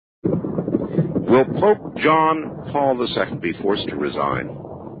Will Pope John Paul II be forced to resign?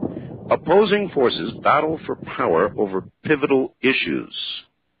 Opposing forces battle for power over pivotal issues.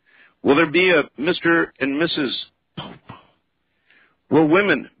 Will there be a Mr. and Mrs. Pope? Will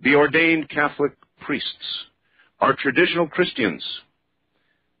women be ordained Catholic priests? Are traditional Christians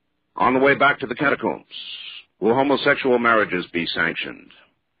on the way back to the catacombs? Will homosexual marriages be sanctioned?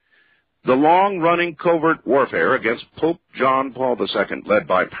 The long-running covert warfare against Pope John Paul II, led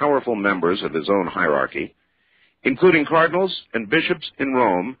by powerful members of his own hierarchy, including cardinals and bishops in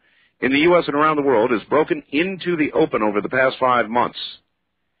Rome, in the U.S. and around the world, has broken into the open over the past 5 months.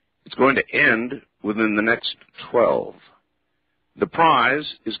 It's going to end within the next 12. The prize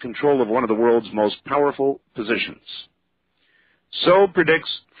is control of one of the world's most powerful positions. So predicts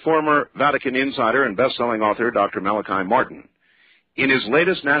former Vatican insider and best-selling author Dr. Malachi Martin in his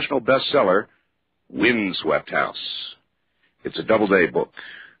latest national bestseller, Windswept House. It's a double-day book,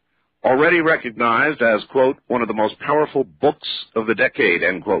 already recognized as, quote, one of the most powerful books of the decade,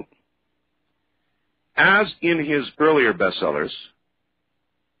 end quote. As in his earlier bestsellers,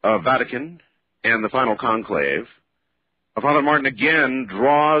 Vatican and the Final Conclave, Father Martin again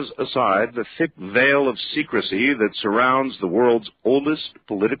draws aside the thick veil of secrecy that surrounds the world's oldest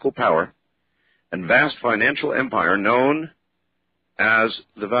political power and vast financial empire known as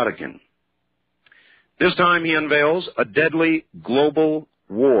the Vatican. This time he unveils a deadly global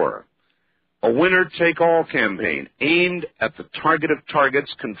war, a winner-take-all campaign aimed at the target of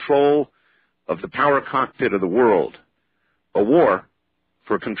targets, control of the power cockpit of the world, a war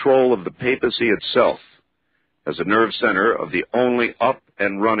for control of the papacy itself as a nerve center of the only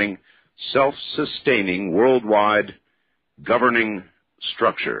up-and-running, self-sustaining, worldwide governing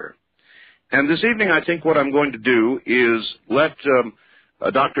structure. And this evening, I think what I'm going to do is let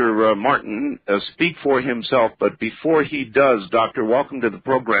Dr. Martin speak for himself. But before he does, Doctor, welcome to the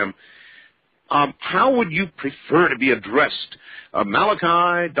program. How would you prefer to be addressed?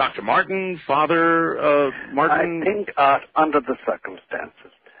 Malachi, Dr. Martin, Father Martin? I think under the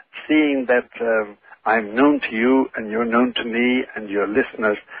circumstances, seeing that I'm known to you and you're known to me and your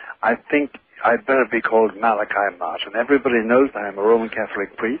listeners, I think I'd better be called Malachi Martin. Everybody knows that I'm a Roman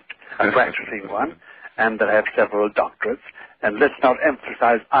Catholic priest, a practicing one, and that I have several doctorates. And let's not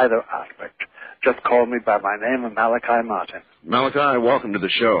emphasize either aspect. Just call me by my name, Malachi Martin. Malachi, welcome to the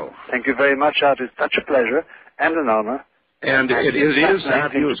show. Thank you very much, Art. It's such a pleasure and an honor. And it is to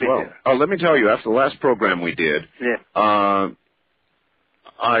have you as well. Let me tell you, after the last program we did,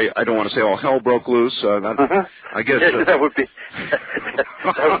 I don't want to say all hell broke loose. I guess yes, that would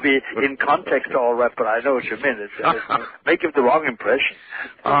be in context all right, but I know what you mean. It may give the wrong impression.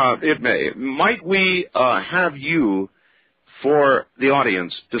 It may. Might we have you, for the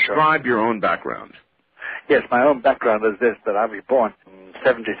audience, describe your own background? Yes, my own background is this: that I was born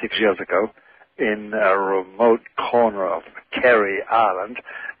 76 years ago in a remote corner of Kerry, Ireland,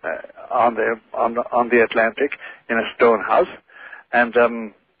 on the Atlantic, in a stone house. And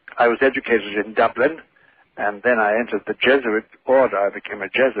I was educated in Dublin, and then I entered the Jesuit order. I became a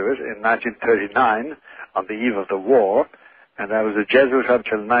Jesuit in 1939 on the eve of the war, and I was a Jesuit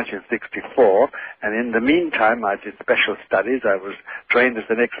until 1964. And in the meantime, I did special studies. I was trained as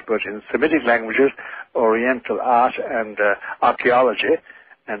an expert in Semitic languages, Oriental art, and archaeology,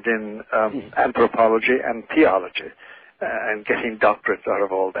 and in anthropology and theology, and getting doctorates out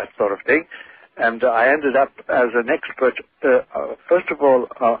of all that sort of thing. And I ended up as an expert, first of all,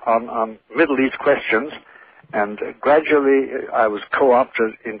 on Middle East questions, and gradually I was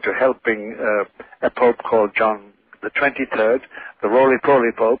co-opted into helping a pope called John the 23rd, the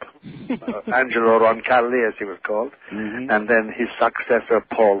roly-poly pope, Angelo Roncalli, as he was called, and then his successor,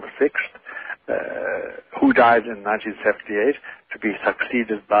 Paul VI, who died in 1978, to be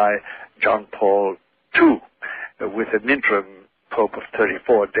succeeded by John Paul II, with an interim Pope of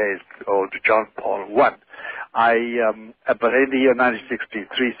 34 days old, John Paul I. But in the year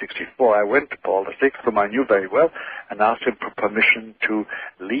 1963-64, I went to Paul VI, whom I knew very well, and asked him for permission to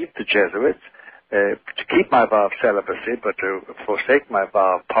leave the Jesuits, to keep my vow of celibacy, but to forsake my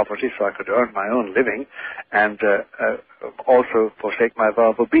vow of poverty so I could earn my own living, and also forsake my vow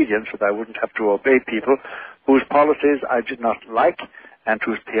of obedience so that I wouldn't have to obey people whose policies I did not like and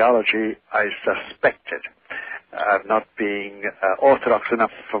whose theology I suspected. Not being orthodox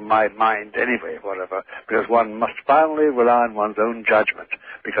enough for my mind anyway, whatever, because one must finally rely on one's own judgment,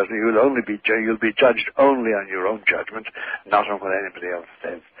 because you'll be judged only on your own judgment, not on what anybody else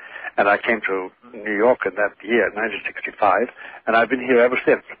says. And I came to New York in that year, 1965, and I've been here ever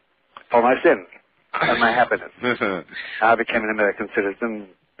since, for my sins and my happiness. I became an American citizen,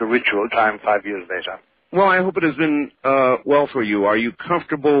 the ritual time 5 years later. Well, I hope it has been well for you. Are you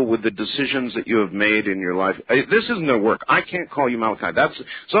comfortable with the decisions that you have made in your life? This isn't going to work. I can't call you Malachi. That's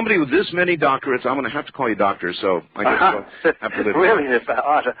somebody with this many doctorates. I'm going to have to call you doctor, so I guess I'll have to live. Really, if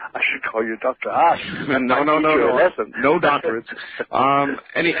I should call you Dr. Ash. No, no doctorates.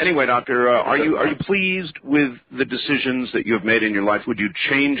 Anyway, doctor, are you pleased with the decisions that you have made in your life? Would you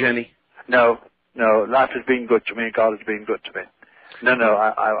change any? No. Life has been good to me. God has been good to me. No,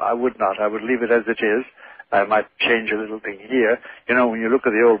 I would not. I would leave it as it is. I might change a little thing here. You know, when you look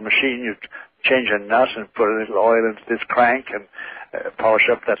at the old machine, you change a nut and put a little oil into this crank and polish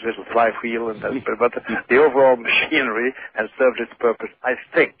up that little flywheel. But the overall machinery has served its purpose, I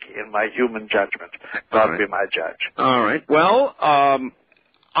think, in my human judgment. God be my judge. All right. Well,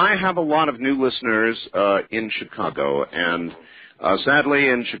 I have a lot of new listeners in Chicago, and sadly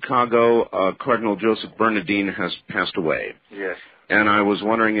in Chicago, Cardinal Joseph Bernardine has passed away. Yes. And I was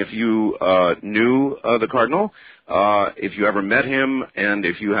wondering if you knew the Cardinal, if you ever met him, and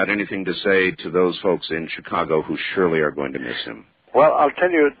if you had anything to say to those folks in Chicago who surely are going to miss him. Well, I'll tell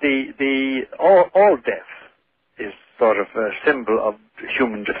you, all death is sort of a symbol of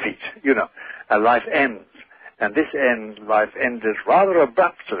human defeat. You know, a life ends. And this life ended rather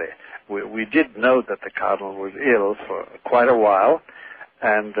abruptly. We did know that the Cardinal was ill for quite a while,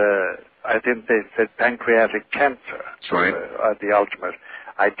 and I think they said pancreatic cancer. That's right. The ultimate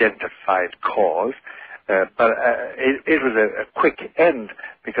identified cause. But it was a quick end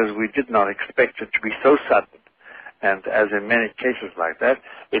because we did not expect it to be so sudden. And as in many cases like that,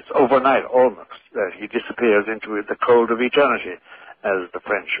 it's overnight almost that he disappears into the cold of eternity, as the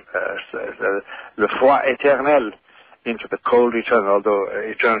French says, le froid éternel, into the cold eternal, although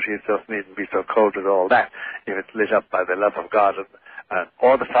eternity itself needn't be so cold as all that, if it's lit up by the love of God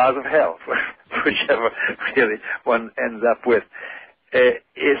or the fires of hell, whichever really one ends up with.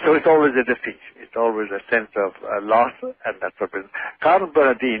 So it's always a defeat. It's always a sense of loss, and that's what Cardinal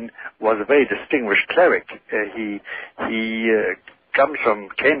Bernardine was a very distinguished cleric. He came from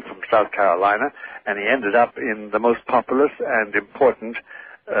South Carolina, and he ended up in the most populous and important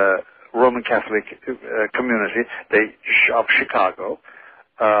Roman Catholic community of Chicago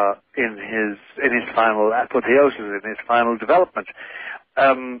in his final apotheosis, in his final development.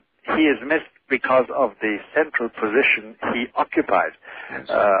 He is missed because of the central position he occupied. Yes.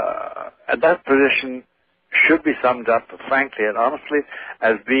 And that position should be summed up, frankly and honestly,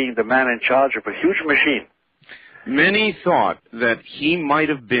 as being the man in charge of a huge machine. Many thought that he might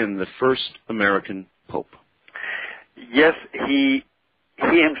have been the first American pope. Yes, he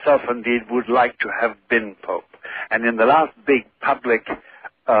himself indeed would like to have been pope. And in the last big public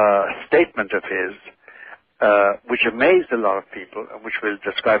statement of his, which amazed a lot of people, and which we'll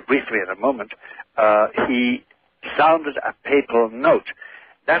describe briefly in a moment, he sounded a papal note.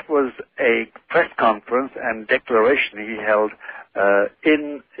 That was a press conference and declaration he held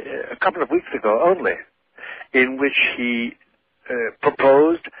in a couple of weeks ago only, in which he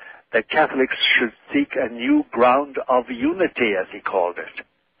proposed that Catholics should seek a new ground of unity, as he called it.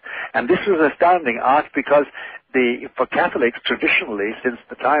 And this was astounding, Art, because for Catholics, traditionally, since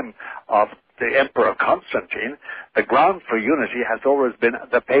the time of the Emperor Constantine, the ground for unity has always been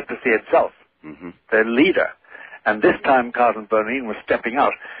the papacy itself, the leader. And this time Cardinal Bernardine was stepping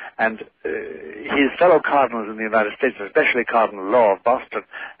out, and his fellow cardinals in the United States, especially Cardinal Law of Boston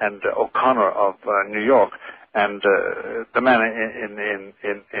and O'Connor of New York, and the man in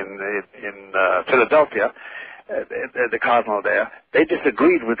Philadelphia, the cardinal there, they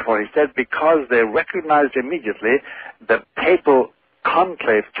disagreed with what he said because they recognized immediately the papal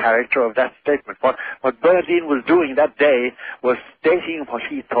conclave character of that statement. What Bernardine was doing that day was stating what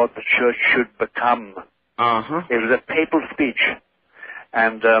he thought the church should become. It was a papal speech.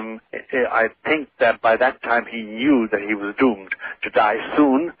 And I think that by that time he knew that he was doomed to die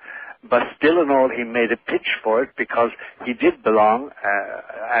soon, but still and all he made a pitch for it because he did belong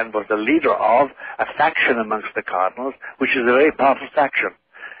and was the leader of a faction amongst the cardinals, which is a very powerful faction.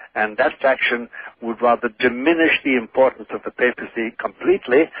 And that faction would rather diminish the importance of the papacy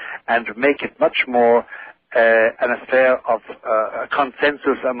completely and make it much more an affair of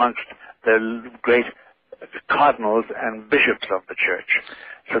consensus amongst the great cardinals and bishops of the church.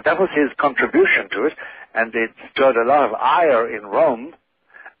 So that was his contribution to it, and it stirred a lot of ire in Rome,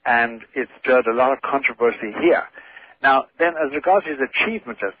 and it stirred a lot of controversy here. Now, then, as regards his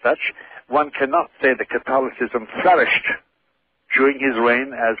achievement as such, one cannot say that Catholicism flourished during his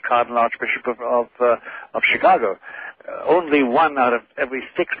reign as Cardinal Archbishop of Chicago. Only 1 out of every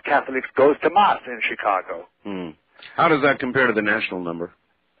 6 Catholics goes to Mass in Chicago. How does that compare to the national number?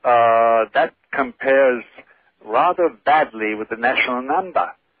 That compares rather badly with the national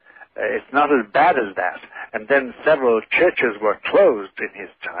number. It's not as bad as that. And then several churches were closed in his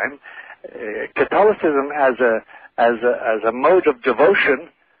time. Catholicism as a mode of devotion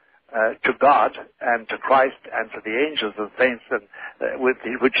to God and to Christ and to the angels and saints, and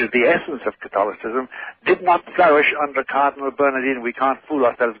which is the essence of Catholicism, did not flourish under Cardinal Bernardin. We can't fool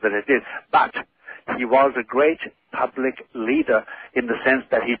ourselves that it did. But he was a great public leader in the sense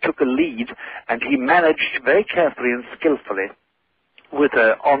that he took a lead and he managed very carefully and skillfully, with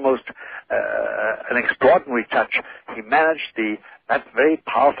almost an extraordinary touch, he managed that very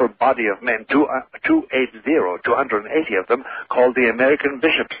powerful body of men, 280 of them, called the American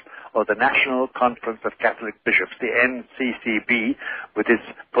Bishops, or the National Conference of Catholic Bishops, the NCCB, with its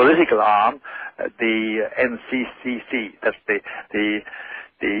political arm, the NCCC. That's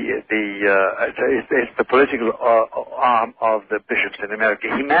it's the political arm of the bishops in America.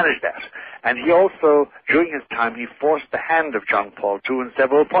 He managed that. And he also, during his time, he forced the hand of John Paul II in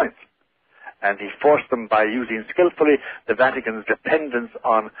several points. And he forced them by using skillfully the Vatican's dependence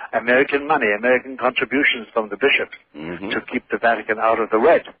on American money, American contributions from the bishops, to keep the Vatican out of the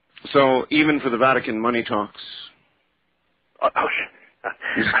red. So even for the Vatican money talks? I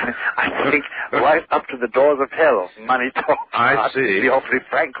think right up to the doors of hell, money talks. I see. To be awfully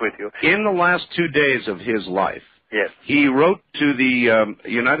frank with you. In the last 2 days of his life, yes, he wrote to the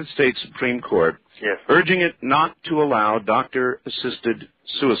United States Supreme Court, yes, urging it not to allow doctor-assisted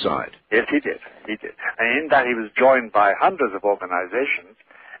suicide. Yes, he did. He did. And in that he was joined by hundreds of organizations,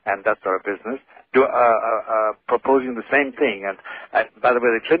 and that's our business, proposing the same thing. And by the way,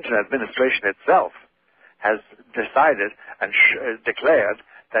 the Clinton administration itself has decided and declared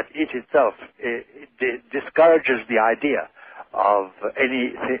that it itself discourages the idea of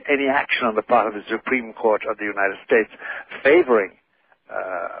any action on the part of the Supreme Court of the United States favoring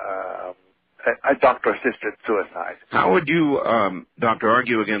a doctor-assisted suicide. How would you, Doctor,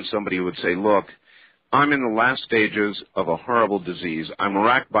 argue against somebody who would say, look, I'm in the last stages of a horrible disease. I'm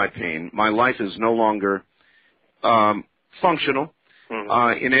racked by pain. My life is no longer functional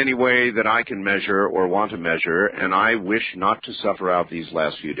in any way that I can measure or want to measure, and I wish not to suffer out these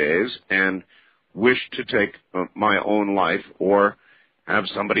last few days and wish to take my own life or have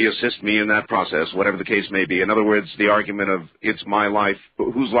somebody assist me in that process, whatever the case may be. In other words, the argument of it's my life,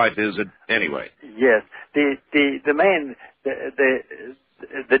 whose life is it anyway? Yes.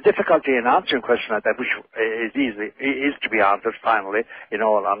 The difficulty in answering a question like that, which is to be answered finally, in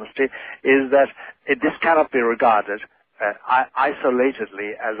all honesty, is that this cannot be regarded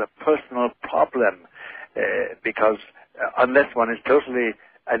isolatedly as a personal problem, because unless one is totally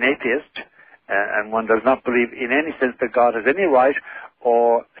an atheist and one does not believe in any sense that God has any right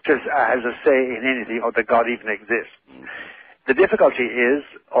or just has a say in anything or that God even exists. The difficulty is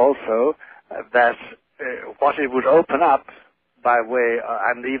also that what it would open up by way,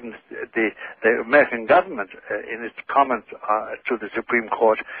 and even the American government in its comments to the Supreme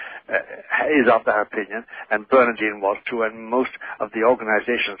Court is of that opinion, and Bernardine was too, and most of the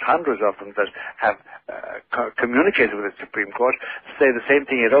organizations, hundreds of them that have communicated with the Supreme Court, say the same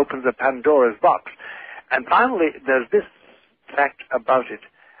thing. It opens a Pandora's box. And finally, there's this fact about it,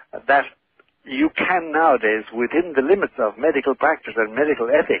 that you can nowadays, within the limits of medical practice and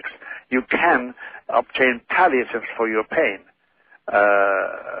medical ethics, you can obtain palliatives for your pain,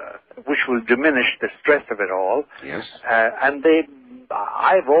 which will diminish the stress of it all. Yes. And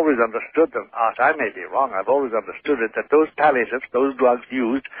I've always understood them. Art, I may be wrong. I've always understood it that those palliatives, those drugs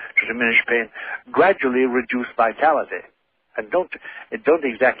used to diminish pain, gradually reduce vitality, and don't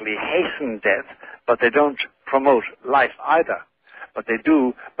exactly hasten death, but they don't promote life either. But they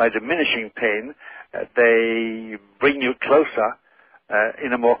do, by diminishing pain, they bring you closer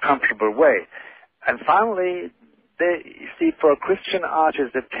in a more comfortable way. And finally, you see, for a Christian, art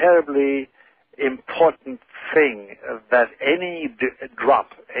is a terribly important thing, that any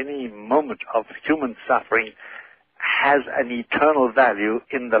drop, any moment of human suffering has an eternal value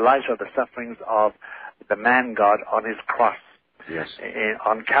in the light of the sufferings of the man-God on his cross. Yes.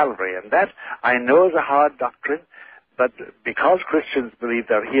 On Calvary. And that, I know, is a hard doctrine, but because Christians believe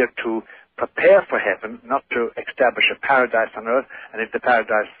they're here to prepare for heaven, not to establish a paradise on earth, and if the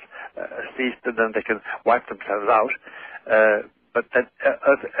paradise ceased, then they can wipe themselves out. But that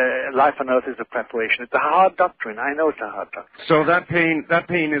life on earth is a preparation. It's a hard doctrine. I know it's a hard doctrine. So that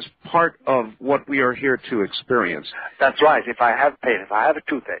pain is part of what we are here to experience. That's right. If I have pain, if I have a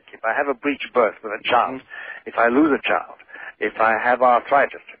toothache, if I have a breech birth with a child, if I lose a child, if I have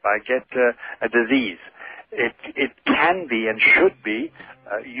arthritis, if I get a disease, it can be and should be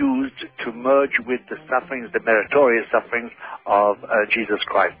used to merge with the sufferings, the meritorious sufferings of Jesus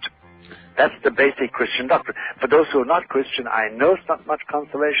Christ. That's the basic Christian doctrine. For those who are not Christian, I know it's not much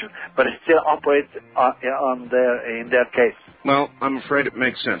consolation, but it still operates in their case. Well, I'm afraid it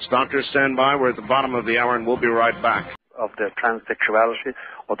makes sense. Doctor, stand by. We're at the bottom of the hour, and we'll be right back. Of their transsexuality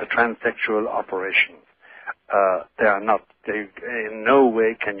or the transsexual operations. They are not, in no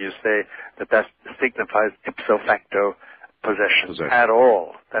way can you say that signifies ipso facto possession at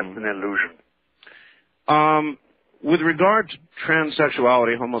all. That's an illusion. With regard to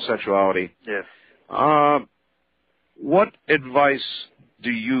transsexuality, homosexuality, yes. What advice do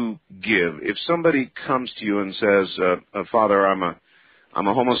you give if somebody comes to you and says, Father, I'm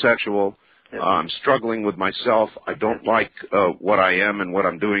a homosexual, yes. I'm struggling with myself, I don't like what I am and what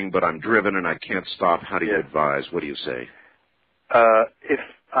I'm doing, but I'm driven and I can't stop. How do you advise? What do you say? If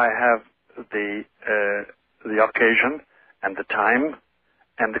I have the occasion and the time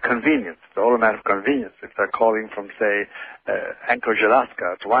and the convenience, it's all a matter of convenience. If they're calling from, say, Anchorage,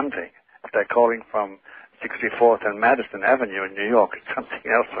 Alaska, it's one thing. If they're calling from 64th and Madison Avenue in New York, it's something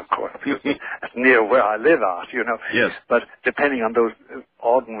else, of course. It's near where I live at, Yes. But depending on those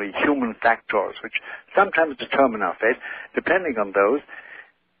ordinary human factors, which sometimes determine our fate, depending on those,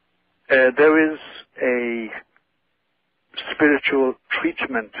 there is a spiritual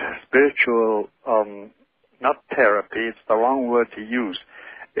treatment, not therapy, it's the wrong word to use.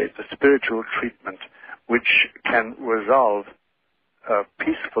 It's a spiritual treatment which can resolve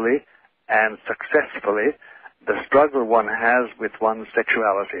peacefully and successfully the struggle one has with one's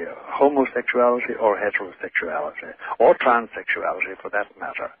sexuality, homosexuality or heterosexuality, or transsexuality for that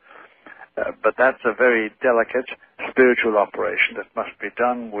matter. But that's a very delicate spiritual operation that must be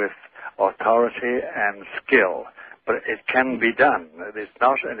done with authority and skill. But it can be done. It's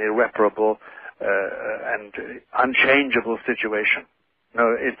not an irreparable and unchangeable situation.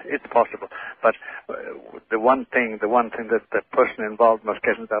 No, it's possible. But the one thing that the person involved must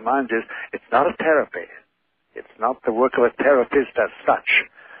get into their mind is it's not a therapy. It's not the work of a therapist as such.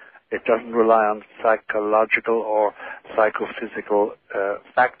 It doesn't rely on psychological or psychophysical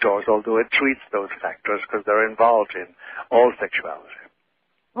factors, although it treats those factors because they're involved in all sexuality.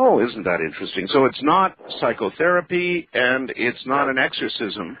 Oh, isn't that interesting? So it's not psychotherapy and it's not an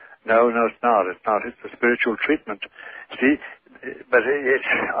exorcism. No, it's not. It's not. It's a spiritual treatment. See, but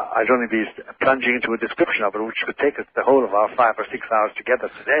I don't want to be plunging into a description of it, which could take us the whole of our 5 or 6 hours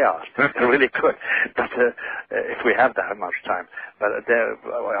together today, Art. It really could. But if we have that much time. But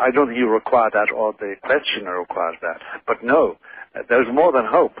I don't think you require that or the questioner requires that. But no, there's more than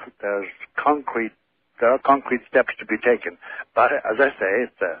hope. There are concrete steps to be taken. But as I say,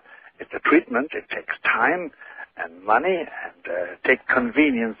 it's a treatment. It takes time and money and take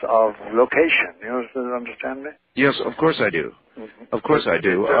convenience of location. You understand me? Yes, of course I do. Mm-hmm. Of course I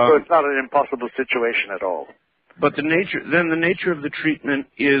do. So it's not an impossible situation at all. But the nature of the treatment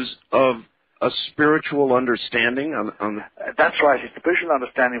is of a spiritual understanding. That's right. It's spiritual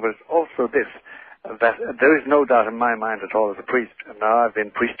understanding, but it's also this, that there is no doubt in my mind at all as a priest, and now I've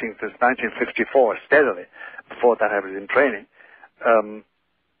been priesting since 1954 steadily. Before that I was in training.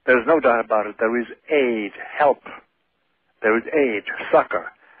 There's no doubt about it. There is aid, help. There is aid,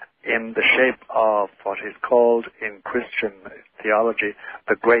 succor, in the shape of what is called in Christian theology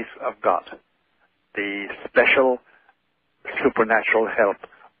the grace of God, the special supernatural help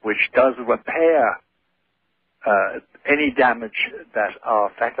which does repair any damage that our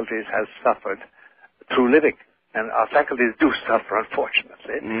faculties have suffered through living. And our faculties do suffer,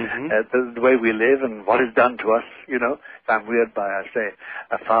 unfortunately. Mm-hmm. The way we live and what is done to us, If I'm reared by, I say,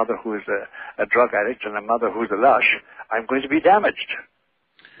 a father who is a drug addict and a mother who's a lush, I'm going to be damaged.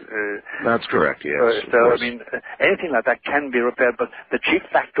 That's correct, yes. So anything like that can be repaired, but the chief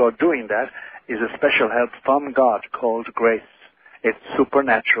factor doing that is a special help from God called grace. It's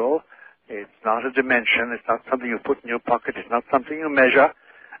supernatural. It's not a dimension. It's not something you put in your pocket. It's not something you measure.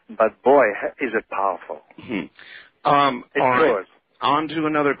 But boy, is it powerful. Mm-hmm. It's yours. On to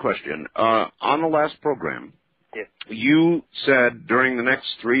another question. On the last program, yes, you said during the next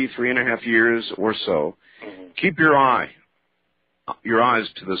 3.5 years or so, mm-hmm, keep your eyes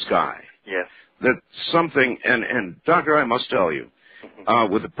to the sky. Yes. That something, and Doctor, I must tell you,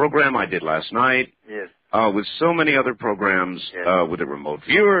 mm-hmm, with the program I did last night, yes, with so many other programs, yes, with the remote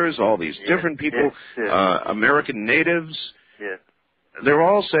viewers, all these, yes, different people, yes, yes, American natives, yes, they're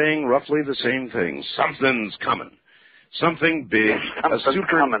all saying roughly the same thing. Something's coming. Something big. Something's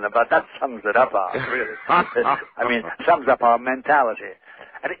coming, but that sums it up, really. Sums up our mentality.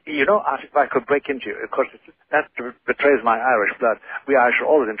 And, if I could break into you, of course, that betrays my Irish blood. We Irish are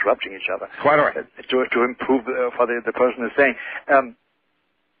always interrupting each other. Quite all right. To improve for the person is saying.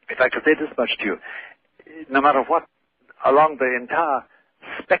 If I could say this much to you, no matter what, along the entire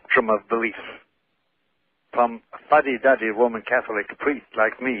spectrum of belief, from a fuddy-duddy Roman Catholic priest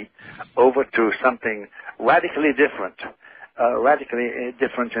like me over to something radically different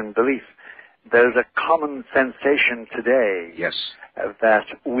in belief. There's a common sensation today Yes. That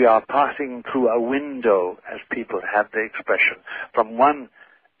we are passing through a window, as people have the expression, from one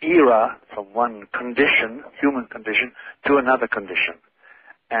era, from one condition, human condition, to another condition.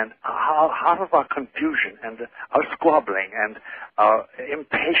 And half of our confusion and our squabbling and our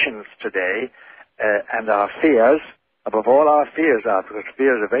impatience today and our fears, above all our fears are, because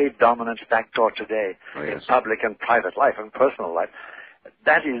fear is a very dominant factor today in public and private life and personal life,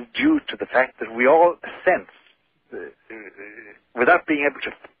 that is due to the fact that we all sense, without being able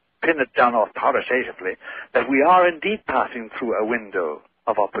to pin it down authoritatively, that we are indeed passing through a window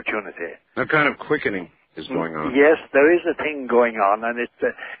of opportunity. A kind of quickening is going on. Yes, there is a thing going on, and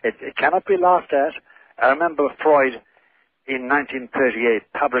it cannot be laughed at. I remember Freud in 1938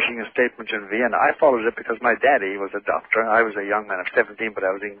 publishing a statement in Vienna. I followed it because my daddy was a doctor. I was a young man of 17, but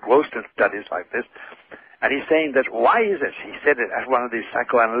I was engrossed in studies like this. And he's saying that, why is it, he said it at one of these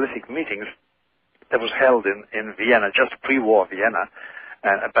psychoanalytic meetings that was held in Vienna, just pre-war Vienna.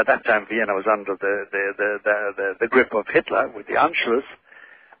 And by that time, Vienna was under the grip of Hitler with the Anschluss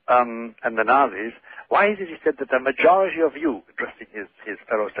and the Nazis. Why is it, he said, that the majority of you, addressing his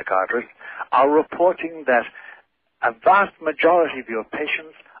fellow psychiatrists, are reporting that a vast majority of your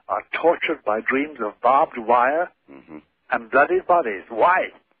patients are tortured by dreams of barbed wire and bloody bodies. Why?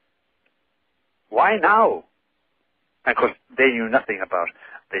 Why now? And of course, they knew nothing about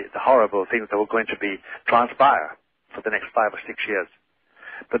the horrible things that were going to be transpire for the next 5 or 6 years.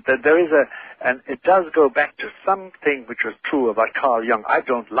 But there is and it does go back to something which was true about Carl Jung. I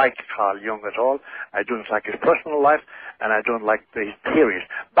don't like Carl Jung at all. I don't like his personal life, and I don't like his theories.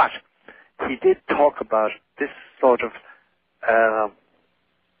 But he did talk about this sort of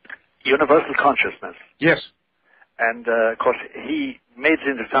universal consciousness. Yes. And, of course, he made it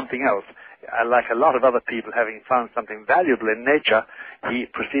into something else. Like a lot of other people, having found something valuable in nature, he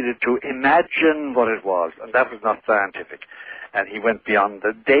proceeded to imagine what it was, and that was not scientific. And he went beyond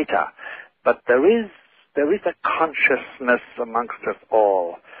the data. But there is a consciousness amongst us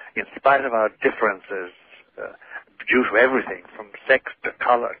all, in spite of our differences, due to everything, from sex to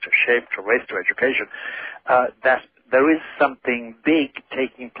color to shape to race to education, that there is something big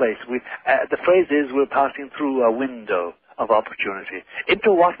taking place. The phrase is, we're passing through a window of opportunity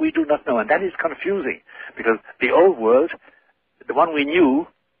into what we do not know, and that is confusing, because the old world, the one we knew,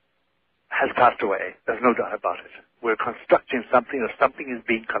 has passed away. There's no doubt about it. We're constructing something, or something is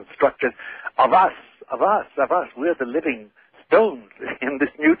being constructed of us. We're the living stones in this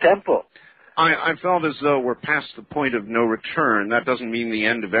new temple. I felt as though we're past the point of no return. That doesn't mean the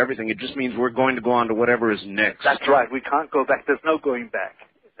end of everything. It just means we're going to go on to whatever is next. That's right. We can't go back. There's no going back.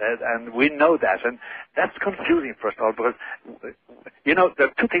 And we know that. And that's confusing, first of all, because, you know, there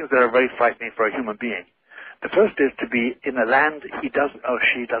are two things that are very frightening for a human being. The first is to be in a land he doesn't or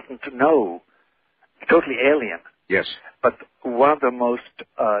she doesn't know. Totally alien. Yes. But one of the most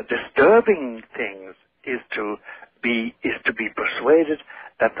disturbing things is to be persuaded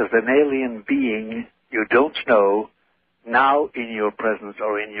that there's an alien being you don't know now in your presence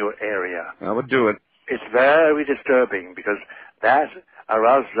or in your area. That would do it. It's very disturbing, because that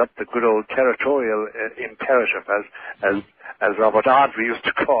arouses up the good old territorial imperative, as Robert Ardrey used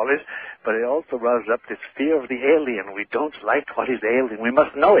to call it, but it also rouses up this fear of the alien. We don't like what is alien. We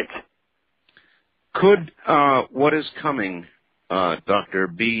must know it. Could what is coming, Doctor,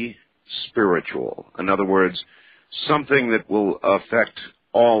 be spiritual? In other words, something that will affect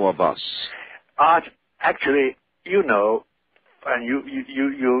all of us? Art, actually, you know, and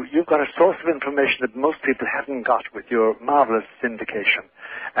you've got a source of information that most people haven't got with your marvelous syndication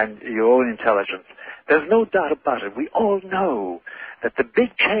and your own intelligence. There's no doubt about it. We all know that the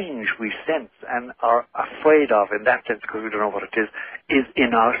big change we sense and are afraid of, in that sense, because we don't know what it is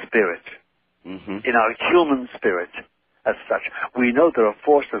in our spirit, in our human spirit as such. We know there are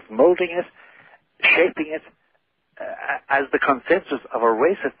forces molding it, shaping it, as the consensus of a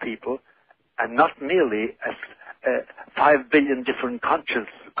race of people, and not merely as 5 billion different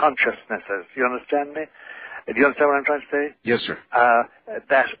consciousnesses. You understand me? Do you understand what I'm trying to say? Yes, sir.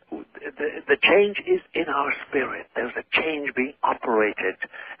 That the change is in our spirit. There's a change being operated.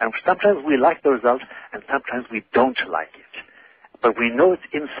 And sometimes we like the result, and sometimes we don't like it. But we know it's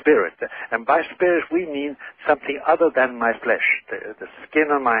in spirit. And by spirit, we mean something other than my flesh. The skin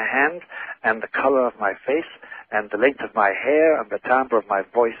on my hand, and the color of my face, and the length of my hair, and the timbre of my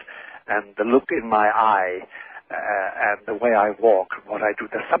voice, and the look in my eye, and the way I walk, and what I do.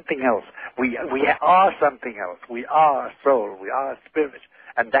 There's something else. We are something else. We are a soul. We are a spirit.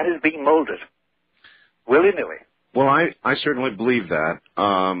 And that is being molded willy-nilly. Well, I certainly believe that.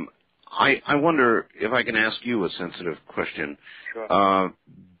 I wonder if I can ask you a sensitive question. Sure.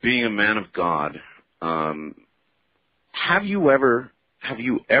 Being a man of God, have you ever,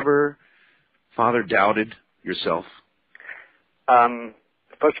 Father, doubted yourself?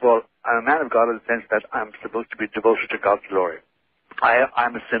 First of all, I'm a man of God in the sense that I'm supposed to be devoted to God's glory.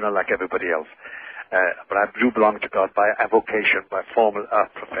 I'm a sinner like everybody else, but I do belong to God by vocation, by formal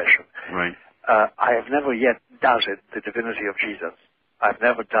profession. Right. I have never yet doubted the divinity of Jesus. I've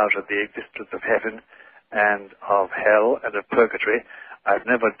never doubted the existence of heaven and of hell and of purgatory. I've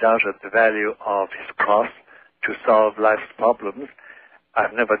never doubted the value of his cross to solve life's problems.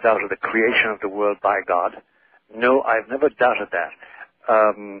 I've never doubted the creation of the world by God. No, I've never doubted that.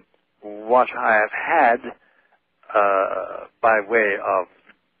 What I have had by way of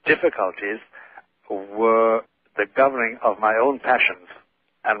difficulties were the governing of my own passions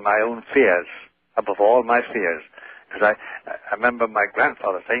and my own fears, above all my fears. Because I remember my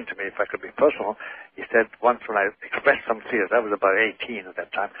grandfather saying to me, if I could be personal, he said once when I expressed some fears, I was about 18 at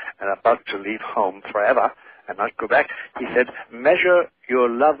that time, and about to leave home forever and not go back, he said, measure your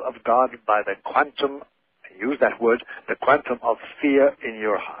love of God by the quantum, use that word, the quantum of fear in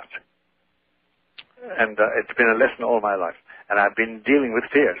your heart. And it's been a lesson all my life. And I've been dealing with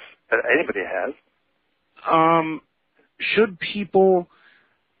fears. Anybody has. Should people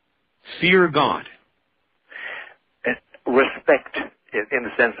fear God? Respect in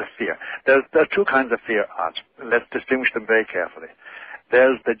the sense of fear. There are two kinds of fear, Art. Let's distinguish them very carefully.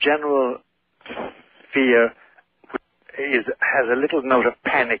 There's the general fear which has a little note of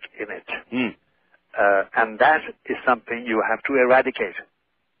panic in it. And that is something you have to eradicate,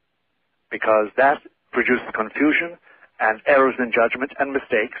 because that produces confusion and errors in judgment and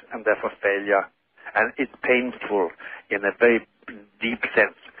mistakes, and therefore failure. And it's painful in a very deep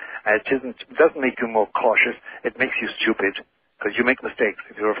sense. And it doesn't make you more cautious. It makes you stupid, because you make mistakes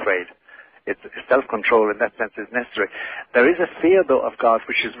if you're afraid. It's self-control in that sense is necessary. There is a fear, though, of God,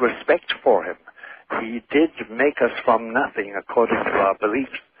 which is respect for him. He did make us from nothing according to our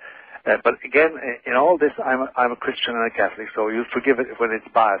beliefs. But again, in all this, I'm a Christian and a Catholic, so you'll forgive it when it's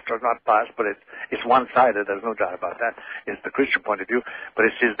biased, or not biased, but it's one-sided. There's no doubt about that. It's the Christian point of view, but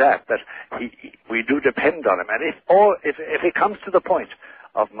it is that we do depend on him. And if it comes to the point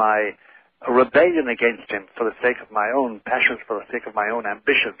of my rebellion against him for the sake of my own passions, for the sake of my own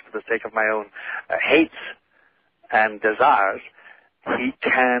ambitions, for the sake of my own hates and desires, he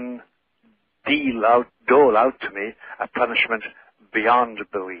can dole out to me a punishment beyond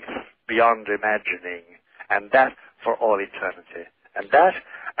belief, beyond imagining, and that for all eternity. And that's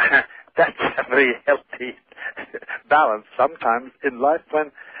a very healthy balance sometimes in life,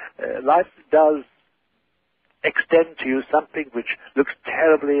 when life does extend to you something which looks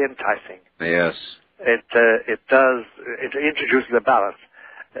terribly enticing. Yes. It introduces a balance.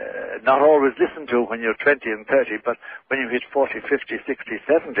 Not always listened to when you're 20 and 30, but when you hit 40, 50, 60,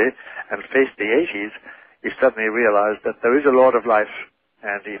 70 and face the 80s, you suddenly realize that there is a Lord of life,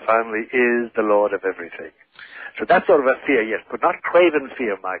 and he finally is the Lord of everything. So that's sort of a fear, yes, but not craven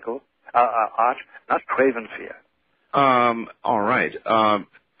fear, Michael. Art, not craven fear. All right.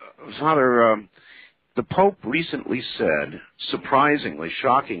 Father, the Pope recently said, surprisingly,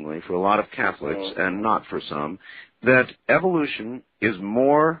 shockingly for a lot of Catholics, and not for some, that evolution is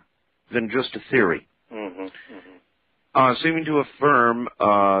more than just a theory. Seeming to affirm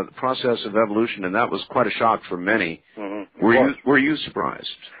the process of evolution, and that was quite a shock for many. Were you surprised?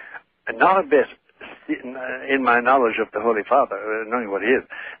 Not a bit. In my knowledge of the Holy Father, knowing what he is.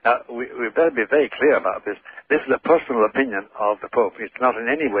 Now, we better be very clear about this. This is a personal opinion of the Pope. It's not in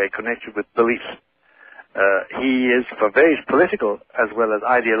any way connected with beliefs. He is, for various political as well as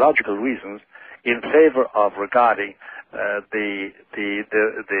ideological reasons, in favor of regarding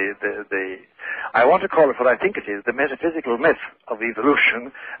I want to call it what I think it is, the metaphysical myth of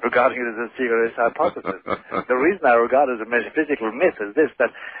evolution, regarding it as a serious hypothesis. The reason I regard it as a metaphysical myth is this,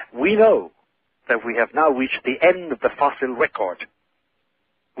 that we know that we have now reached the end of the fossil record.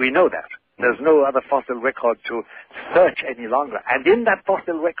 We know that. There's no other fossil record to search any longer. And in that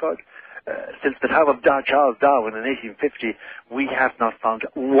fossil record, since the time of Charles Darwin in 1850, we have not found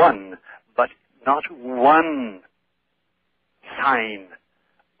not one sign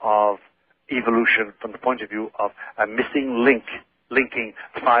of evolution from the point of view of a missing link, linking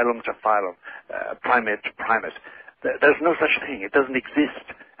phylum to phylum, primate to primate. There's no such thing. It doesn't exist.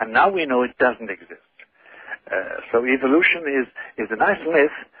 And now we know it doesn't exist. So evolution is a nice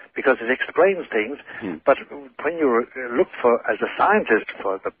myth because it explains things, but when you look for, as a scientist,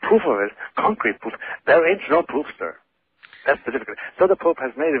 for the proof of it, concrete proof, there ain't no proof, sir. That's the difficulty. So the Pope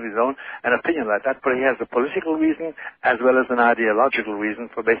has made of his own an opinion like that, but he has a political reason as well as an ideological reason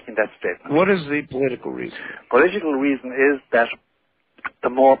for making that statement. What is the political reason? Political reason is that the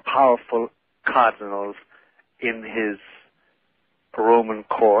more powerful cardinals in his Roman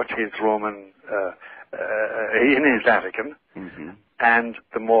court, his Roman, in his Vatican, and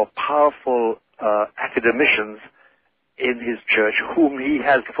the more powerful academicians in his church, whom he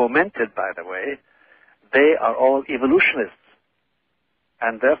has fomented, by the way, they are all evolutionists.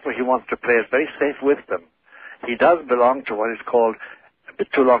 And therefore he wants to play it very safe with them. He does belong to what is called, a bit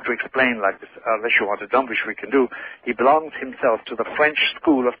too long to explain like this, unless you want to dump, which we can do, he belongs himself to the French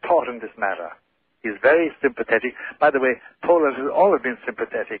school of thought in this matter. He's very sympathetic. By the way, Poland has always been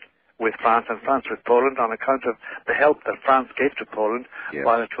sympathetic with France and France with Poland on account of the help that France gave to Poland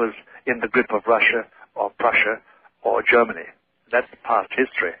while it was in the grip of Russia or Prussia or Germany. That's past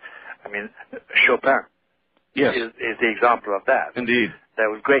history. I mean, Chopin is the example of that. Indeed. There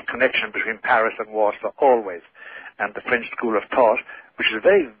was great connection between Paris and Warsaw always. And the French school of thought, which is a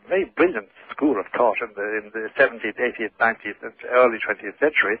very, very brilliant school of thought in the 17th, 18th, 19th, and early 20th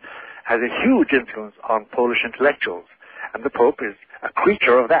century, has a huge influence on Polish intellectuals. And the Pope is a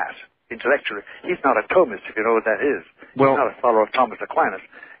creature of that, intellectually. He's not a Thomist, if you know what that is. He's not a follower of Thomas Aquinas.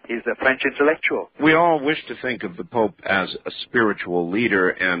 He's a French intellectual. We all wish to think of the Pope as a spiritual leader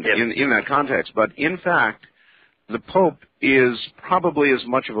and in that context, but in fact, the Pope is probably as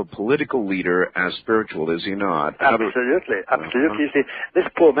much of a political leader as spiritual, is he not? Absolutely, absolutely. You see, this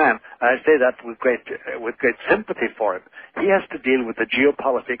poor man, I say that with great sympathy for him, he has to deal with the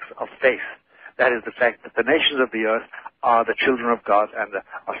geopolitics of faith. That is the fact that the nations of the earth are the children of God and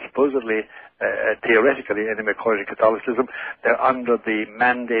are supposedly, theoretically, anyway, according to Catholicism, they're under the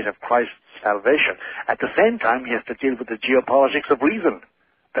mandate of Christ's salvation. At the same time, he has to deal with the geopolitics of reason,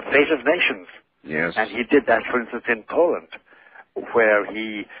 the fate of nations. Yes. And he did that, for instance, in Poland, where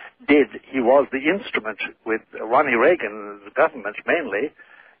he was the instrument with Ronnie Reagan's government mainly.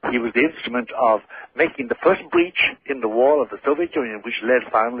 He was the instrument of making the first breach in the wall of the Soviet Union, which led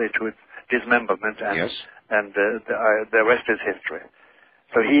finally to its dismemberment, and the rest is history.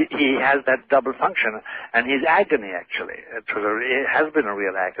 So he has that double function, and his agony, actually, it has been a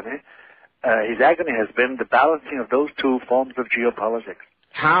real agony. His agony has been the balancing of those two forms of geopolitics.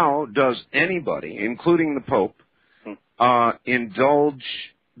 How does anybody, including the Pope, indulge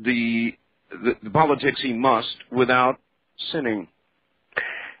the politics he must without sinning?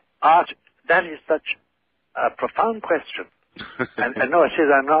 Art, that is such a profound question. and no, it is.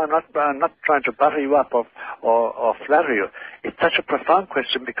 I'm not trying to butter you up or flatter you. It's such a profound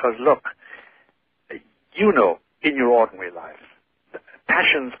question because, look, you know, in your ordinary life,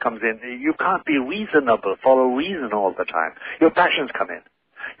 passions comes in. You can't be reasonable, follow reason all the time. Your passions come in.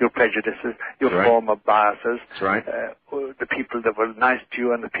 Your prejudices, your former biases, the people that were nice to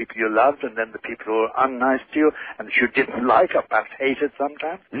you and the people you loved, and then the people who were unnice to you and that you didn't like or perhaps hated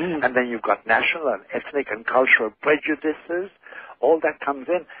sometimes. And then you've got national and ethnic and cultural prejudices. All that comes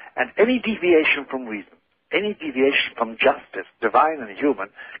in. And any deviation from reason, any deviation from justice, divine and human,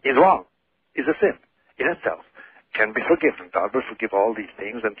 is wrong, is a sin in itself. Can be forgiven. God will forgive all these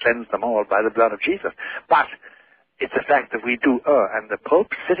things and cleanse them all by the blood of Jesus. But it's a fact that we do err, and the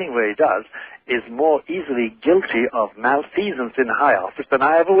Pope, sitting where he does, is more easily guilty of malfeasance in high office than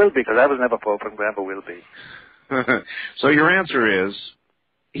I ever will be, because I was never Pope and never will be. So your answer is,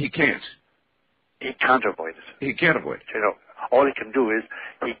 he can't. He can't avoid it. He can't avoid it. You know, all he can do is,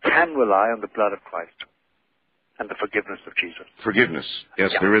 he can rely on the blood of Christ and the forgiveness of Jesus. Forgiveness.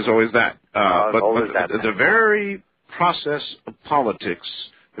 Yes, there is always that. But the very process of politics,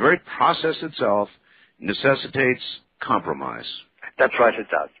 the very process itself, necessitates compromise. That's right, it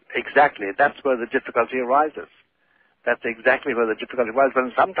does. Exactly. That's where the difficulty arises. That's exactly where the difficulty arises.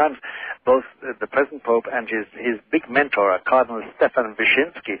 And sometimes both the present Pope and his big mentor, Cardinal Stefan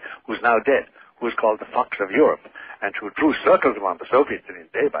Wyszynski, who's now dead, who was called the Fox of Europe, and who drew circles around the Soviets in his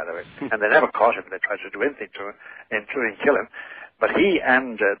day, by the way, and they never caught him. They tried to do anything to him, including kill him. But he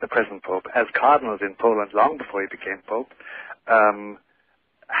and the present Pope, as cardinals in Poland long before he became Pope,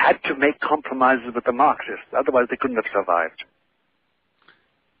 had to make compromises with the Marxists. Otherwise, they couldn't have survived.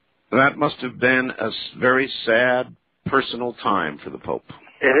 That must have been a very sad personal time for the Pope.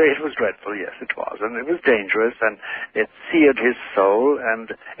 It was dreadful, yes, it was. And it was dangerous, and it seared his soul, and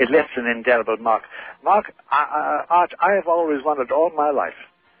it left an indelible mark. Art, I have always wondered all my life,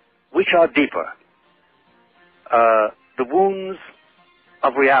 which are deeper? The wounds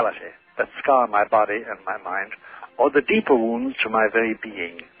of reality that scar my body and my mind, or the deeper wounds to my very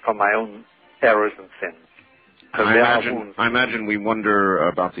being from my own errors and sins. I imagine we wonder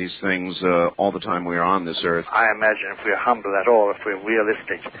about these things all the time we are on this earth. I imagine if we're humble at all, if we're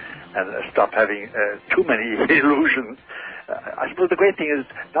realistic, and stop having too many illusions. I suppose the great thing is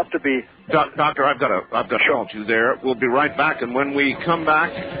not to be... Doctor, I've got to halt you there. We'll be right back, and when we come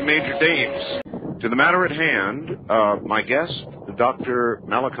back, Major Dames, to the matter at hand, my guest, Dr.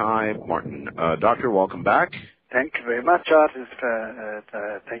 Malachi Martin. Doctor, welcome back. Thank you very much, Art.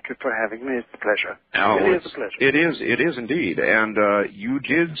 Thank you for having me. It's a pleasure. It is a pleasure. It is indeed. And you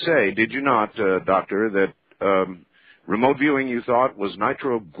did say, did you not, Doctor, that remote viewing, you thought, was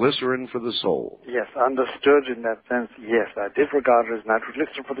nitroglycerin for the soul? Yes, understood in that sense. Yes, I did regard it as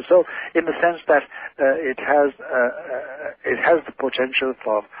nitroglycerin for the soul, in the sense that it has the potential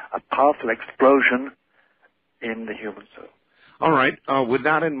for a powerful explosion in the human soul. All right. With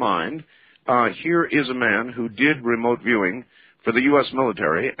that in mind, here is a man who did remote viewing for the U.S.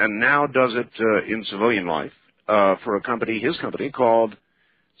 military and now does it in civilian life for a company, his company, called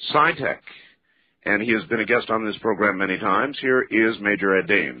SciTech. And he has been a guest on this program many times. Here is Major Ed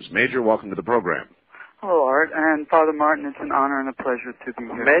Dames. Major, welcome to the program. Hello, Art, and Father Martin, it's an honor and a pleasure to be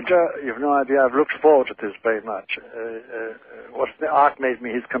here. Major, you've no idea, I've looked forward to this very much. Art made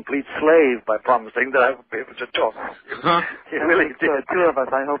me his complete slave by promising that I would be able to talk. Huh? He really did. Two of us,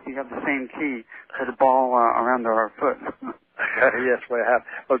 I hope we have the same key for the ball around our foot. Yes, we have.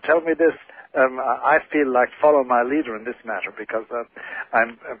 Well, tell me this. I feel like follow my leader in this matter because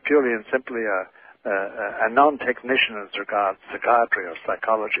I'm purely and simply a non-technician as regards psychiatry or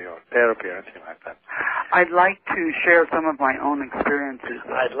psychology or therapy or anything like that. I'd like to share some of my own experiences.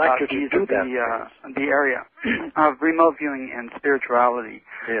 I'd like you to do that. The area of remote viewing and spirituality.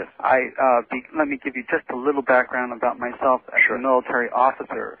 Yes. Let me give you just a little background about myself as a military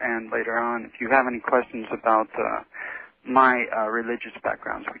officer, and later on, if you have any questions about my religious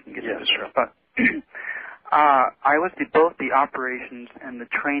backgrounds, we can get into this. But I was both the operations and the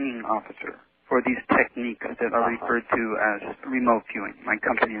training officer for these techniques that are referred to as remote viewing. My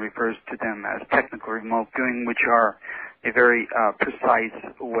company refers to them as technical remote viewing, which are a very precise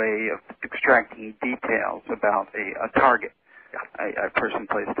way of extracting details about a target, a person,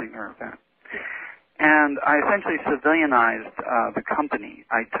 place, thing, or event. And I essentially civilianized the company.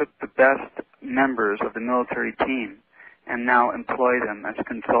 I took the best members of the military team and now employ them as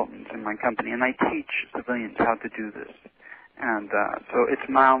consultants in my company. And I teach civilians how to do this. And so it's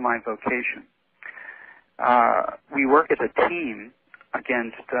now my vocation. We work as a team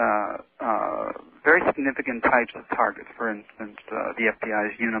against very significant types of targets. For instance, the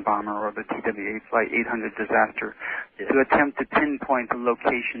FBI's Unabomber or the TWA Flight 800 disaster, to attempt to pinpoint the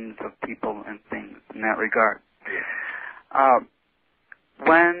locations of people and things in that regard.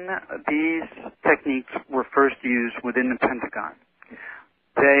 When these techniques were first used within the Pentagon,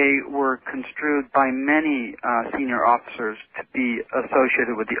 they were construed by many senior officers to be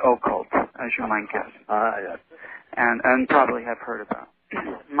associated with the occult, as you might guess, and probably have heard about.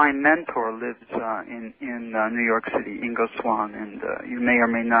 My mentor lives in New York City, Ingo Swann, and you may or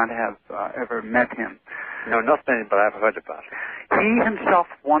may not have ever met him. No, not many, but I've heard about it. He himself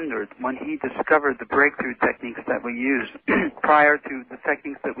wondered when he discovered the breakthrough techniques that we use. Prior to the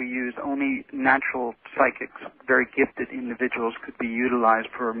techniques that we use, only natural psychics, very gifted individuals, could be utilized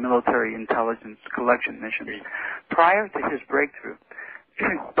for military intelligence collection missions. Prior to his breakthrough,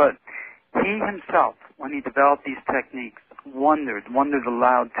 but he himself, when he developed these techniques, wondered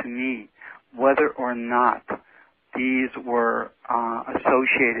aloud to me whether or not these were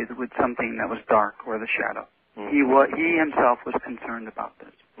associated with something that was dark or the shadow. Mm-hmm. He himself was concerned about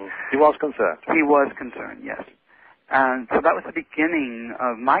this. Mm-hmm. He was concerned? He was concerned, yes. And so that was the beginning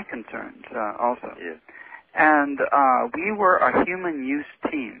of my concerns also. Yes. And we were a human use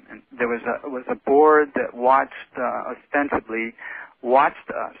team. And there was a board that ostensibly watched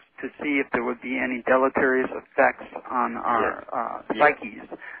us to see if there would be any deleterious effects on our psyches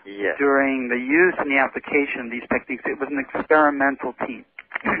during the use and the application of these techniques. It was an experimental team.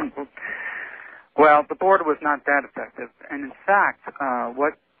 Well, the board was not that effective, and in fact,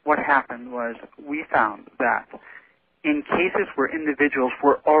 what happened was we found that in cases where individuals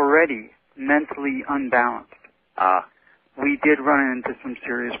were already mentally unbalanced, we did run into some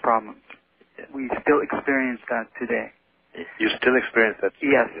serious problems. We still experience that today. You still experience that?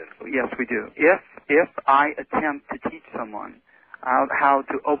 Yes, we do. If I attempt to teach someone how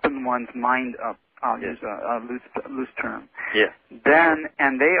to open one's mind up, I'll use a loose term. Yes. Then,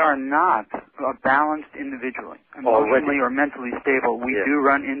 and they are not a balanced individually, emotionally or mentally stable, we do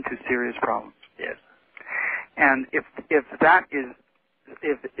run into serious problems. Yes. And if that is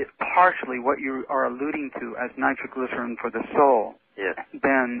partially what you are alluding to as nitroglycerin for the soul,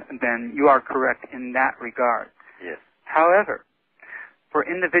 then you are correct in that regard. Yes. However, for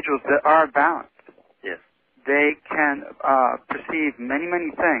individuals that are balanced, yes, they can perceive many,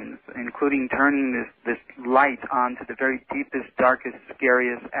 many things, including turning this light onto the very deepest, darkest,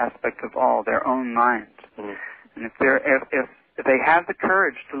 scariest aspect of all, their own minds. Mm-hmm. And if they have the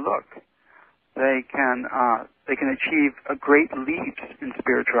courage to look, they can achieve a great leaps in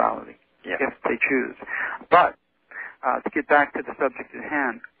spirituality if they choose. But to get back to the subject at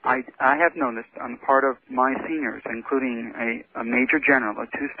hand, I have noticed on the part of my seniors, including a major general, a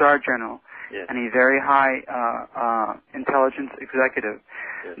 2-star general, and a very high intelligence executive,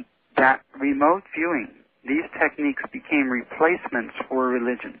 that remote viewing, these techniques became replacements for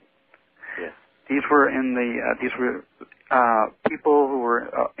religion. Yes. These were people who were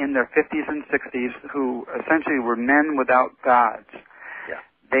in their 50s and 60s who essentially were men without gods.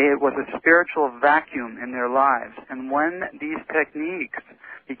 It was a spiritual vacuum in their lives, and when these techniques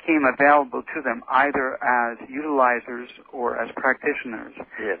became available to them, either as utilizers or as practitioners,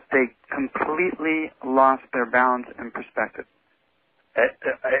 they completely lost their balance and perspective.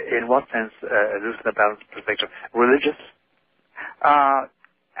 In what sense, losing the balance and perspective? Religious?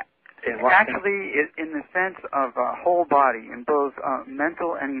 Actually, in the sense of whole body, in both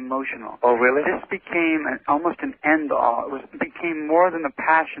mental and emotional. Oh, really? This became almost an end-all. It became more than a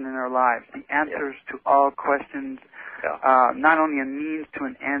passion in their lives, the answers to all questions, not only a means to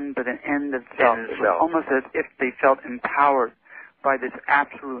an end, but an end itself. It was almost as if they felt empowered by this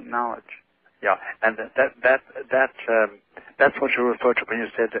absolute knowledge. Yeah, and that's what you referred to when you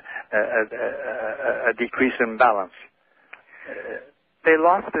said a decrease in balance. They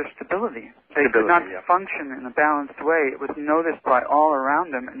lost their stability. They could not function in a balanced way. It was noticed by all around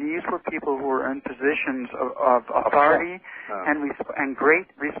them, and these were people who were in positions of authority and great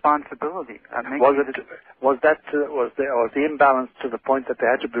responsibility. Was the imbalance to the point that they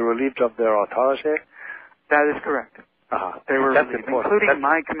had to be relieved of their authority? That is correct. They were relieved, including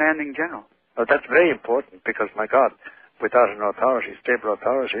my commanding general. Oh, that's very important because, my God, without an authority, stable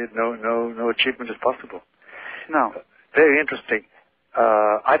authority, no achievement is possible. No. Very interesting.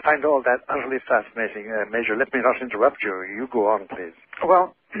 I find all that utterly fascinating, Major. Let me not interrupt you. You go on, please.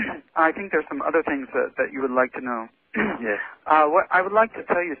 Well, I think there's some other things that you would like to know. Yes. What I would like to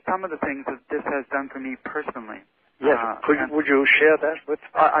tell you some of the things that this has done for me personally. Yes. Would you share that with?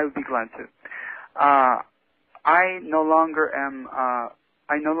 I would be glad to. I no longer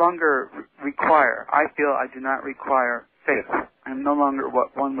require. I feel I do not require faith. Yes. I'm no longer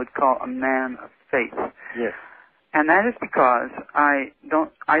what one would call a man of faith. Yes. And that is because I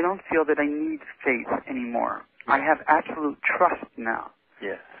don't feel that I need faith anymore. I have absolute trust now.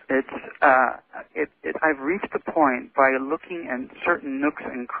 Yes. I've reached the point by looking at certain nooks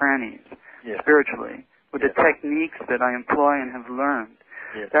and crannies spiritually with the techniques that I employ and have learned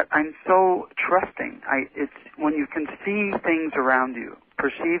that I'm so trusting. It's when you can see things around you,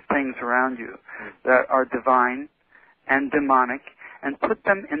 perceive things around you that are divine and demonic, and put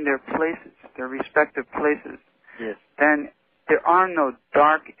them in their places, their respective places. Yes. Then there are no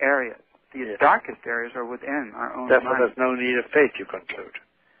dark areas. The darkest areas are within our own Therefore, mind. there's no need of faith, you conclude.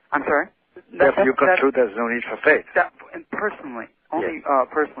 I'm sorry? Therefore, you conclude there's no need for faith. And personally, only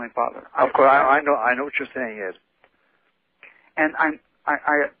personally, Father. Of course, I know what you're saying, yes. And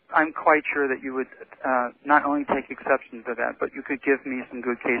I'm quite sure that you would not only take exception to that, but you could give me some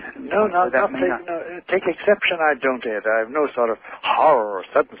good cases. No, take exception. I don't, Ed. I have no sort of horror or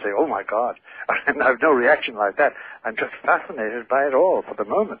sudden say, "Oh my God," and I have no reaction like that. I'm just fascinated by it all for the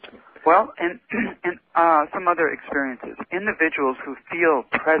moment. Well, and some other experiences. Individuals who feel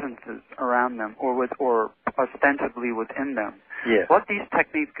presences around them, or ostensibly within them. Yes. What these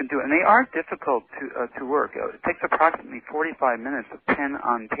techniques can do, and they are difficult to work. It takes approximately 45 minutes of pen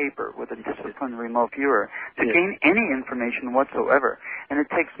on paper with a disciplined remote viewer to gain any information whatsoever, and it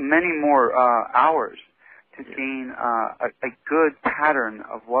takes many more hours to gain a good pattern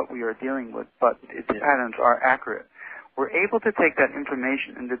of what we are dealing with, but its patterns are accurate. We're able to take that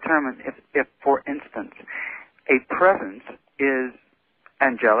information and determine if, for instance, a presence is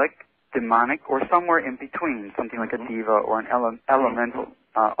angelic, demonic, or somewhere in between, something like a diva or an elemental,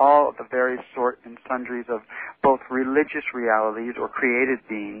 all of the various sort and sundries of both religious realities or created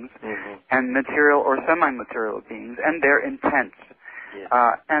beings and material or semi-material beings and their intents.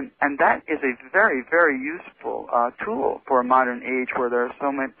 And that is a very, very useful tool for a modern age where there are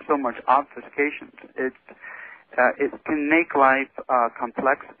so much obfuscation. It can make life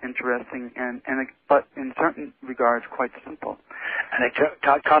complex, interesting, but in certain regards quite simple. And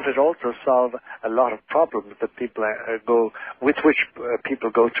can't it also solve a lot of problems that people people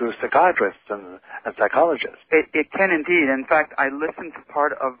go to psychiatrists and psychologists? It can indeed. In fact, I listened to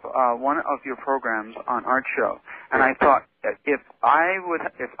part of one of your programs on Art Show, and I thought if I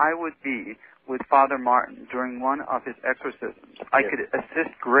would be with Father Martin during one of his exorcisms, I could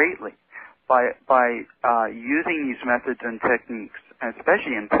assist greatly by using these methods and techniques,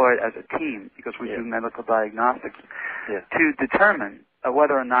 especially employed as a team, because we do medical diagnostics, to determine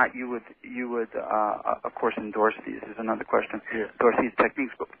whether or not you would of course endorse these is another question, endorse these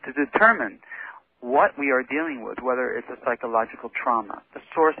techniques, but to determine what we are dealing with, whether it's a psychological trauma, the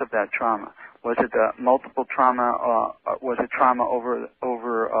source of that trauma. Was it a multiple trauma, was it trauma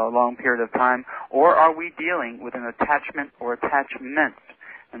over a long period of time, or are we dealing with an attachment or attachments?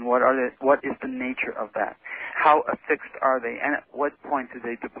 And what is the nature of that? How affixed are they? And at what point do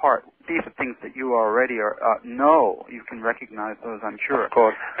they depart? These are things that you already know. You can recognize those, I'm sure. Of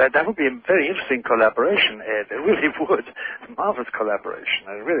course. That would be a very interesting collaboration, Ed. It really would. Marvelous collaboration.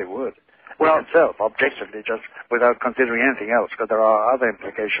 It really would. Well, in itself, objectively, just without considering anything else, because there are other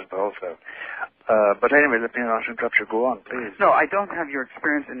implications also. But anyway, let me not interrupt you. Go on, please. No, I don't have your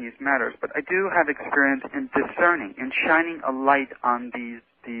experience in these matters, but I do have experience in discerning, in shining a light on these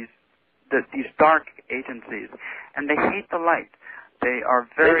dark agencies, and they hate the light. They are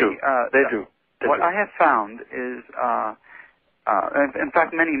very. They do. What I have found is, in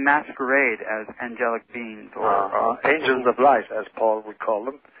fact, many masquerade as angelic beings or angels of light, as Paul would call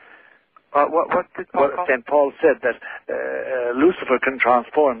them. What did Paul call? St. Paul said that Lucifer can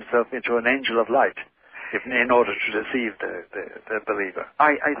transform himself into an angel of light in order to deceive the believer.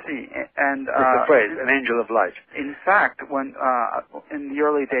 I see. And it's the phrase, an angel of light. In fact, when in the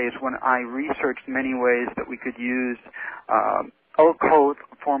early days, when I researched many ways that we could use occult,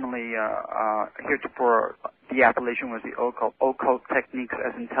 formerly heretofore the appellation was the occult techniques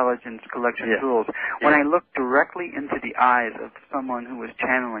as intelligence collection tools. When I looked directly into the eyes of someone who was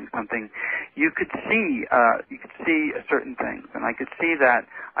channeling something, you could see certain things, and I could see that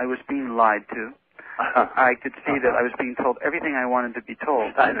I was being lied to. I could see that I was being told everything I wanted to be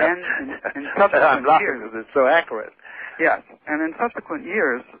told. And then in subsequent years, it's so accurate. Yes, and in subsequent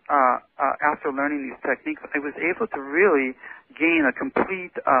years, after learning these techniques, I was able to really gain a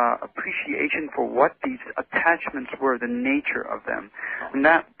complete appreciation for what these attachments were, the nature of them, and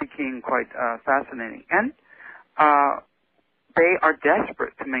that became quite fascinating. And they are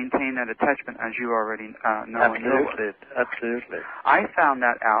desperate to maintain that attachment, as you already know. Absolutely. I found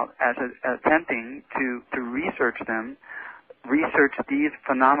that out as attempting to research these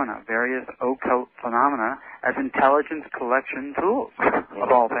phenomena, various occult phenomena, as intelligence collection tools,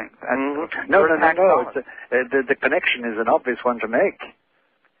 of all things. No. The connection is an obvious one to make.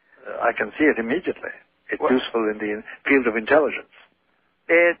 I can see it immediately. It's useful in the field of intelligence.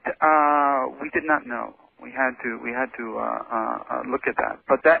 We did not know. We had to look at that.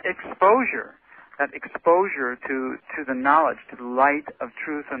 But that exposure to the knowledge, to the light of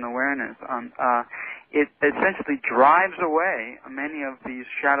truth and awareness, it essentially drives away many of these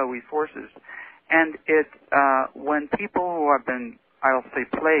shadowy forces. And when people who have been, I'll say,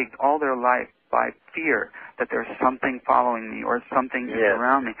 plagued all their life by fear that there's something following me or something is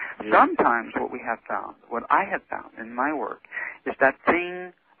around me, sometimes what I have found in my work is that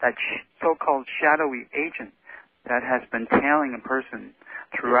thing, that so-called shadowy agent that has been tailing a person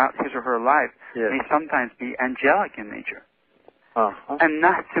throughout his or her life may sometimes be angelic in nature and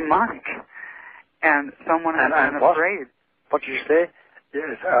not demonic. And someone has been afraid. What did you say?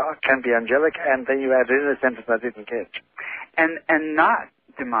 Yes, can be angelic, and then you added in a sentence I didn't catch. And not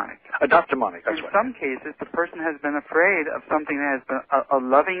demonic. Not demonic, that's right. In some cases, the person has been afraid of something that has been a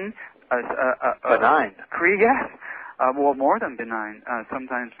loving... benign. Yes. Well, more than benign.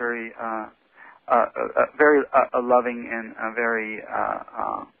 Sometimes very loving and very...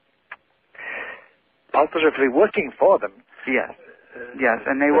 positively working for them. Yes. Yes,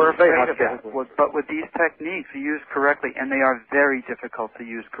 and they were afraid of that. But with these techniques used correctly, and they are very difficult to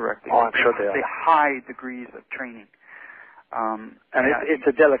use correctly. I'm sure they are. They high degrees of training. It's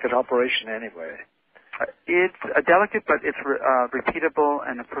a delicate operation anyway. It's delicate, but it's repeatable,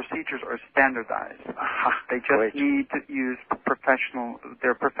 and the procedures are standardized. They just need to use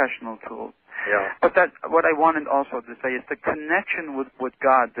their professional tools. Yeah. But what I wanted also to say is the connection with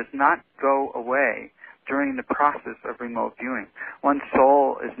God does not go away during the process of remote viewing. One's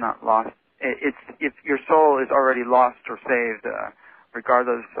soul is not lost. If your soul is already lost or saved,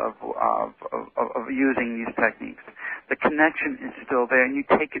 regardless of using these techniques, the connection is still there, and you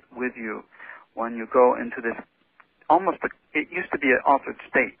take it with you when you go into this it used to be an altered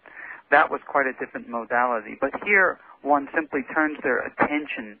state. That was quite a different modality. But here, one simply turns their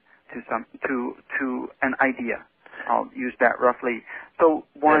attention to an idea. I'll use that roughly. So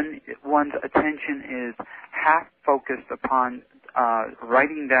one's attention is half focused upon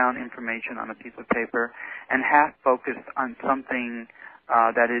writing down information on a piece of paper, and half focused on something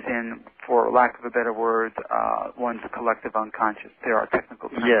that is in, for lack of a better word, one's collective unconscious. There are technical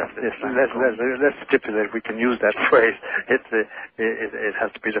terms. Yes. Let's stipulate. We can use that phrase. It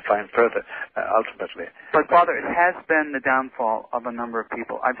has to be defined further, ultimately. But Father, it has been the downfall of a number of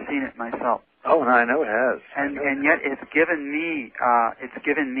people. I've seen it myself. Oh, I know it has. And yet it's given me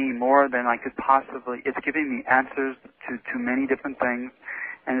more than I could possibly. It's given me answers to many different things,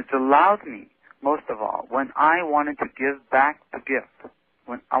 and it's allowed me, most of all, when I wanted to give back the gift,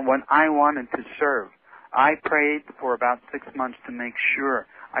 when I wanted to serve, I prayed for about 6 months to make sure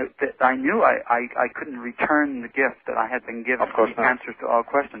I knew I couldn't return the gift that I had been given. Of course not. Answers to all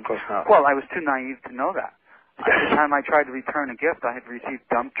questions. Of course not. Well, I was too naive to know that. Every time I tried to return a gift, I had received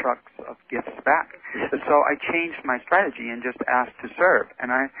dump trucks of gifts back. Yes. So I changed my strategy and just asked to serve.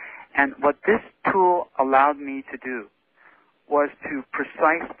 And what this tool allowed me to do was to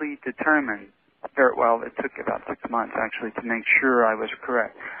precisely determine, very well, it took about 6 months actually to make sure I was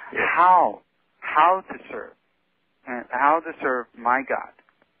correct, yes, how to serve, and how to serve my God.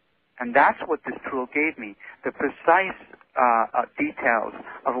 And that's what this tool gave me, the precise details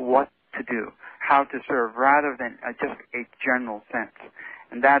of what to do, how to serve, rather than just a general sense.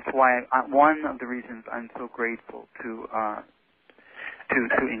 And that's why one of the reasons I'm so grateful to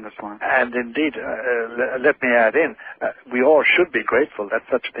English One. And indeed, let me add in, we all should be grateful that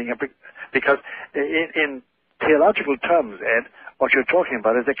such a thing, because in theological terms, Ed, what you're talking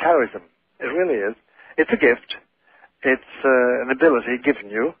about is a charism. It really is. It's a gift. It's an ability given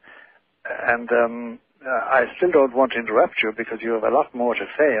you. And I still don't want to interrupt you because you have a lot more to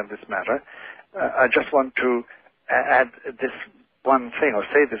say on this matter. I just want to add this one thing, or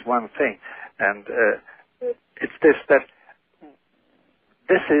say this one thing. And it's this, that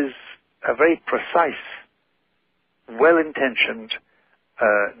this is a very precise, well-intentioned,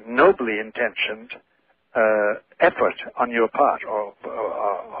 nobly intentioned effort on your part, or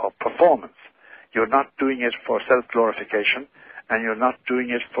performance. You're not doing it for self-glorification, and you're not doing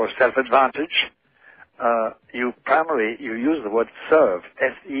it for self-advantage. You use the word serve,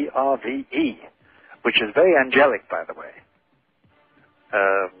 S-E-R-V-E, which is very angelic, by the way.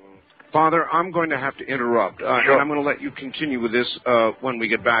 Father, I'm going to have to interrupt, sure, and I'm going to let you continue with this when we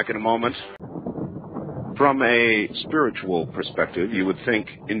get back in a moment. From a spiritual perspective, you would think,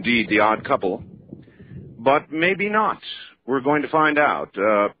 indeed, the odd couple, but maybe not. We're going to find out.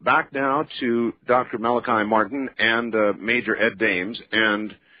 Back now to Dr. Malachi Martin and Major Ed Dames.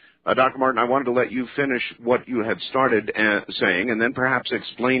 And Dr. Martin, I wanted to let you finish what you had started saying, and then perhaps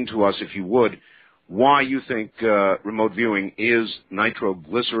explain to us, if you would, why you think remote viewing is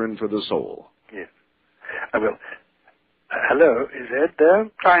nitroglycerin for the soul. Yes, I will. Hello, is Ed there?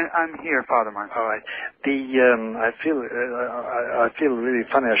 I'm here, Father Martin. All right. I feel really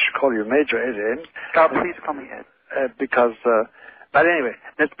funny. I should call you Major Ed. Please call me Ed. Because, but anyway,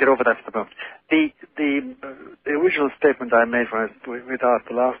 let's get over that for the moment. The original statement I made when we talked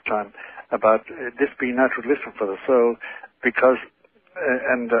the last time about this being nitroglycerin for the soul, because,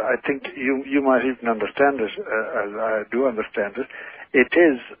 and I think you might even understand it, as I do understand it, it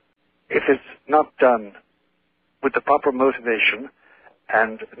is, if it's not done with the proper motivation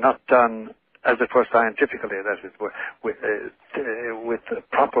and not done, as it were, scientifically, that is, with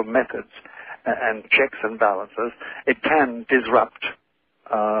proper methods and checks and balances, it can disrupt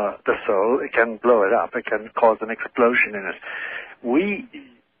the soul. It can blow it up. It can cause an explosion in it. We,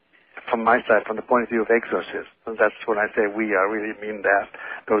 from my side, from the point of view of exorcists, and that's when I say we, I really mean that,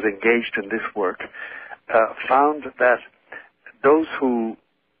 those engaged in this work, found that those who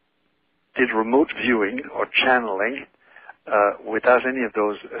did remote viewing or channeling without any of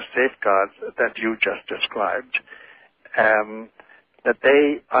those safeguards that you just described, that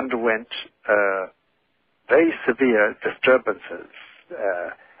they underwent very severe disturbances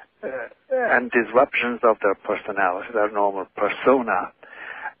and disruptions of their personality, their normal persona.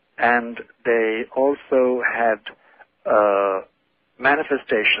 And they also had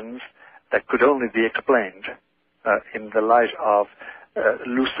manifestations that could only be explained in the light of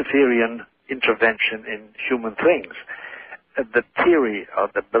Luciferian intervention in human things. The theory or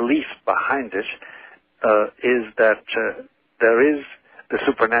the belief behind it is that there is the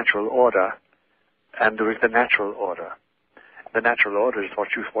supernatural order and there is the natural order. The natural order is what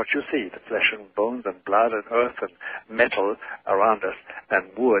you see, the flesh and bones and blood and earth and metal around us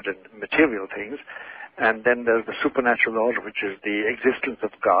and wood and material things. And then there's the supernatural order, which is the existence of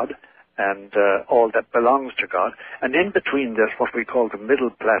God and all that belongs to God. And in between there's what we call the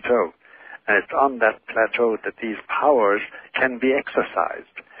middle plateau. And it's on that plateau that these powers can be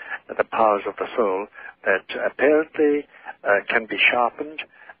exercised, the powers of the soul that apparently can be sharpened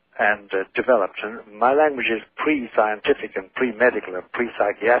and developed. And my language is pre-scientific and pre-medical and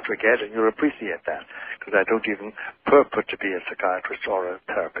pre-psychiatric, Ed, and you'll appreciate that, because I don't even purport to be a psychiatrist or a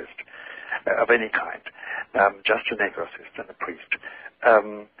therapist of any kind, just an exorcist and a priest.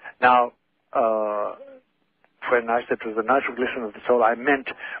 Now, when I said it was the natural glisten of the soul, I meant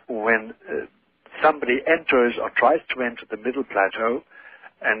when somebody enters or tries to enter the middle plateau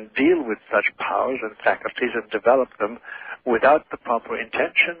and deal with such powers and faculties and develop them without the proper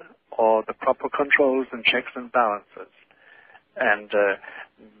intention or the proper controls and checks and balances. And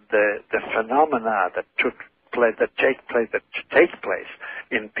the phenomena that take place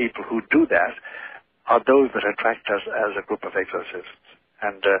in people who do that are those that attract us as a group of exorcists,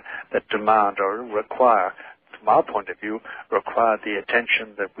 and that demand or require, from our point of view, require the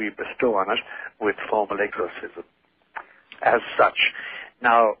attention that we bestow on it with formal exorcism as such.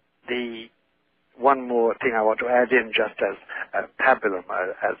 Now, the one more thing I want to add in, just as a pabulum,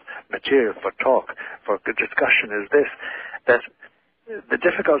 as material for talk, for good discussion, is this, that the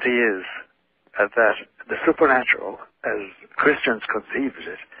difficulty is that the supernatural, as Christians conceive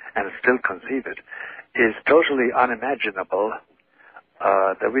it, and still conceive it, is totally unimaginable.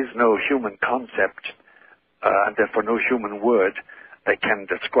 There is no human concept, and therefore no human word that can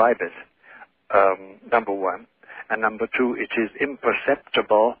describe it, number one. And number two, it is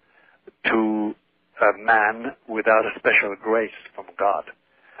imperceptible to a man without a special grace from God.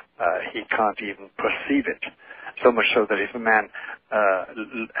 He can't even perceive it. So much so that if a man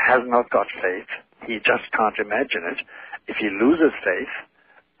has not got faith, he just can't imagine it. If he loses faith,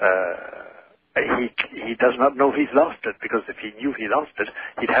 he does not know he's lost it, because if he knew he lost it,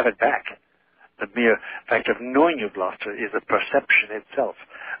 he'd have it back. The mere fact of knowing you've lost it is a perception itself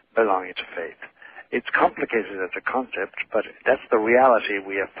belonging to faith. It's complicated as a concept, but that's the reality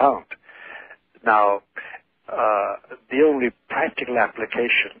we have found. Now, the only practical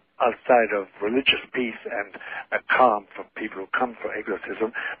application outside of religious peace and a calm for people who come for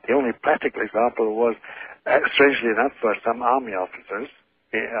exorcism, the only practical example was, strangely enough, for some army officers,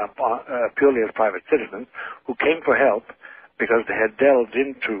 purely as private citizens, who came for help because they had delved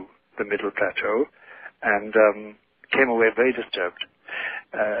into the middle plateau and came away very disturbed.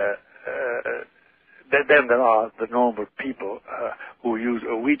 Then there are the normal people who use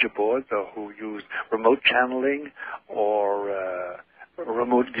Ouija boards or who use remote channeling or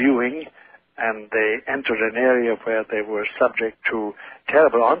remote viewing, and they entered an area where they were subject to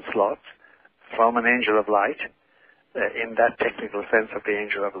terrible onslaughts from an angel of light, in that technical sense of the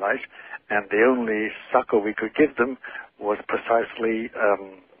angel of light, and the only succor we could give them was precisely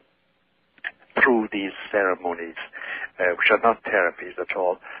through these ceremonies, which are not therapies at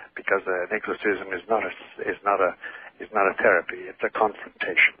all, because an exorcism is not a therapy; it's a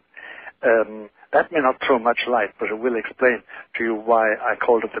confrontation. That may not throw much light, but it will explain to you why I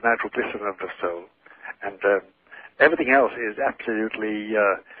called it the natural glisten of the soul. And everything else is absolutely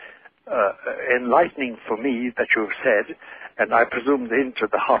enlightening for me that you've said, and I presume into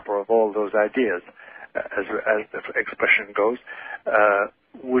the hopper of all those ideas, as the expression goes,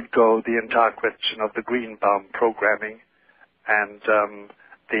 would go the entire question of the Greenbaum programming and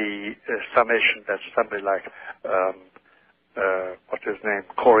the summation that somebody like what's his name,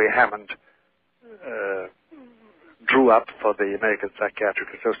 Corey Hammond, drew up for the American Psychiatric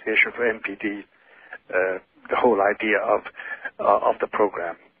Association for MPD, the whole idea of the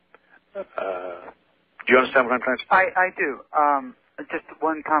program. Do you understand what I'm trying to say? I do. Just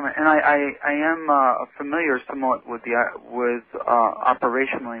one comment, and I am familiar somewhat with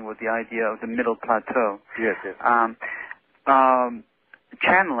operationally with the idea of the middle plateau. Yes.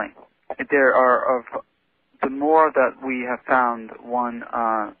 Channeling. There are the more that we have found, one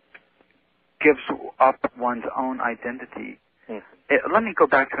gives up one's own identity. Let me go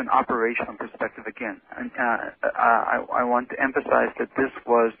back to an operational perspective again. And, I want to emphasize that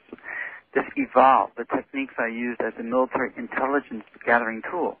this evolved, the techniques I used as a military intelligence gathering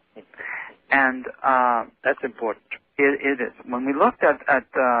tool. And that's important. It is. When we looked at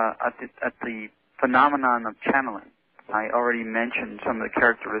the phenomenon of channeling, I already mentioned some of the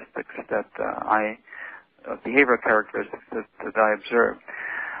characteristics that behavioral characteristics that I observed.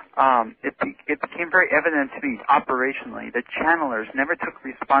 It became very evident to me operationally that channelers never took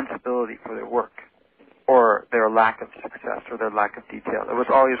responsibility for their work or their lack of success or their lack of detail. It was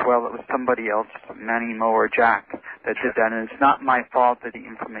always, well, it was somebody else, Manny, Mo, or Jack, that did that, and it's not my fault that the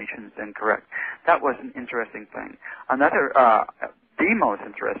information is incorrect. That was an interesting thing. Another, the most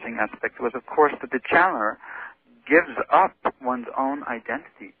interesting aspect was, of course, that the channeler gives up one's own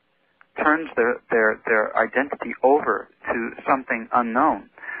identity, turns their identity over to something unknown,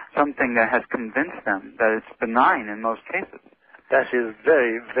 something that has convinced them that it's benign in most cases. That is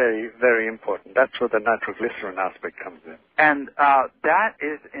very, very, very important. That's where the nitroglycerin aspect comes in. And that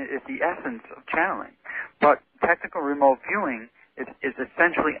is the essence of channeling. But technical remote viewing is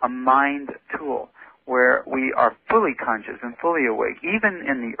essentially a mind tool where we are fully conscious and fully awake. Even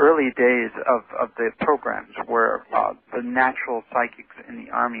in the early days of the programs where the natural psychics in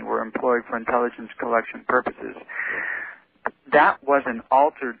the Army were employed for intelligence collection purposes, that was an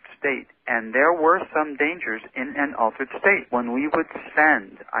altered state, and there were some dangers in an altered state. When we would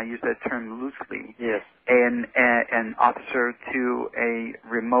send, I use that term loosely, yes, an officer to a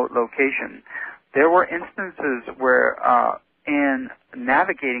remote location, there were instances where in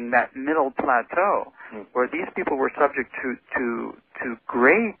navigating that middle plateau, where these people were subject to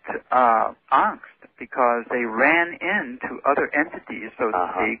great angst because they ran into other entities, so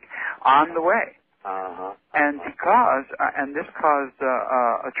to speak, on the way. And this caused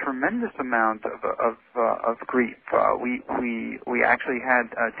a tremendous amount of grief. We actually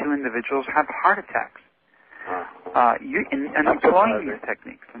had 2 individuals have heart attacks. And employing these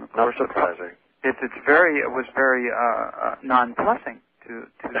techniques, and of course, not surprising. It was very nonplussing to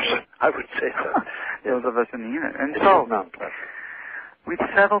I would say so. those of us in the unit. And so we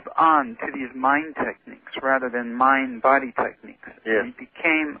settled on to these mind techniques rather than mind-body techniques. Yes. It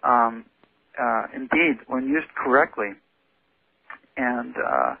became indeed, when used correctly, and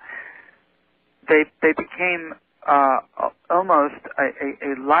they became almost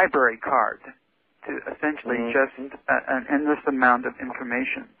a library card to essentially just an endless amount of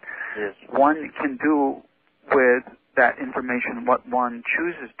information. Yes. One can do with that information what one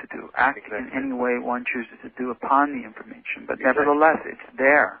chooses to do, act in any way one chooses to do upon the information, but nevertheless it's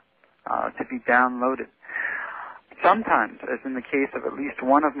there to be downloaded. Sometimes, as in the case of at least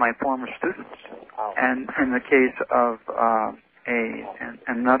one of my former students, and in the case of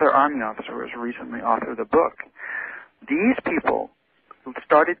another Army officer who has recently authored a book, these people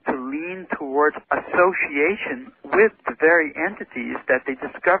started to lean towards association with the very entities that they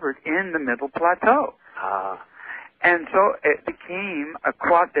discovered in the middle plateau. And so it became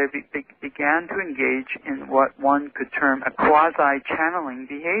they began to engage in what one could term a quasi-channeling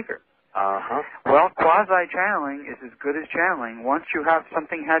behavior. Well, quasi-channeling is as good as channeling. Once you have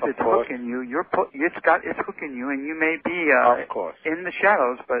something has its hook in you, it's got its hook in you, and you may be in the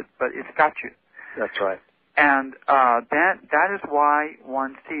shadows, but it's got you. That's right. And that is why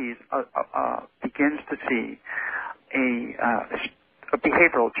one begins to see a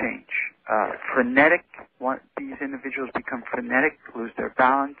behavioral change. Frenetic. These individuals become frenetic, lose their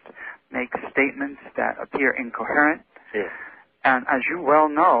balance, make statements that appear incoherent. Yes. And as you well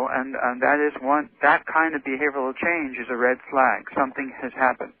know, and that kind of behavioral change is a red flag. Something has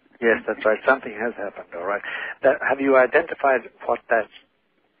happened. Yes, that's right. Something has happened. All right. Have you identified what that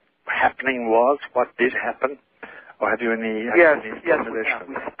happening was? What did happen? Or have you any? Yes,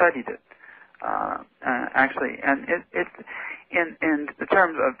 we studied it actually, and it in the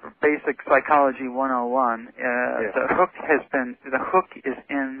terms of basic psychology 101, the hook is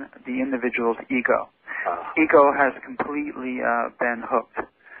in the individual's ego. Ego has completely been hooked,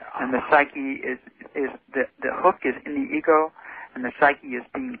 and the psyche is the hook is in the ego, and the psyche is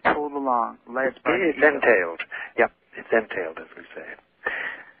being pulled along, led by the ego. Entailed. Yep, it's entailed, as we say.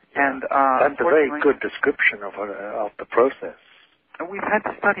 And that's a very good description of the process. And we've had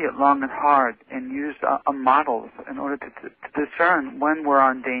to study it long and hard and use models in order to discern when we're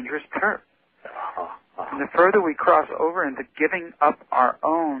on dangerous turf. And the further we cross over into giving up our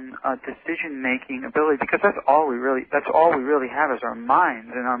own decision-making ability, because that's all we really have is our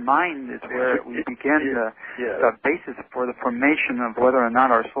mind, and our mind is where we begin the basis for the formation of whether or not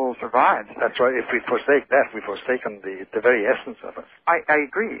our soul survives. That's right. If we forsake that, we've forsaken the very essence of us. I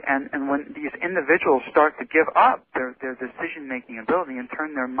agree. And when these individuals start to give up their decision-making ability and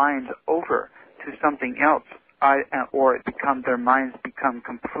turn their minds over to something else, or their minds become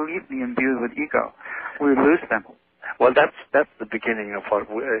completely imbued with ego, we lose them. Well, that's the beginning of what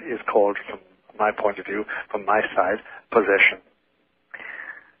is called, from my point of view, from my side, possession.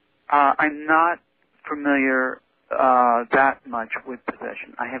 I'm not familiar that much with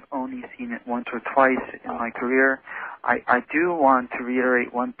possession. I have only seen it once or twice in my career. I do want to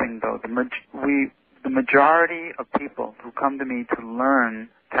reiterate one thing, though. The majority of people who come to me to learn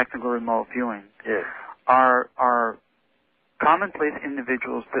technical remote viewing are commonplace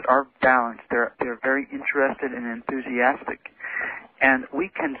individuals that are balanced. They're very interested and enthusiastic. And we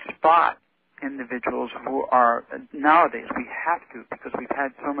can spot individuals who are, nowadays we have to, because we've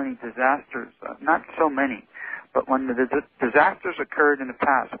had so many disasters, not so many, but when the disasters occurred in the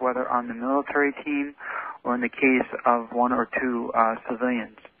past, whether on the military team or in the case of one or two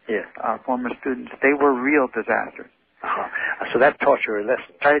civilians, former students, they were real disasters. So that taught you a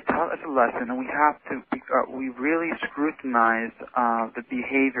lesson. It taught us a lesson, and we have to, we really scrutinize the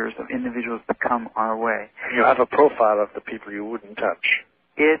behaviors of individuals that come our way. You have a profile of the people you wouldn't touch.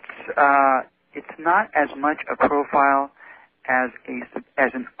 It's not as much a profile as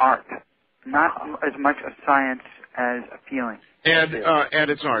an art, not as much a science as a feeling. And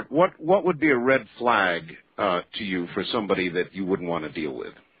it's art. What would be a red flag to you for somebody that you wouldn't want to deal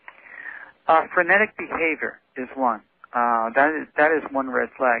with? Frenetic behavior is one. That is one red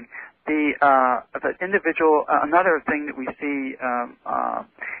flag. The individual, another thing that we see,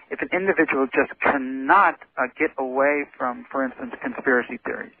 if an individual just cannot get away from, for instance, conspiracy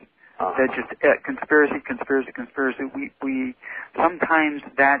theories. That just conspiracy. We sometimes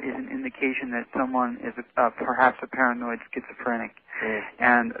that is an indication that someone is perhaps a paranoid schizophrenic,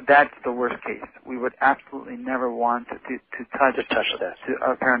 and that's the worst case. We would absolutely never want to touch that to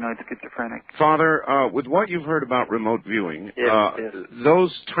a paranoid schizophrenic. Father, with what you've heard about remote viewing,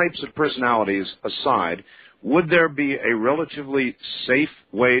 those types of personalities aside, would there be a relatively safe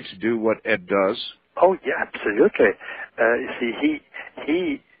way to do what Ed does? Oh yeah, absolutely. You see,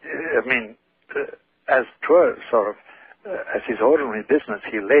 he. I mean, as his ordinary business,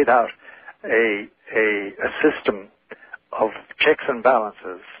 he laid out a system of checks and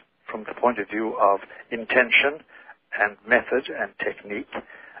balances from the point of view of intention and method and technique,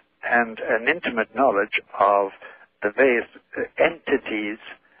 and an intimate knowledge of the various entities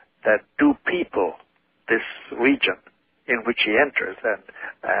that do people this region in which he enters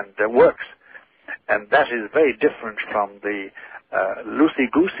and works. And that is very different from the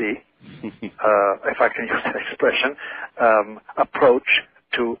loosey-goosey, if I can use that expression, approach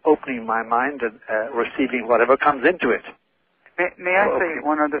to opening my mind and receiving whatever comes into it. May I say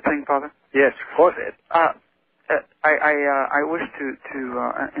one other thing, Father? Yes, of course, Ed. I wish to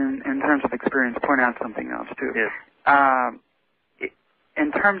in terms of experience, point out something else too. Yes.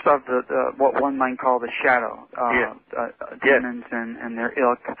 In terms of the what one might call the shadow demons and their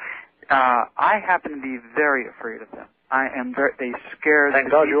ilk, I happen to be very afraid of them. They scare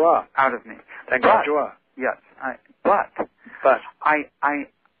Thank God you are. out of me. Thank God you are. Yes,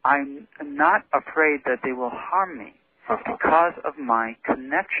 I'm not afraid that they will harm me because of my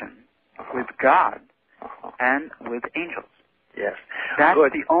connection with God and with angels. Yes, that's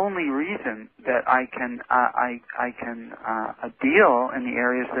the only reason that I can deal in the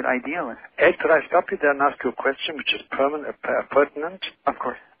areas that I deal in. Ed, could I stop you there and ask you a question which is pertinent? Of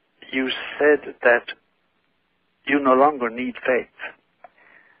course. You said that you no longer need faith.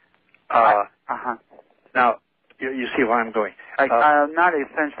 Now, you see where I'm going. Not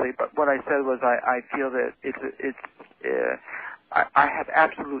essentially, but what I said was I feel that I have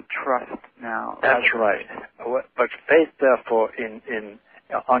absolute trust now. That's right. But faith, therefore,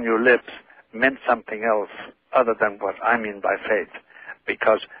 on your lips meant something else other than what I mean by faith.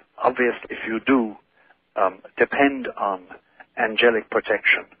 Because obviously, if you do depend on angelic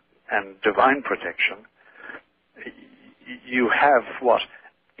protection and divine protection, you have what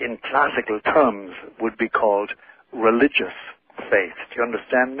in classical terms would be called religious faith. Do you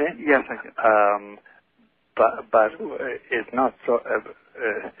understand me? Yes, I do. But it's not so.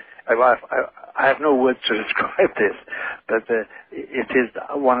 I have no words to describe this, but it is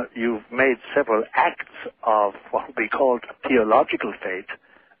one. You've made several acts of what we call theological faith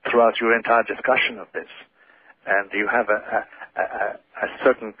throughout your entire discussion of this, and you have a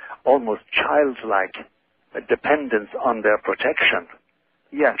certain almost childlike dependence on their protection,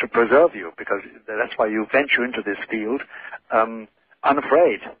 to preserve you, because that's why you venture into this field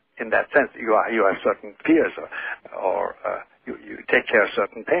unafraid. In that sense, you have certain fears, or you take care of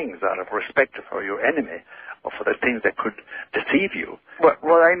certain things out of respect for your enemy, or for the things that could deceive you.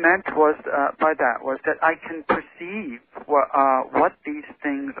 What I meant was by that was that I can perceive what these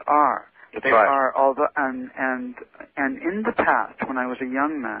things are. That's they right. are all the and in the past, when I was a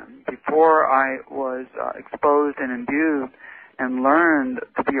young man, before I was exposed and imbued and learned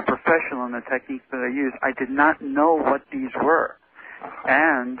to be a professional in the techniques that I use, I did not know what these were.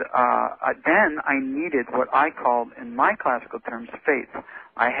 And then I needed what I called, in my classical terms, faith.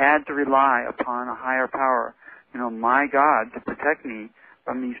 I had to rely upon a higher power, my God, to protect me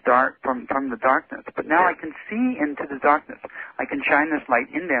from these from the darkness. But now I can see into the darkness. I can shine this light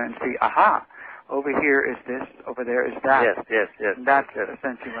in there and say, aha, over here is this, over there is that. Yes. And that's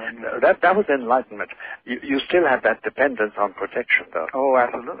essentially what I mean. That was enlightenment. You still have that dependence on protection, though. Oh,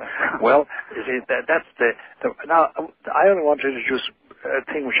 absolutely. Well, you see, that's now, I only want to introduce a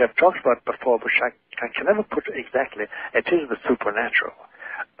thing which I've talked about before, which I can never put exactly. It is the supernatural.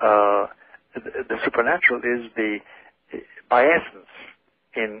 The supernatural is by essence,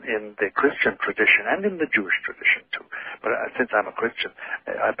 in the Christian tradition and in the Jewish tradition too. But since I'm a Christian,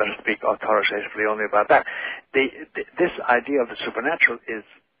 I better speak authoritatively only about that. This idea of the supernatural is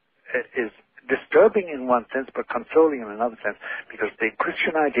disturbing in one sense, but consoling in another sense, because the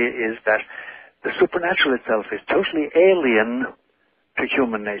Christian idea is that the supernatural itself is totally alien to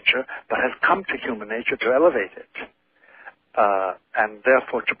human nature, but has come to human nature to elevate it, and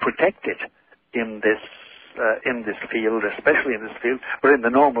therefore to protect it in this field, especially in this field, but in the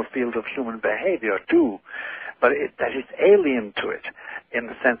normal field of human behavior too. But that it's alien to it, in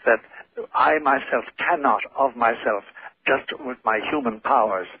the sense that I myself cannot, of myself, just with my human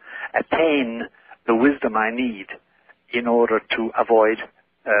powers, attain the wisdom I need in order to avoid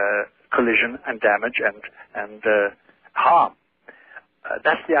collision and damage and harm.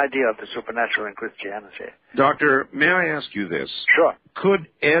 That's the idea of the supernatural in Christianity. Doctor, may I ask you this? Sure. Could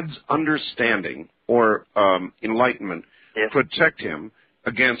Ed's understanding or enlightenment protect him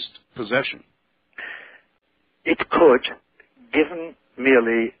against possession? It could, given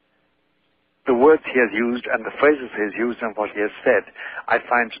merely the words he has used and the phrases he has used and what he has said. I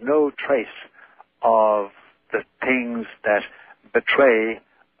find no trace of the things that betray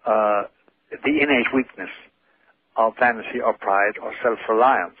the innate weakness of vanity or pride or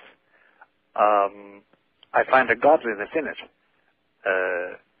self-reliance. I find a godliness in it.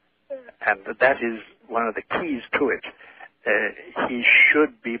 And that is one of the keys to it. He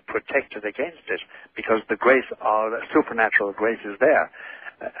should be protected against it because the grace, or the supernatural grace, is there.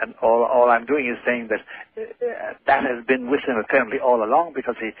 And all I'm doing is saying that that has been with him apparently all along,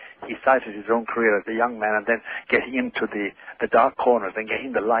 because he cited his own career as a young man and then getting into the dark corners and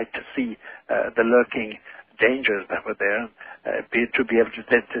getting the light to see the lurking dangers that were there, to be able to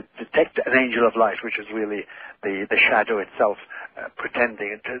detect an angel of light, which is really the shadow itself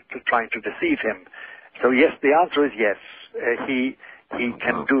pretending and trying to deceive him. So yes, the answer is yes. He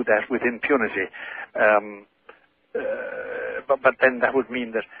can do that with impunity. But then that would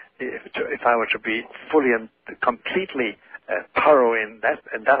mean that if I were to be fully and completely thorough in that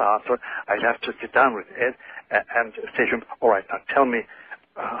answer, I'd have to sit down with Ed and say to him, all right, now tell me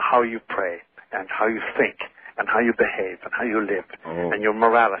how you pray and how you think and how you behave and how you live and your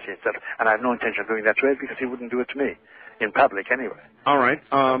morality, etc. And I have no intention of doing that to Ed, because he wouldn't do it to me, in public anyway. All right.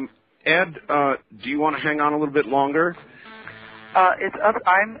 Ed, do you want to hang on a little bit longer? It's up.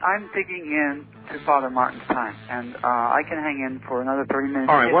 I'm digging in to Father Martin's time, and I can hang in for another 30 minutes.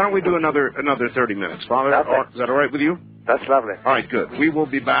 All right. Why don't we do another 30 minutes, Father? Is that all right with you? That's lovely. All right, good. We will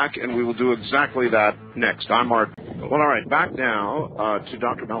be back, and we will do exactly that next. I'm Martin. Well, all right. Back now to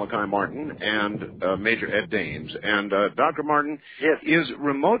Dr. Malachi Martin and Major Ed Dames. And Dr. Martin, yes, is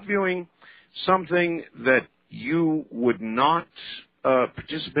remote viewing something that you would not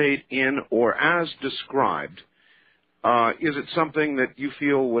participate in, or as described? Is it something that you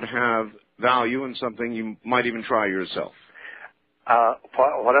feel would have value and something you might even try yourself?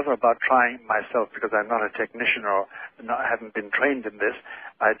 Whatever about trying myself, because I'm not a technician or haven't been trained in this,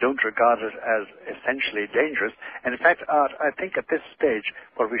 I don't regard it as essentially dangerous. And in fact, I think at this stage,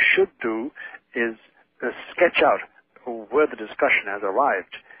 what we should do is sketch out where the discussion has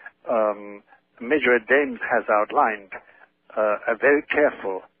arrived. Major Ed Dames has outlined a very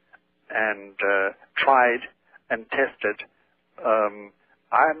careful and tried and tested.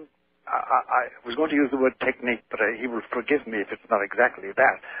 I was going to use the word technique, but he will forgive me if it's not exactly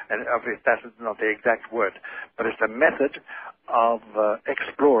that, and if that is not the exact word. But it's a method of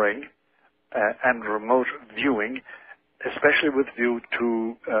exploring and remote viewing, especially with view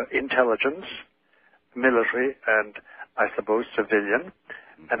to intelligence, military, and I suppose civilian,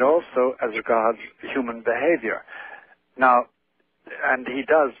 and also as regards human behavior. Now, and he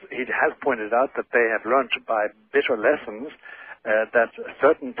has pointed out that they have learned by bitter lessons that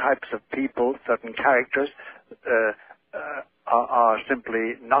certain types of people, certain characters, are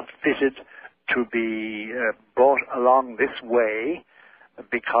simply not fitted to be brought along this way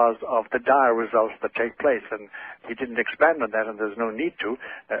because of the dire results that take place. And he didn't expand on that, and there's no need to.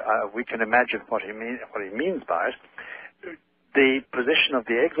 We can imagine what he means by it. The position of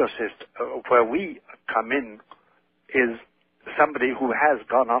the exorcist, where we come in, is somebody who has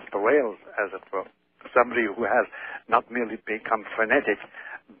gone off the rails, as it were. Somebody who has not merely become frenetic,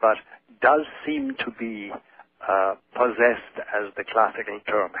 but does seem to be possessed, as the classical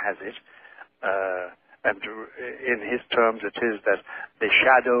term has it, and in his terms, it is that the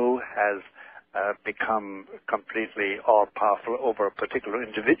shadow has become completely all-powerful over a particular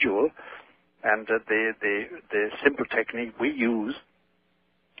individual, and the simple technique we use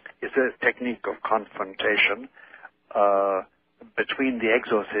is a technique of confrontation between the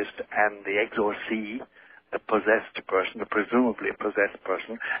exorcist and the exorcee, the possessed person, the presumably possessed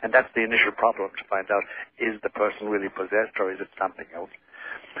person, and that's the initial problem, to find out, is the person really possessed or is it something else?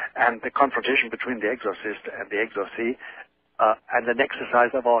 And the confrontation between the exorcist and the exorcee, and an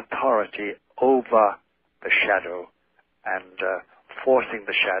exercise of authority over the shadow, and forcing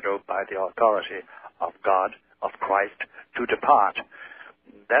the shadow by the authority of God, of Christ, to depart.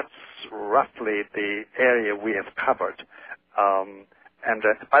 That's roughly the area we have covered. And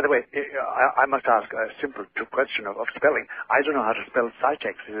by the way, I must ask a simple question of spelling. I don't know how to spell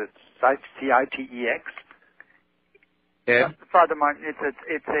Citex. Is it Citex? Ed? Father Martin,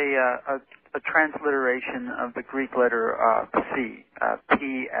 it's a transliteration of the Greek letter Psi,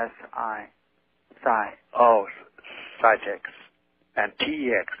 P-S-I, Psi. Oh, Citex. And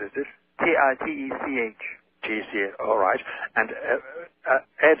T-E-X, is it? T-E-C-H. T-E-C-H, all right. And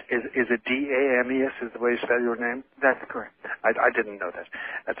Ed, is it D-A-M-E-S is the way you spell your name? That's correct. I didn't know that.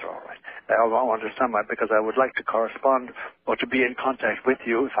 That's all right. I want to sum up because I would like to correspond or to be in contact with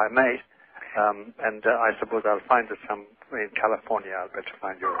you, if I may. And I suppose I'll find it in California. I'll bet to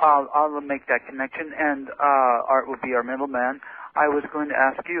find you. I'll make that connection, and Art will be our middleman. I was going to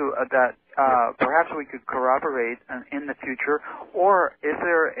ask you that perhaps we could corroborate in the future, or is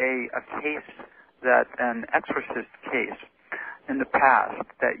there a case that an exorcist case in the past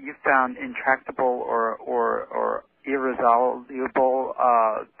that you found intractable or irresolvable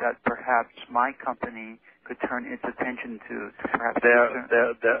that perhaps my company could turn its attention to perhaps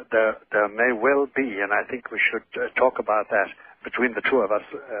there may well be, and I think we should talk about that between the two of us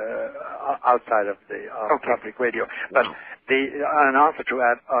outside of the public radio. But an answer to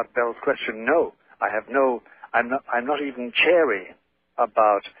Art Bell's question, no, I have no. I'm not even chary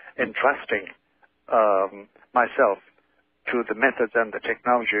about entrusting myself to the methods and the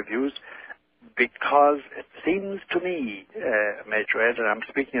technology of use, because it seems to me, Major Ed, and I'm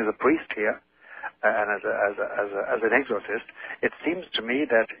speaking as a priest here, and as an exorcist, it seems to me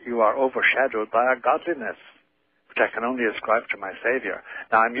that you are overshadowed by a godliness, which I can only ascribe to my Savior.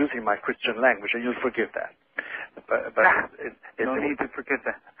 Now, I'm using my Christian language, and you'll forgive that. But no need to forget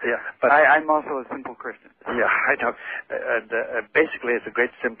that. Yeah, but I'm also a simple Christian. Yeah, I know. And basically, it's a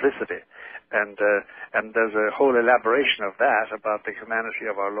great simplicity, and there's a whole elaboration of that about the humanity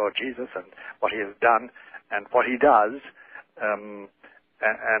of our Lord Jesus and what He has done and what He does, and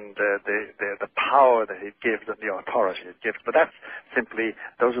the power that He gives and the authority it gives. But that's simply,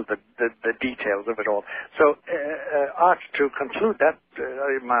 those are the details of it all. So, Art, to conclude that,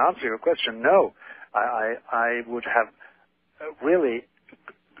 my answer to your question, no. I would have really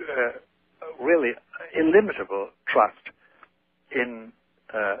illimitable trust in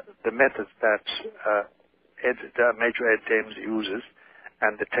the methods that Major Ed Dames uses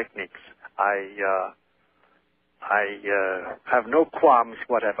and the techniques. I have no qualms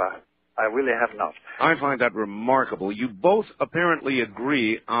whatever. I really have not. I find that remarkable. You both apparently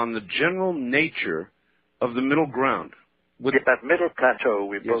agree on the general nature of the middle ground. With that middle plateau,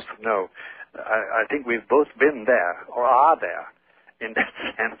 we both know. I think we've both been there, or are there, in that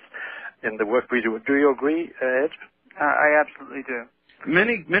sense, in the work we do. Do you agree, Ed? I absolutely do.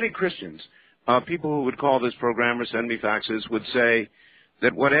 Many Christians, people who would call this program or send me faxes, would say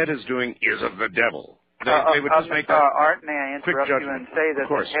that what Ed is doing is of the devil. They would just make that Art, may I interrupt you and say that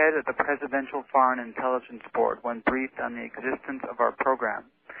the head of the Presidential Foreign Intelligence Board, when briefed on the existence of our program,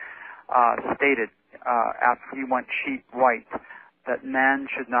 stated, after he went sheet white, that man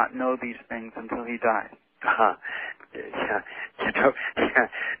should not know these things until he dies.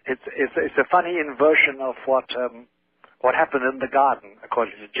 It's a funny inversion of what happened in the garden,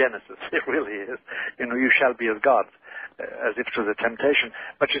 according to Genesis. It really is. You shall be as gods, as if it was a temptation.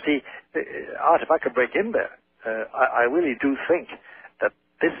 But you see, Art, if I could break in there, I really do think that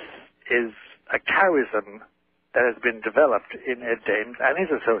this is a charism that has been developed in Ed Dames and his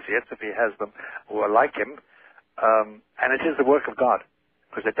associates, if he has them, who are like him, and it is the work of God,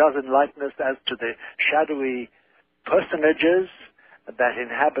 because it does enlighten us as to the shadowy personages that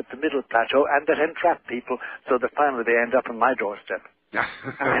inhabit the middle plateau and that entrap people so that finally they end up on my doorstep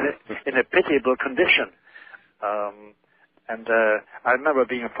in a pitiable condition. And I remember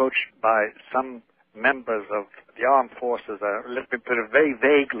being approached by some members of the armed forces, let me put it very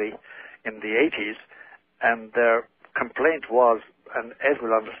vaguely, in the 80s, and their complaint was, and Ed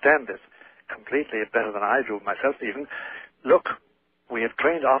will understand this completely better than I do myself even, look, we have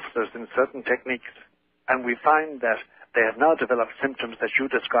trained officers in certain techniques, and we find that they have now developed symptoms that you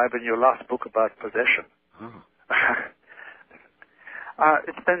describe in your last book about possession. Oh.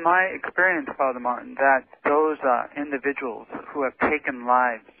 It's been my experience, Father Martin, that those individuals who have taken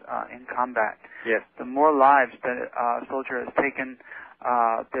lives in combat, yes, the more lives that a soldier has taken,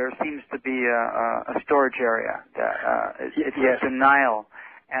 there seems to be a storage area. It's yes. a denial.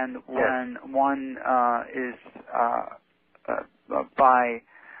 And when yes. one is by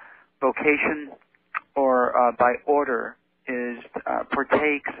vocation or by order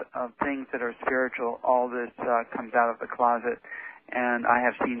partakes of things that are spiritual, all this comes out of the closet. And I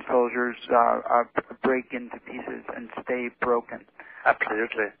have seen soldiers break into pieces and stay broken.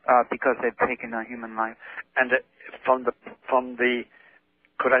 Absolutely. Because they've taken a human life. And from the,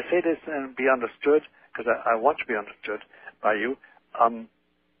 could I say this and be understood? Because I want to be understood by you.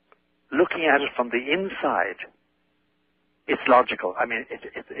 Looking at it from the inside, it's logical. I mean,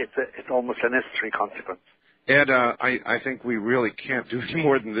 it's almost a necessary consequence. Ed, I think we really can't do any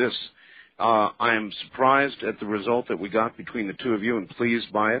more than this. I am surprised at the result that we got between the two of you and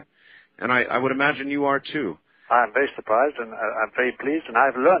pleased by it. And I would imagine you are too. I'm very surprised and I'm very pleased, and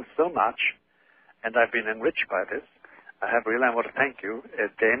I've learned so much, and I've been enriched by this. I want to thank you,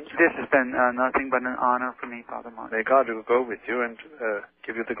 James. This has been nothing but an honor for me, Father Martin. May God go with you and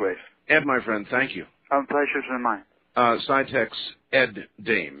give you the grace. Ed, my friend, thank you. Pleasure's been mine. SciTech's Ed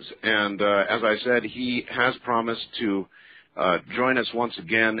Dames. And as I said, he has promised to join us once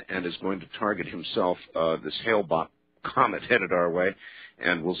again and is going to target himself this Hale-Bopp comet headed our way,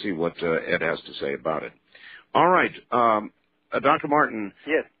 and we'll see what Ed has to say about it. All right. Dr. Martin.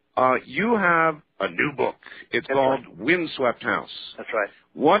 Yes. You have a new book. It's called Windswept House. That's right.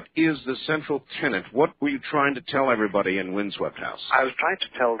 What is the central tenet? What were you trying to tell everybody in Windswept House? I was trying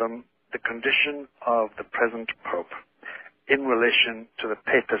to tell them the condition of the present Pope in relation to the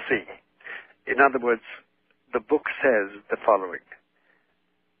papacy. In other words, the book says the following.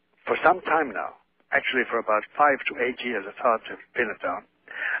 For some time now, actually for about 5 to 8 years, it's hard to pin it down,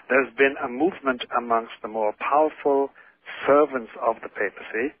 there's been a movement amongst the more powerful servants of the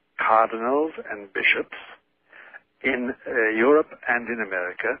papacy, cardinals and bishops, in Europe and in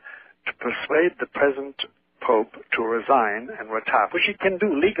America, to persuade the present Pope to resign and retire, which he can do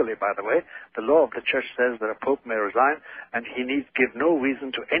legally, by the way. The law of the Church says that a Pope may resign, and he needs give no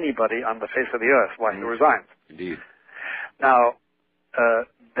reason to anybody on the face of the earth why he resigns. Indeed. Now,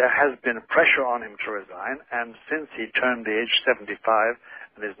 there has been pressure on him to resign, and since he turned the age 75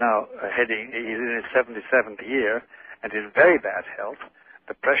 and is now he's in his 77th year and in very bad health,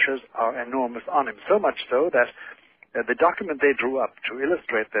 the pressures are enormous on him, so much so that the document they drew up to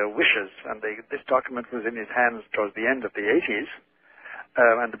illustrate their wishes, and this document was in his hands towards the end of the 80s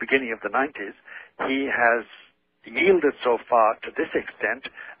and the beginning of the 90s, he has yielded so far to this extent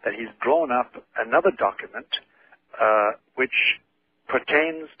that he's drawn up another document which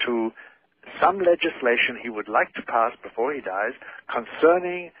pertains to some legislation he would like to pass before he dies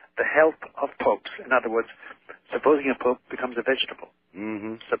concerning the health of popes. In other words, supposing a pope becomes a vegetable,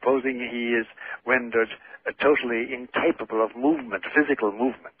 supposing he is rendered totally incapable of movement, physical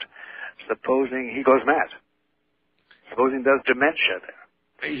movement, supposing he goes mad, supposing there's dementia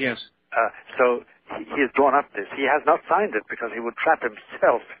there. Yes. So he has drawn up this. He has not signed it because he would trap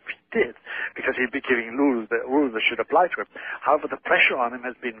himself if he did, because he'd be giving rules that should apply to him. However, the pressure on him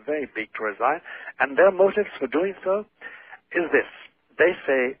has been very big to resign, and their motives for doing so is this. They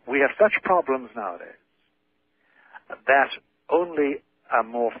say, we have such problems nowadays that only a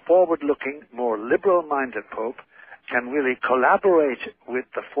more forward-looking, more liberal-minded Pope can really collaborate with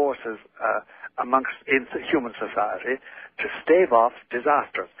the forces in human society to stave off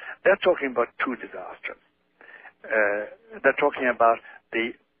disasters. They're talking about two disasters. They're talking about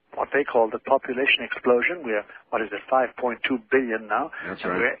what they call the population explosion. We're, 5.2 billion now. That's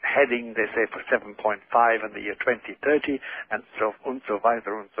and right. We're heading, they say, for 7.5 in the year 2030, and so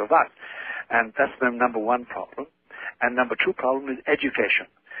weiter und so was. And that's the number one problem. And number two problem is education.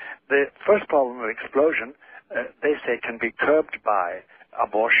 The first problem of explosion, they say, can be curbed by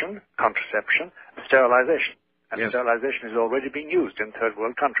abortion, contraception, sterilization. And sterilization is already being used in third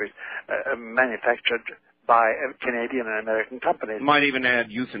world countries, manufactured by Canadian and American companies. Might even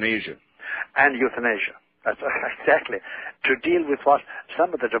add euthanasia. And euthanasia. That's exactly. To deal with what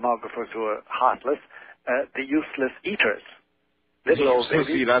some of the demographers who are heartless, the useless eaters. Little old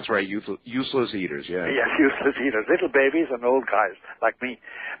babies. That's right, useless eaters, yeah. Yes, useless eaters. Little babies and old guys like me.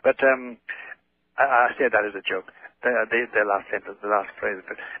 But I say that as a joke. Their last sentence, the last phrase.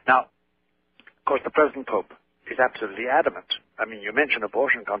 Now, of course, the present Pope is absolutely adamant. I mean, you mentioned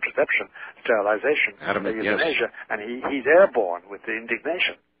abortion, contraception, sterilization, euthanasia, yes. And he's airborne with the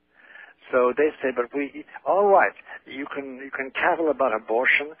indignation. So they say, but all right, you can cavil about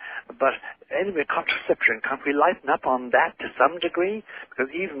abortion, but anyway, contraception, can't we lighten up on that to some degree? Because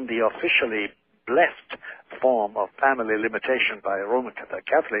even the officially blessed form of family limitation by Roman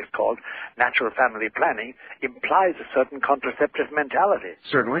Catholics called natural family planning implies a certain contraceptive mentality.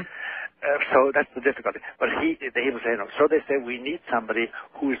 Certainly. So that's the difficulty. But he was saying, no. So they say we need somebody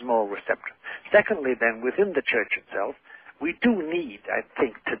who is more receptive. Secondly, then, within the church itself, we do need, I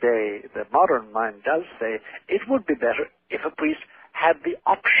think today, the modern mind does say, it would be better if a priest had the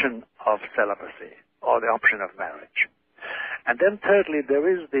option of celibacy or the option of marriage. And then thirdly, there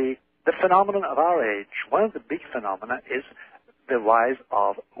is the phenomenon of our age. One of the big phenomena is the rise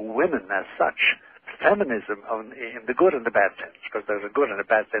of women as such. Feminism in the good and the bad sense, because there's a good and a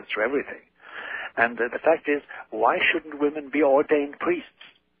bad sense to everything. And the fact is, why shouldn't women be ordained priests?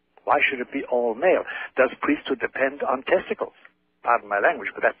 Why should it be all male? Does priesthood depend on testicles? Pardon my language,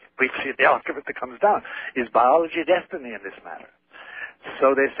 but that's briefly the argument that comes down. Is biology destiny in this matter?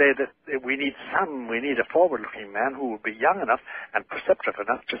 So they say that we need a forward-looking man who will be young enough and perceptive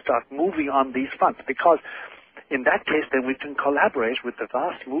enough to start moving on these fronts, because in that case, then we can collaborate with the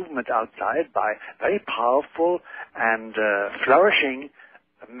vast movement outside by very powerful and flourishing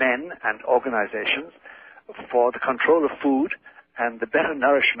men and organizations for the control of food and the better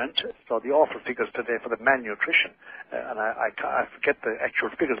nourishment. So the awful figures today for the malnutrition, and I forget the actual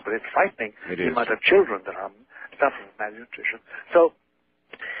figures, but it's frightening, the amount of children that are suffering from malnutrition. So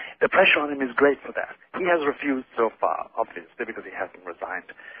the pressure on him is great for that. He has refused so far, obviously, because he hasn't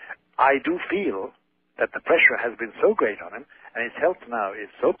resigned. I do feel that the pressure has been so great on him, and his health now is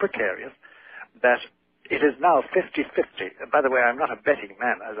so precarious, that it is now 50-50. By the way, I'm not a betting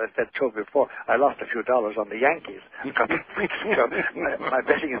man. As I told before, I lost a few dollars on the Yankees a couple of weeks ago. My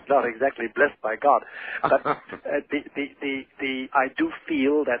betting is not exactly blessed by God. But I do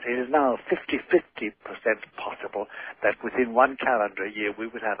feel that it is now 50-50% possible that within one calendar year we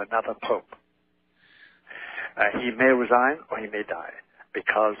would have another pope. He may resign or he may die,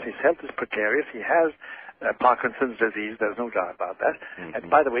 because his health is precarious. He has Parkinson's disease, there's no doubt about that. Mm-hmm.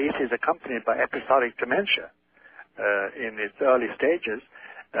 And by the way, it is accompanied by episodic dementia in its early stages.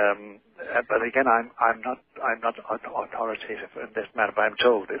 But again, I'm not authoritative in this matter, but I'm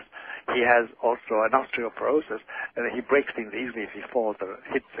told this. He has also an osteoporosis, and he breaks things easily if he falls or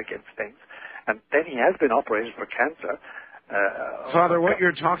hits against things. And then he has been operated for cancer. Father, what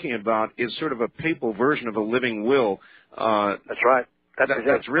you're talking about is sort of a papal version of a living will. That's right.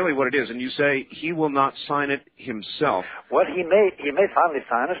 That's really what it is. And you say he will not sign it himself. Well, he may finally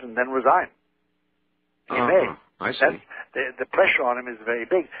sign it and then resign. He may. I see. The pressure on him is very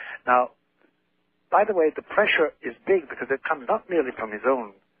big. Now, by the way, the pressure is big because it comes not merely from his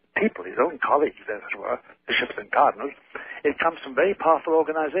own people, his own colleagues, as it were, bishops and cardinals. It comes from very powerful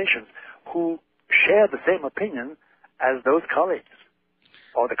organizations who share the same opinion as those colleagues,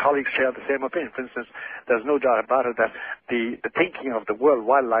 or the colleagues share the same opinion. For instance, there's no doubt about it that the thinking of the World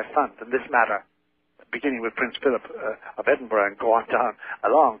Wildlife Fund in this matter, beginning with Prince Philip of Edinburgh and go on down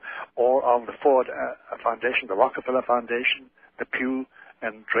along, or of the Ford Foundation, the Rockefeller Foundation, the Pew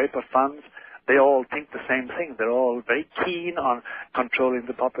and Draper funds, they all think the same thing. They're all very keen on controlling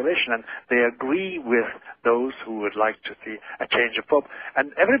the population, and they agree with those who would like to see a change of Pope.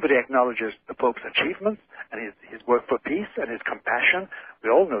 And everybody acknowledges the Pope's achievements and his work for peace and his compassion. We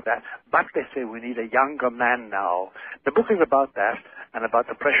all know that. But they say we need a younger man now. The book is about that and about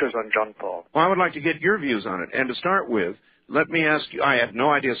the pressures on John Paul. Well, I would like to get your views on it. And to start with, let me ask you, I had no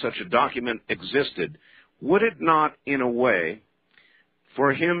idea such a document existed. Would it not, in a way,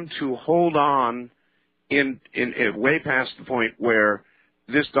 for him to hold on in way past the point where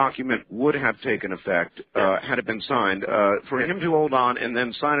this document would have taken effect had it been signed, for him to hold on and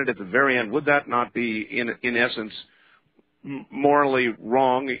then sign it at the very end, would that not be, in essence, morally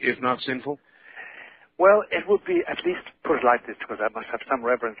wrong, if not sinful? Well, it would be, at least put it like this, because I must have some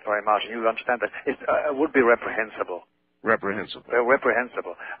reverence for him, Martin. You understand that. It would be reprehensible. Reprehensible.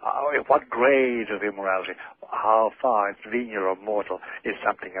 Reprehensible. What grade of immorality, how far it's venial or mortal, is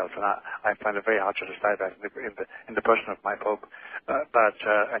something else. And I find it very hard to decide that in the person of my Pope.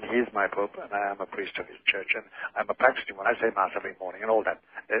 And he is my Pope, and I am a priest of his church, and I'm a practicing one. I say Mass every morning and all that,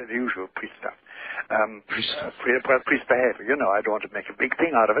 the usual priest stuff. Priest behavior. You know, I don't want to make a big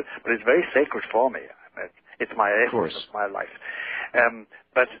thing out of it, but it's very sacred for me. It's my effort, it's my life.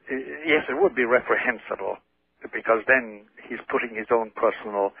 But yes, it would be reprehensible, because then he's putting his own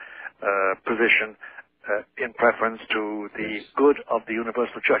personal position in preference to the good of the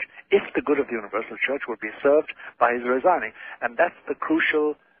Universal Church, if the good of the Universal Church would be served by his resigning. And that's the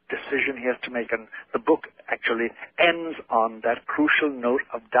crucial decision he has to make. And the book actually ends on that crucial note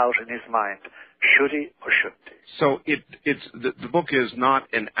of doubt in his mind. Should he or shouldn't he? So the book is not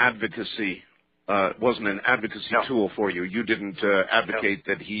an advocacy, wasn't an advocacy tool for you. You didn't advocate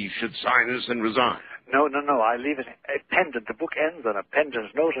that he should sign this and resign. No. I leave it pendant. The book ends on a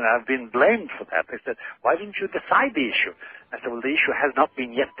pendant note, and I've been blamed for that. They said, why didn't you decide the issue? I said, well, the issue has not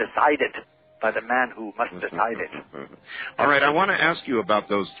been yet decided by the man who must decide it. All right, I want to ask you about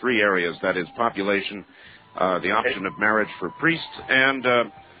those three areas, that is population, the option of marriage for priests, and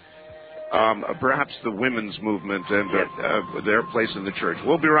perhaps the women's movement and their place in the church.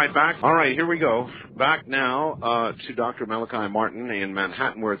 We'll be right back. All right, here we go. Back now to Dr. Malachi Martin in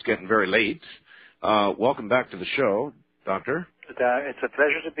Manhattan, where it's getting very late. Welcome back to the show, Doctor. It's a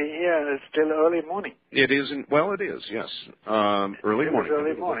pleasure to be here, and it's still early morning. It isn't. Well, it is. Yes, early morning.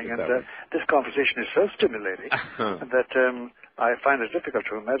 Early morning, and this conversation is so stimulating that I find it difficult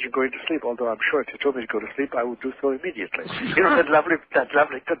to imagine going to sleep. Although I'm sure if you told me to go to sleep, I would do so immediately. You know, that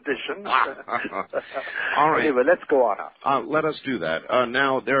lovely condition. All right. Anyway, let's go on. Let us do that.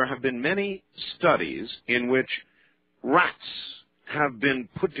 Now, there have been many studies in which rats have been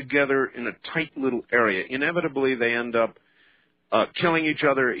put together in a tight little area. Inevitably, they end up killing each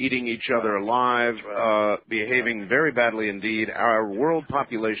other, eating each other alive, behaving very badly indeed. Our world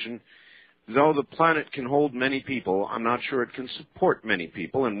population, though the planet can hold many people, I'm not sure it can support many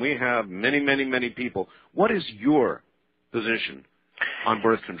people, and we have many, many, many people. What is your position on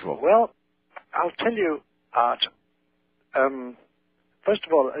birth control? Well, I'll tell you, Art. First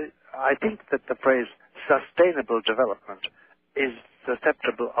of all, I think that the phrase sustainable development is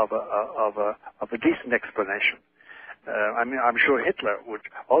susceptible of a decent explanation. I'm sure Hitler would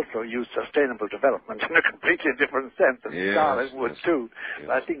also use sustainable development in a completely different sense, and Stalin would too. Yes.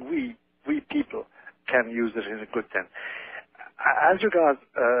 But I think we people can use it in a good sense. As regards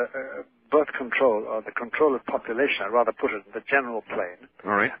birth control, or the control of population, I'd rather put it in the general plane.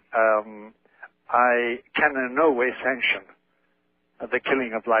 All right. I can in no way sanction the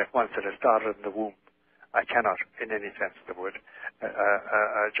killing of life once it has started in the womb. I cannot, in any sense of the word.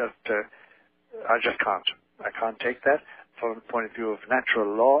 I just can't. I can't take that from the point of view of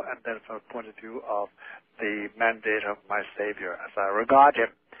natural law, and then from the point of view of the mandate of my Savior, as I regard him.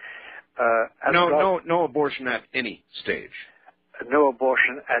 No abortion at any stage. No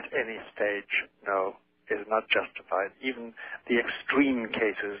abortion at any stage, no, is not justified. Even the extreme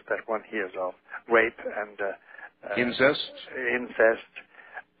cases that one hears of, rape and incest.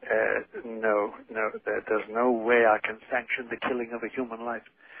 No, there's no way I can sanction the killing of a human life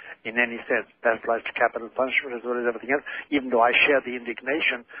in any sense. That applies to capital punishment as well as everything else, even though I share the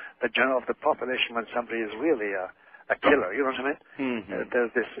indignation of the population when somebody is really a killer, you know what I mean? Mm-hmm.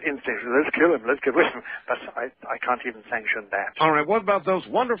 There's this instinct, let's kill him, let's get rid of him, but I can't even sanction that. All right, what about those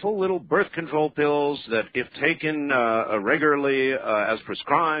wonderful little birth control pills that, if taken regularly as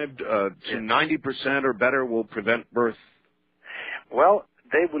prescribed, to 90% or better, will prevent birth? Well,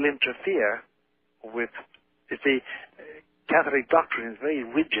 they will interfere with, you see, Catholic doctrine is very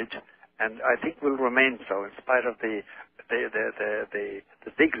rigid, and I think will remain so in spite of the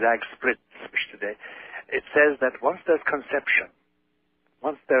zigzag splits today. It says that once there's conception,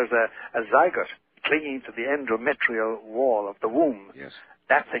 once there's a zygote clinging to the endometrial wall of the womb,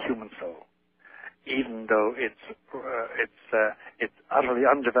 that's a human soul, even though it's utterly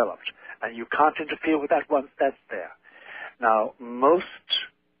undeveloped, and you can't interfere with that once that's there. Now, most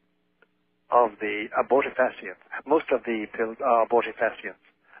of the abortifacients, most of the pills are abortifacients.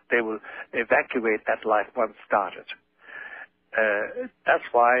 They will evacuate that life once started. That's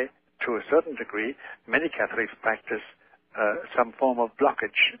why, to a certain degree, many Catholics practice some form of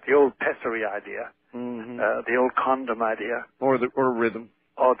blockage. The old pessary idea, the old condom idea, or rhythm.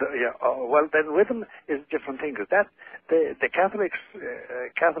 Well, then rhythm is a different thing, because the Catholics,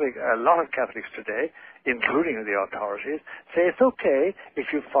 a lot of Catholics today, including the authorities, say it's okay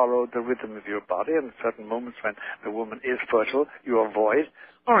if you follow the rhythm of your body, and certain moments when the woman is fertile, you avoid.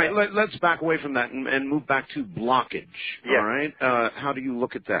 All right, let's back away from that and move back to blockage. Yes. All right, how do you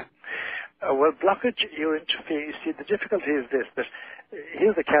look at that? Well, blockage, you interfere. You see, the difficulty is this, that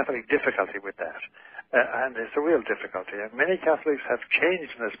here's the Catholic difficulty with that. And it's a real difficulty. And many Catholics have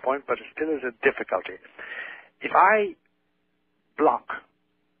changed from this point, but it still is a difficulty. If I block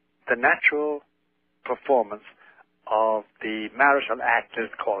the natural performance of the marital act,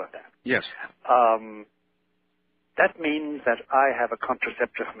 let's call it that. Yes. That means that I have a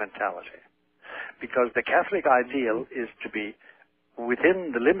contraceptive mentality. Because the Catholic ideal is to be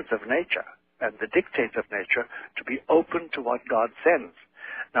within the limits of nature, and the dictates of nature to be open to what God sends.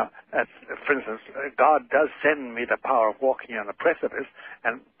 Now, for instance, God does send me the power of walking on a precipice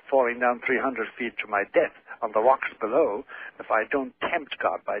and falling down 300 feet to my death on the rocks below if I don't tempt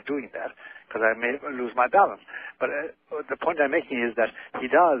God by doing that, because I may lose my balance. But the point I'm making is that he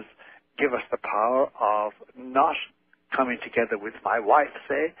does give us the power of not coming together with my wife,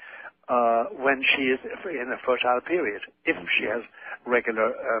 say, when she is in a fertile period. If she has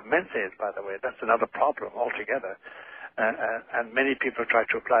regular menses, by the way, that's another problem altogether. And many people try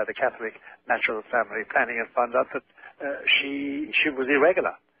to apply the Catholic natural family planning and found out that she was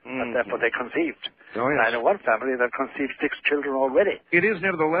irregular, and therefore they conceived. Oh, yes. And I know one family that conceived 6 children already. It is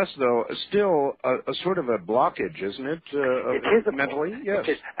nevertheless, though, still a sort of a blockage, isn't it? It is mentally, yes.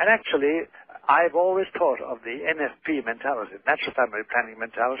 It is. And actually, I've always thought of the NFP mentality, natural family planning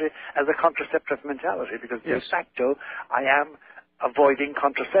mentality, as a contraceptive mentality, because de facto, I am avoiding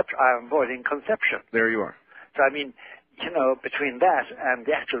contraception. I am avoiding conception. There you are. So, I mean, between that and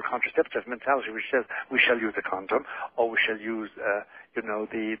the actual contraceptive mentality, which says we shall use a condom, or we shall use, the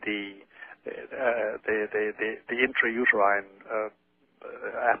intrauterine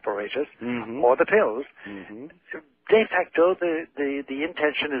apparatus, or the pills, de facto, the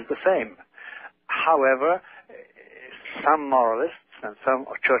intention is the same. However, some moralists and some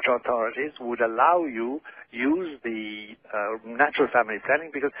church authorities would allow you use the natural family planning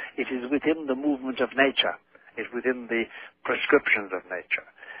because it is within the movement of nature. It's within the prescriptions of nature.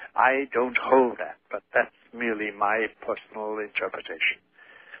 I don't hold that, but that's merely my personal interpretation.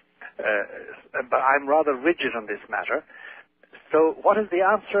 But I'm rather rigid on this matter. So what is the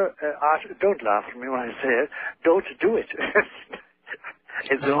answer? Art, don't laugh at me when I say it. Don't do it.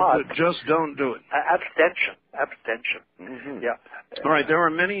 It's hard. Just don't do it. Abstention. Yeah. All right. There are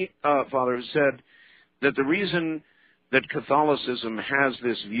many, Father, who said that the reason that Catholicism has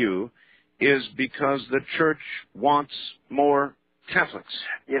this view is because the Church wants more Catholics.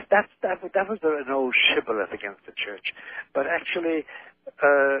 Yes, that was an old shibboleth against the Church. But actually,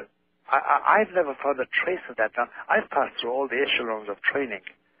 I've never found a trace of that. Now, I've passed through all the echelons of training,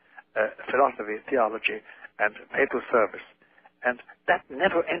 philosophy, theology, and papal service. And that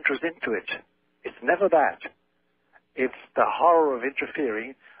never enters into it. It's never that. It's the horror of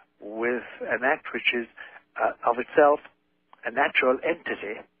interfering with an act which is, of itself, a natural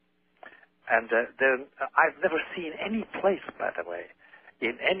entity. And I've never seen any place, by the way,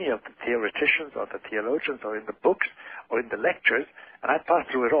 in any of the theoreticians or the theologians or in the books or in the lectures, and I passed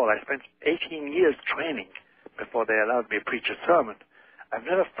through it all. I spent 18 years training before they allowed me to preach a sermon. I've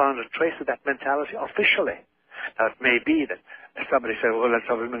never found a trace of that mentality officially. Now, it may be that somebody said, well, let's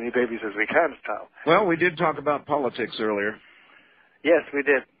have as many babies as we can, Sal. Well, we did talk about politics earlier. Yes, we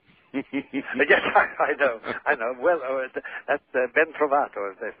did. Yes, I know. Well, that's Ben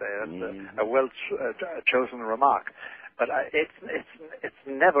Trovato, as they say. That's a well-chosen remark. But it's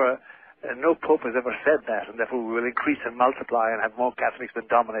never, no pope has ever said that, and therefore we will increase and multiply and have more Catholics that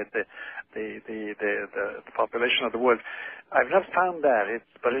dominate the population of the world. I've not found that,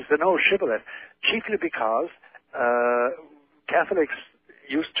 but it's an old shibboleth, chiefly because Catholics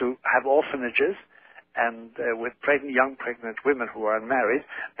used to have orphanages, and with young pregnant women who are unmarried,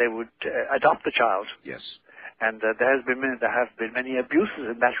 they would adopt the child. Yes. And there have been many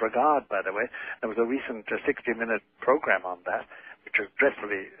abuses in that regard, by the way. There was a recent 60-minute program on that, which was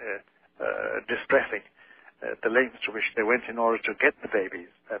dreadfully distressing, the lengths to which they went in order to get the babies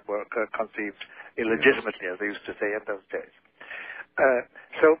that were conceived illegitimately, as they used to say in those days.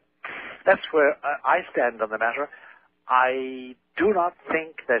 So that's where I stand on the matter. I do not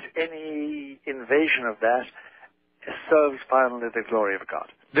think that any invasion of that serves finally the glory of God.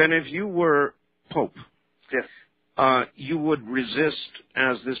 Then if you were Pope, yes, you would resist,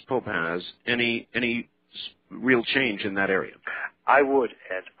 as this Pope has, any real change in that area? I would,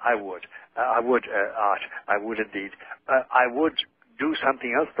 Ed. I would, Art. I would indeed. I would do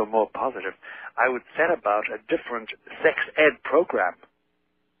something else, though more positive. I would set about a different sex ed program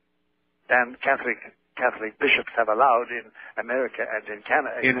than Catholic bishops have allowed in America and in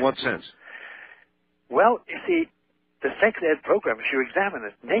Canada. In what sense? Well, you see, the sex ed program, if you examine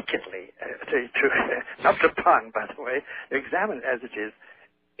it nakedly, not to pun, by the way, examine it as it is,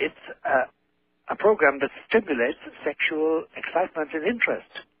 it's a program that stimulates sexual excitement and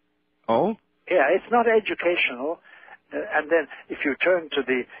interest. Oh? Yeah, it's not educational. And then if you turn to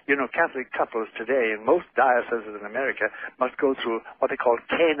the, Catholic couples today in most dioceses in America must go through what they call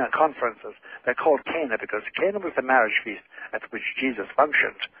Cana conferences. They're called Cana because Cana was the marriage feast at which Jesus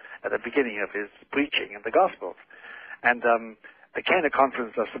functioned at the beginning of his preaching in the Gospels. And The Cana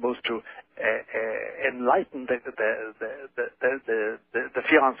Conference are supposed to enlighten the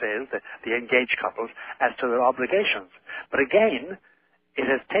fiancés, the engaged couples, as to their obligations. But again, it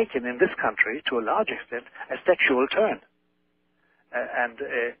has taken in this country, to a large extent, a sexual turn. And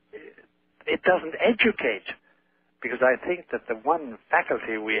it doesn't educate, because I think that the one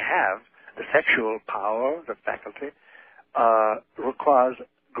faculty we have, the sexual power, the faculty, requires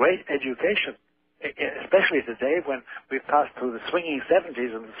great education, especially today when we've passed through the swinging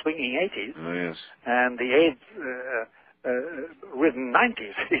 70s and the swinging 80s, and the AIDS-ridden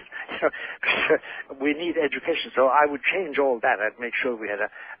 90s. We need education. So I would change all that. I'd make sure we had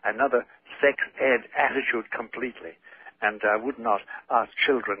another sex ed attitude completely. And I would not ask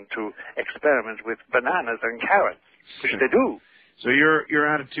children to experiment with bananas and carrots, which they do. So your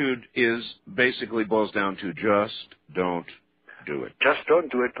attitude basically boils down to just don't do it. Just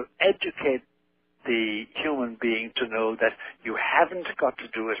don't do it, but educate the human being to know that you haven't got to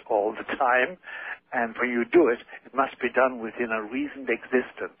do it all the time, and when you do it, it must be done within a reasoned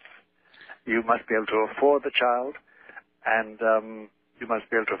existence. You must be able to afford the child, and you must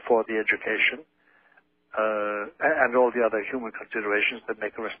be able to afford the education, and all the other human considerations that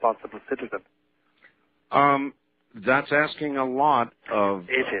make a responsible citizen. That's asking a lot of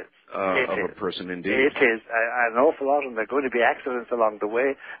a person, indeed. It is. An awful lot, and there are going to be accidents along the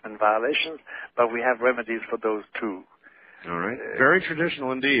way and violations, but we have remedies for those too. All right. Very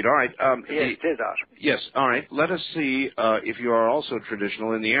traditional indeed. All right. Yes, it is, Art. Yes. All right. Let us see if you are also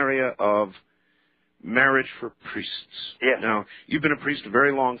traditional in the area of marriage for priests. Yes. Now, you've been a priest a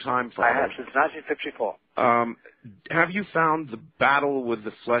very long time, Father. I have, since 1954. Have you found the battle with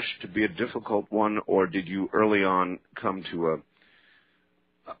the flesh to be a difficult one, or did you early on come to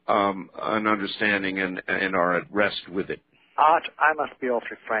an understanding and are at rest with it? Art, I must be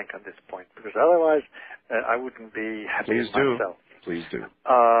awfully frank on this point, because otherwise I wouldn't be happy with myself. Please do.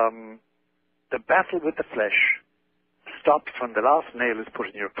 The battle with the flesh stops when the last nail is put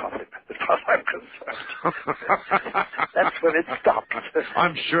in your coffin, as far as I'm concerned. That's when it stops.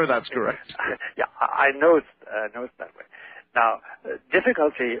 I'm sure that's correct. Yeah, I know it's that way. Now,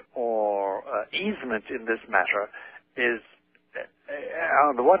 difficulty or easement in this matter is,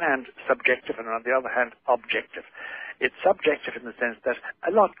 on the one hand, subjective, and on the other hand, objective. It's subjective in the sense that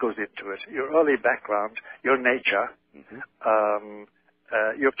a lot goes into it. Your early background, your nature,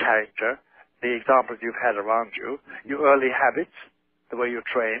 your character, the examples you've had around you, your early habits, the way you're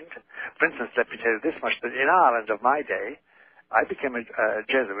trained. For instance, let me tell you this much, that in Ireland of my day, I became a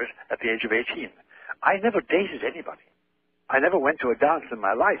Jesuit at the age of 18. I never dated anybody. I never went to a dance in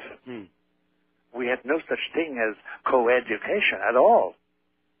my life. We had no such thing as co-education at all.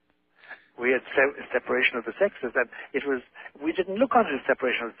 We had separation of the sexes, and we didn't look on it as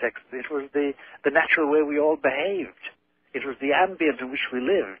separation of the sexes. It was the natural way we all behaved. It was the ambient in which we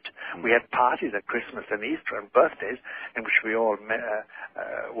lived. We had parties at Christmas and Easter and birthdays in which we all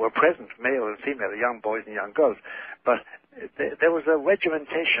were present, male and female, young boys and young girls. But there was a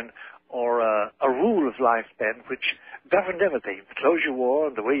regimentation or a rule of life then which governed everything. The clothes you wore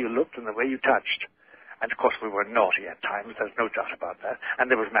and the way you looked and the way you touched. And, of course, we were naughty at times. There's no doubt about that. And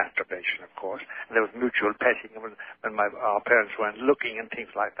there was masturbation, of course. And there was mutual petting when our parents weren't looking and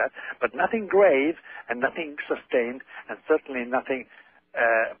things like that. But nothing grave and nothing sustained and certainly nothing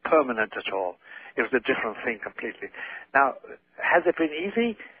permanent at all. It was a different thing completely. Now, has it been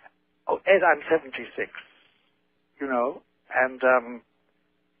easy? Oh, Ed, I'm 76, and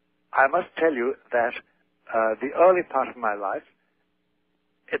I must tell you that the early part of my life,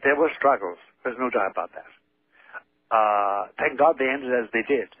 there were struggles. There's no doubt about that. Thank God they ended as they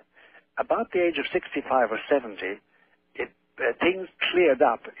did. About the age of 65 or 70, things cleared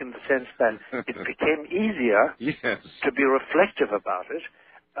up in the sense that it became easier to be reflective about it,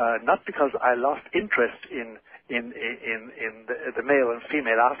 not because I lost interest in the male and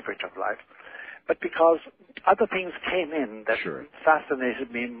female aspect of life, but because other things came in that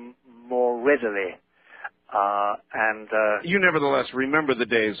fascinated me more readily. You nevertheless remember the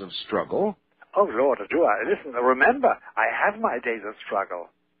days of struggle. Oh, Lord, do I. Listen, remember, I have my days of struggle.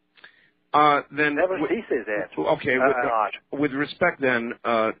 Then never ceases, Ed. Okay, with respect then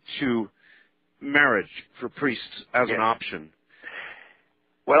to marriage for priests as an option.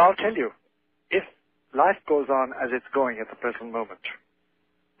 Well, I'll tell you, if life goes on as it's going at the present moment,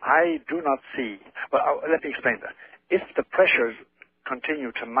 I do not see, well, let me explain that. If the pressures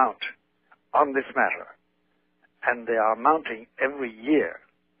continue to mount on this matter, and they are mounting every year,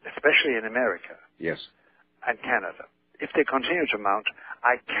 especially in America and Canada, if they continue to mount,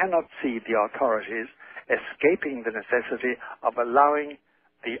 I cannot see the authorities escaping the necessity of allowing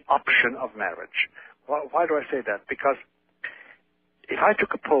the option of marriage. Why do I say that? Because if I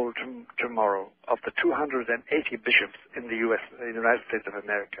took a poll tomorrow of the 280 bishops in the U.S., the United States of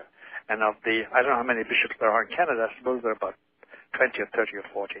America, and of the, I don't know how many bishops there are in Canada, I suppose there are about 20 or 30 or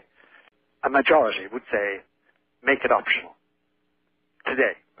 40, a majority would say, make it optional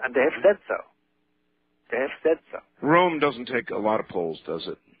today. And they have said so. They have said so. Rome doesn't take a lot of polls, does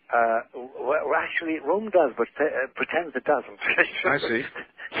it? Well, actually, Rome does, but pretends it doesn't. I see.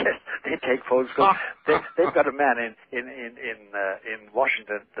 Yes, they take polls. They've got a man in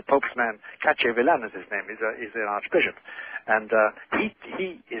Washington, the Pope's man, Cacciavillan is his name. He's an archbishop, and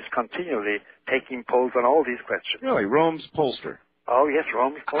he is continually taking polls on all these questions. Really, Rome's pollster. Oh yes,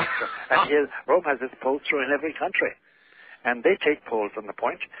 Rome's pollster, and Rome has its pollster in every country. And they take polls on the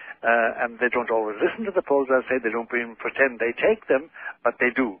point, and they don't always listen to the polls. I say they don't even pretend they take them, but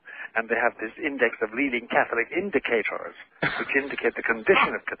they do. And they have this index of leading Catholic indicators, which indicate the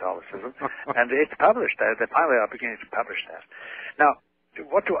condition of Catholicism. And it's published. They finally are beginning to publish that. Now,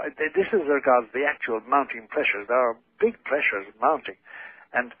 this is regards the actual mounting pressures. There are big pressures mounting,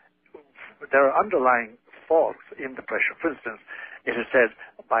 and there are underlying faults in the pressure. For instance, it is said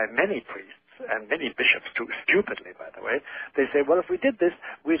by many priests, and many bishops too, stupidly, by the way, they say, well, if we did this,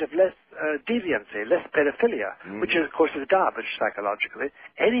 we'd have less deviancy, less pedophilia, which, of course, is garbage psychologically.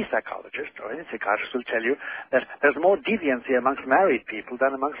 Any psychologist or any psychiatrist will tell you that there's more deviancy amongst married people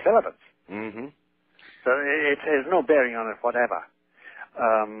than amongst celibates. Mm-hmm. So it has no bearing on it whatever.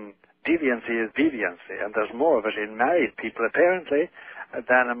 Deviancy is deviancy, and there's more of it in married people, apparently,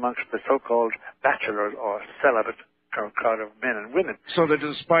 than amongst the so-called bachelors or celibate crowd of men and women. So that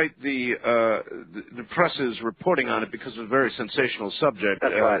despite the press's reporting on it because it's a very sensational subject,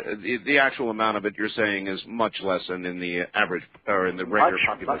 that's right. The actual amount of it you're saying is much less than in the average or in the regular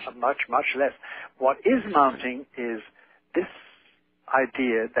population. Much less. What is mounting is this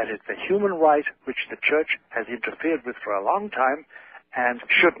idea that it's a human right which the church has interfered with for a long time and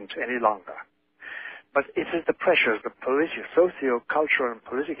shouldn't any longer. But it is the pressures, the socio-cultural and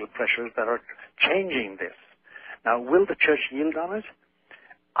political pressures that are changing this. Now, will the church yield on it?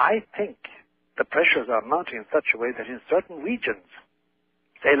 I think the pressures are mounting in such a way that in certain regions,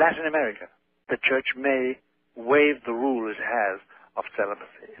 say Latin America, the church may waive the rule it has of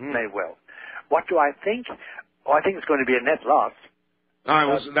celibacy. It may well. What do I think? Oh, I think it's going to be a net loss.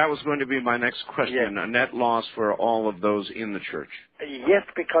 That was going to be my next question, yes. A net loss for all of those in the church. Yes,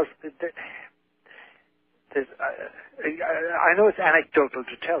 because I know it's anecdotal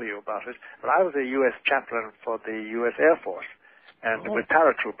to tell you about it, but I was a U.S. chaplain for the U.S. Air Force and with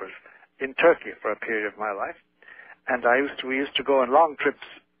paratroopers in Turkey for a period of my life. And we used to go on long trips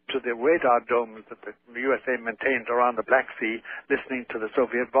to the radar domes that the USA maintained around the Black Sea, listening to the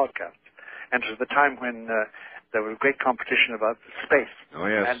Soviet broadcasts. And it was the time when there was great competition about space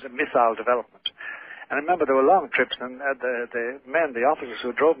and missile development. And I remember there were long trips, and the officers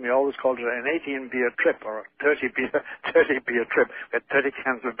who drove me always called it an 18-beer trip or a 30-beer trip. We had 30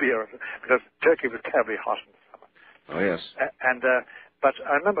 cans of beer because Turkey was terribly hot in the summer. Oh, yes. But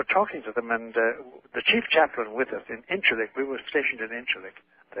I remember talking to them, and the chief chaplain with us in Incirlik, we were stationed in Incirlik,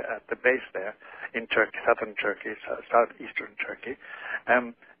 at the base there in Turkey, southern Turkey, southeastern Turkey.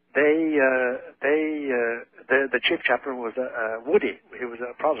 The chief chaplain was Woody. He was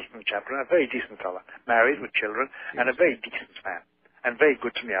a Protestant chaplain, a very decent fellow, married with children, and a very decent man, and very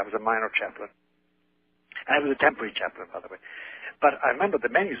good to me. I was a minor chaplain. And I was a temporary chaplain, by the way. But I remember the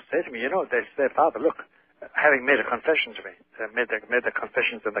men used to say to me, they said, Father, look, having made a confession to me, made the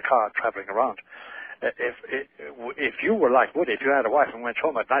confessions in the car traveling around, if you were like Woody, if you had a wife and went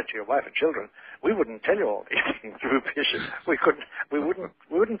home at night to your wife and children, we wouldn't tell you all these things. We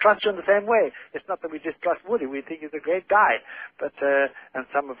wouldn't trust you in the same way. It's not that we distrust Woody. We think he's a great guy, but and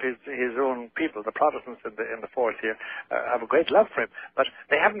some of his own people, the Protestants in the force here, have a great love for him. But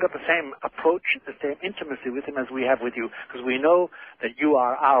they haven't got the same approach, the same intimacy with him as we have with you, because we know that you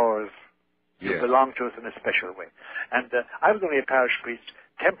are ours. You belong to us in a special way. And I was only a parish priest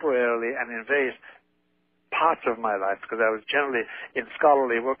temporarily and in various parts of my life, because I was generally in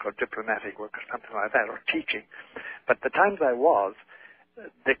scholarly work or diplomatic work or something like that, or teaching. But the times I was,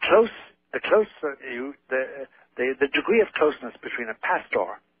 the degree of closeness between a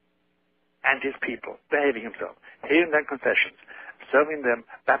pastor and his people, behaving himself, hearing their confessions, serving them,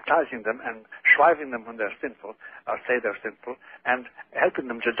 baptizing them, and shriving them when they're sinful, or say they're sinful, and helping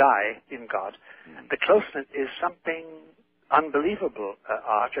them to die in God. The closeness is something unbelievable,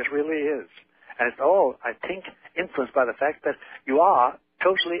 Art. It really is. And it's all, I think, influenced by the fact that you are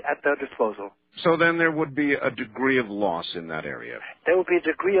totally at their disposal. So then there would be a degree of loss in that area. There would be a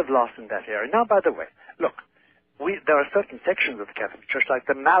degree of loss in that area. Now, by the way, look, there are certain sections of the Catholic Church, like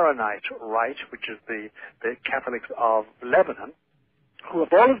the Maronite Rite, which is the Catholics of Lebanon, who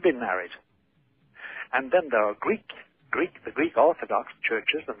have always been married. And then there are the Greek Orthodox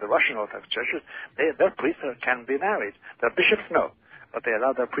churches and the Russian Orthodox churches, their priests can be married. Their bishops, no, but they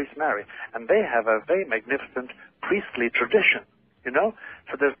allow their priests marry. And they have a very magnificent priestly tradition, you know?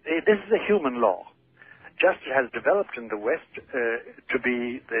 So this is a human law. Just has developed in the West to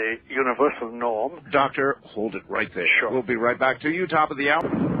be the universal norm. Doctor, hold it right there. Sure. We'll be right back to you, top of the hour.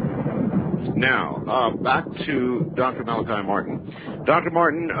 Now, back to Dr. Malachi Martin. Dr.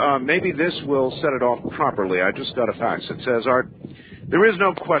 Martin, maybe this will set it off properly. I just got a fax. It says, Art, there is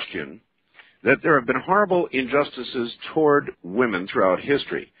no question that there have been horrible injustices toward women throughout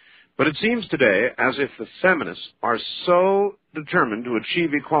history. But it seems today as if the feminists are so determined to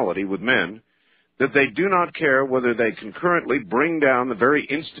achieve equality with men that they do not care whether they concurrently bring down the very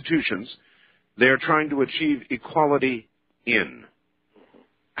institutions they are trying to achieve equality in.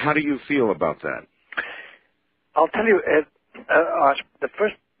 How do you feel about that? I'll tell you, the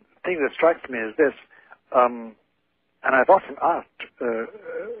first thing that strikes me is this, and I've often asked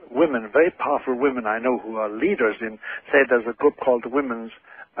women, very powerful women I know who are leaders in, say there's a group called the Women's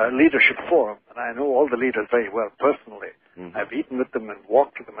Leadership Forum, and I know all the leaders very well personally. Mm-hmm. I've eaten with them and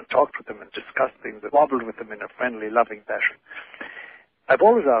walked with them and talked with them and discussed things and wobbled with them in a friendly, loving fashion. I've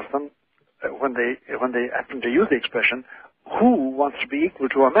always asked them, when they happen to use the expression, who wants to be equal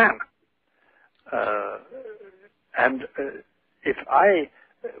to a man? If I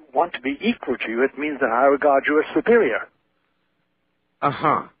want to be equal to you, it means that I regard you as superior.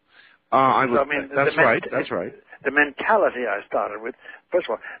 Uh-huh. That's right. The mentality I started with, first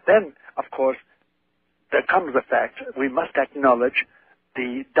of all. Then, of course, there comes the fact we must acknowledge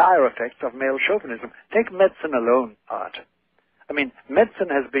the dire effects of male chauvinism. Take medicine alone, Art. I mean, medicine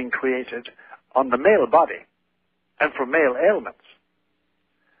has been created on the male body and for male ailments.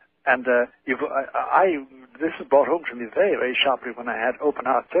 And this was brought home to me very, very sharply when I had open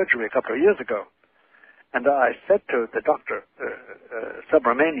heart surgery a couple of years ago. And I said to the doctor,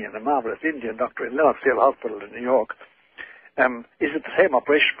 Subramanian, a marvelous Indian doctor in Lenoxville Hospital in New York, is it the same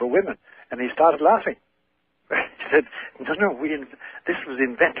operation for women? And he started laughing. He said, no, this was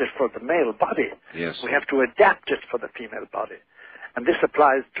invented for the male body. Yes. We have to adapt it for the female body. And this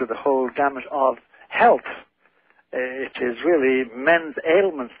applies to the whole gamut of health. It is really men's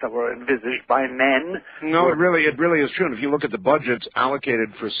ailments that were envisaged by men. No, it really is true. And if you look at the budgets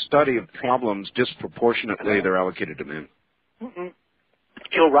allocated for study of problems, disproportionately they're allocated to men. Mm-hmm.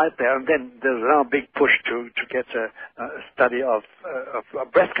 You're right there. And then there's now a big push to get a study of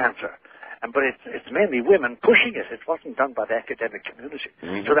breast cancer. But it's mainly women pushing it. It wasn't done by the academic community.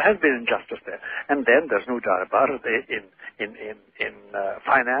 Mm-hmm. So there has been injustice there. And then there's no doubt about it in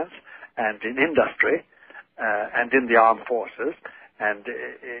finance and in industry. And in the armed forces, and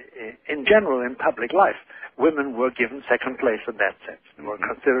in general in public life, women were given second place in that sense. They were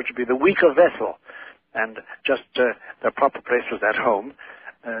considered to be the weaker vessel, and just their proper place was at home,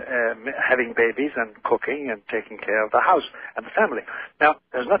 having babies and cooking and taking care of the house and the family. Now,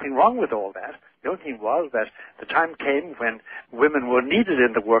 there's nothing wrong with all that. The only thing was that the time came when women were needed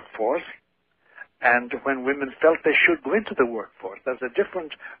in the workforce, and when women felt they should go into the workforce. There's a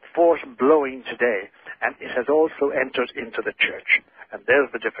different force blowing today, and it has also entered into the church. And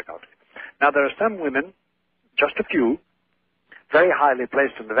there's the difficulty. Now, there are some women, just a few, very highly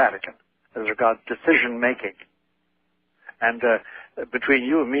placed in the Vatican as regards decision-making. And between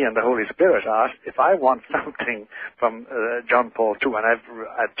you and me and the Holy Spirit, if I want something from John Paul II, and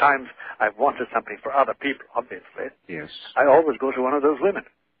at times I've wanted something for other people, obviously, yes, I always go to one of those women.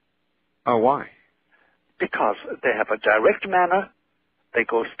 Oh, why? Because they have a direct manner, they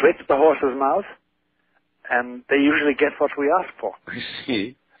go straight to the horse's mouth, and they usually get what we ask for. I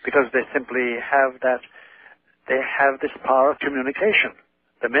see. Because they simply have this power of communication.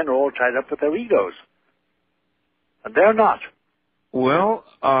 The men are all tied up with their egos. And they're not. Well,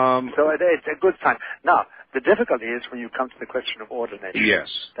 so it's a good sign. Now, the difficulty is when you come to the question of ordination. Yes.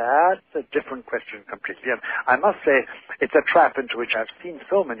 That's a different question completely. And I must say, it's a trap into which I've seen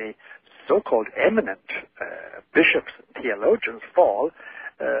so many so-called eminent bishops and theologians fall,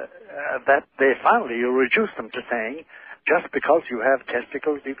 that they finally, you reduce them to saying, just because you have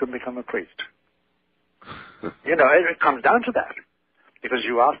testicles, you can become a priest. It comes down to that. Because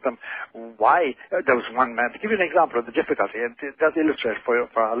you ask them why, there was one man, to give you an example of the difficulty, and it does illustrate for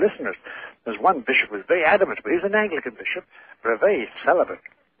our listeners. There's one bishop who was very adamant, but he's an Anglican bishop, but a very celibate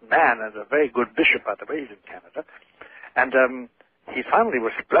man, and a very good bishop, by the way, he's in Canada. And he finally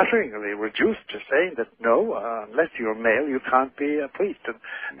was splutteringly reduced to saying that no, unless you're male, you can't be a priest. And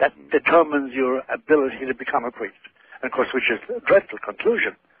that determines your ability to become a priest. And of course, which is a dreadful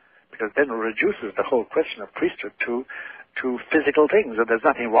conclusion, because then it reduces the whole question of priesthood to to physical things. And there's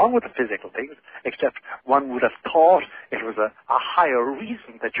nothing wrong with the physical things, except one would have thought it was a higher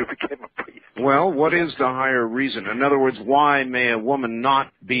reason that you became a priest. Well, what is the higher reason? In other words, why may a woman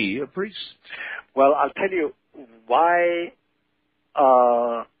not be a priest? Well, I'll tell you why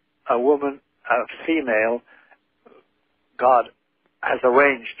a woman, a female, God has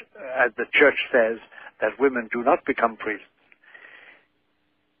arranged, as the church says, that women do not become priests.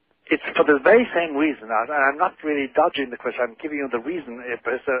 It's for the very same reason. I'm not really dodging the question. I'm giving you the reason,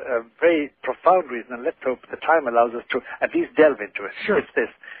 but it's a very profound reason, and let's hope the time allows us to at least delve into it. Sure. It's this.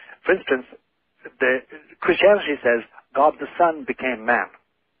 For instance, Christianity says God the Son became man.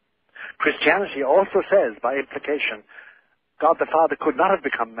 Christianity also says, by implication, God the Father could not have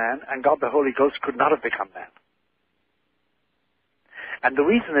become man, and God the Holy Ghost could not have become man. And the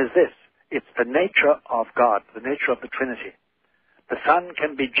reason is this. It's the nature of God, the nature of the Trinity. The Son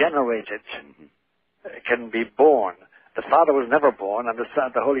can be generated, can be born. The Father was never born, and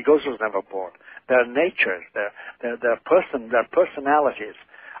the Holy Ghost was never born. Their natures, their personalities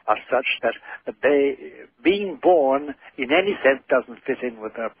are such that they, being born in any sense, doesn't fit in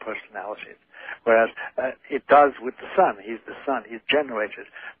with their personalities. Whereas it does with the Son. He's the Son. He's generated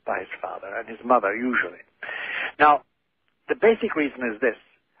by his Father and his mother, usually. Now, the basic reason is this,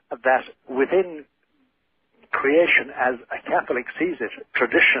 that within creation, as a Catholic sees it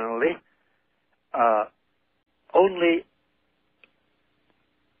traditionally, only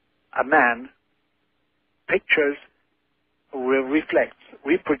a man pictures, reflects,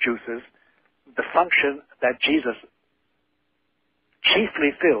 reproduces the function that Jesus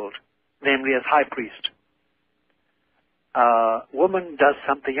chiefly filled, namely as high priest. Woman does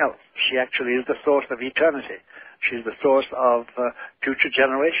something else. She actually is the source of eternity. She's the source of future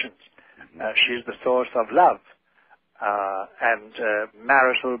generations. She's the source of love and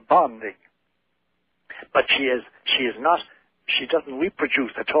marital bonding. But she doesn't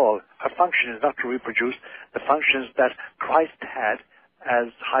reproduce at all. Her function is not to reproduce the functions that Christ had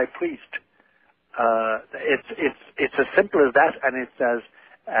as high priest. It's as simple as that, and it's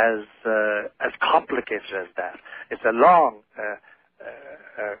as complicated as that. It's a long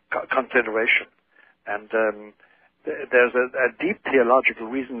consideration, and there's a deep theological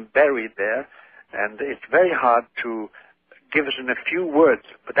reason buried there, and it's very hard to give it in a few words,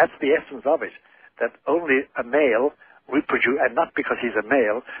 but that's the essence of it, that only a male reproduce, and not because he's a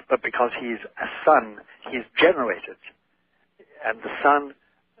male, but because he's a son, he's generated. And the Son,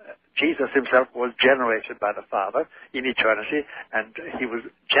 Jesus himself, was generated by the Father in eternity, and he was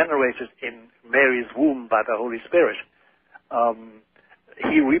generated in Mary's womb by the Holy Spirit.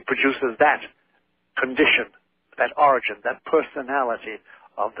 He reproduces that condition, that origin, that personality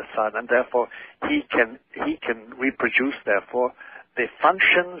of the Son, and therefore he can reproduce, therefore, the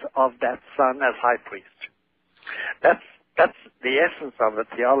functions of that Son as high priest. That's the essence of the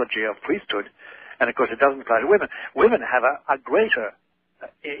theology of priesthood, and of course it doesn't apply to women. Women have a greater,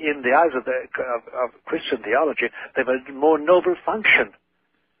 in the eyes of Christian theology, they have a more noble function.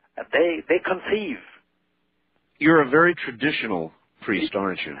 They conceive. You're a very traditional priest,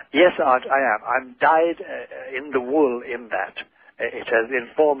 aren't you? Yes, Art, I am. I'm dyed in the wool in that. It has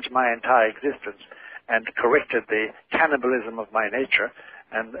informed my entire existence and corrected the cannibalism of my nature.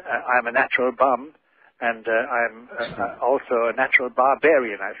 And I'm a natural bum, and I'm also a natural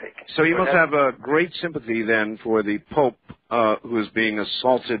barbarian, I think. So you must have a great sympathy then for the Pope who is being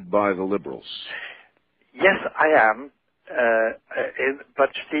assaulted by the liberals. Yes, I am. But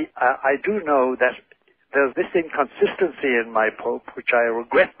see, I do know that there's this inconsistency in my Pope, which I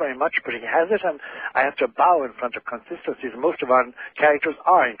regret very much, but he has it, and I have to bow in front of consistencies. Most of our characters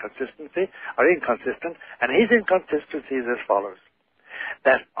are inconsistent, and his inconsistency is as follows.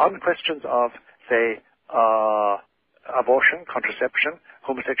 That on questions of, say, abortion, contraception,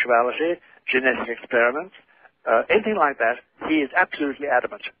 homosexuality, genetic experiments, anything like that, he is absolutely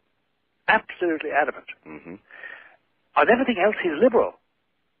adamant. Absolutely adamant. Mm-hmm. On everything else, he's liberal.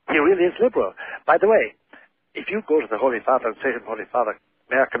 He really is liberal. By the way, if you go to the Holy Father and say to him, Holy Father,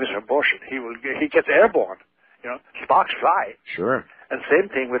 may I commit an abortion? He gets airborne. Sparks fly. Sure. And same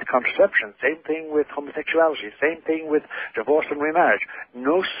thing with contraception, same thing with homosexuality, same thing with divorce and remarriage.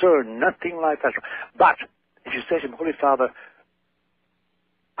 No, sir, nothing like that. But if you say to him, Holy Father,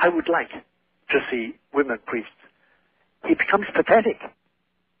 I would like to see women priests, he becomes pathetic.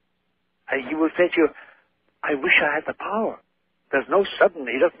 And he will say to you, I wish I had the power. There's no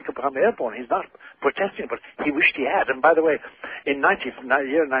sudden, he doesn't become airborne. He's not protesting, but he wished he had. And by the way, in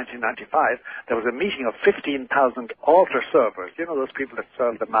year 1995, there was a meeting of 15,000 altar servers. You know, those people that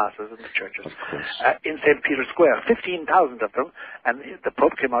serve the masses in the churches. In St. Peter's Square. 15,000 of them, and the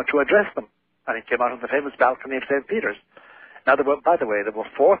Pope came out to address them. And he came out on the famous balcony of St. Peter's. Now, by the way, there were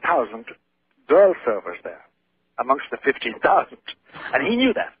 4,000 girl servers there amongst the 15,000. And he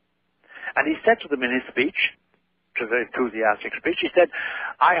knew that. And he said to them in his speech, which was a very enthusiastic speech, he said,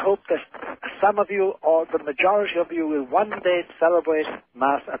 I hope that some of you, or the majority of you, will one day celebrate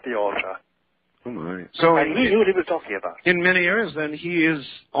Mass at the altar. Oh, my. So and he knew what he was talking about. In many areas, then, he is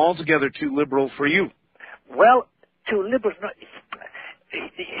altogether too liberal for you. Well, too liberal, no,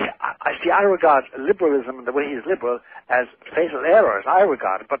 I regard liberalism and the way he's liberal as fatal errors. I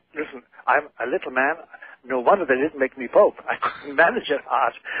regard it. But listen, I'm a little man. No wonder they didn't make me Pope. I couldn't manage it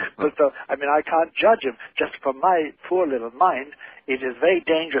hard. But I can't judge him. Just from my poor little mind, it is very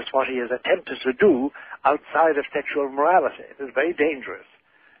dangerous what he has attempted to do outside of sexual morality. It is very dangerous.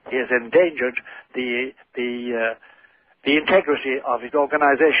 He has endangered the integrity of his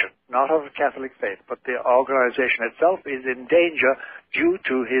organization, not of the Catholic faith, but the organization itself is in danger due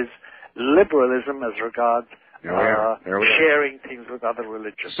to his liberalism as regards sharing things with other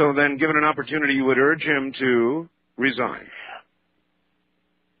religions. So then, given an opportunity, you would urge him to resign.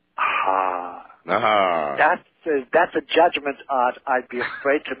 That's a judgment, Art, I'd be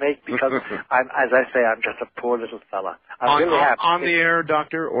afraid to make because, as I say, I'm just a poor little fella. I'm really happy. On the air,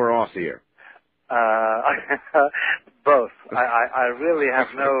 Doctor, or off the air? Both. I really have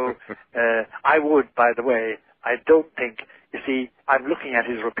no... I would, by the way, I don't think... You see, I'm looking at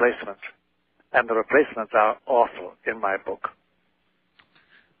his replacement, and the replacements are awful in my book.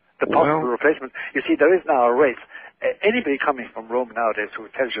 The possible replacement... You see, there is now a race. Anybody coming from Rome nowadays who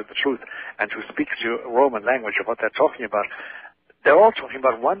tells you the truth and who speaks to you Roman language of what they're talking about, they're all talking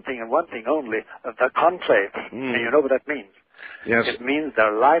about one thing and one thing only, the conclave. And you know what that means. Yes. It means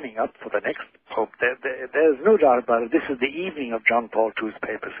they're lining up for the next pope. There's no doubt about it. This is the evening of John Paul II's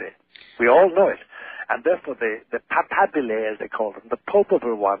papacy. We all know it. And therefore the papabile, as they call them, the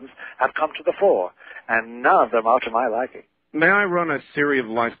popable ones, have come to the fore. And none of them are to my liking. May I run a theory of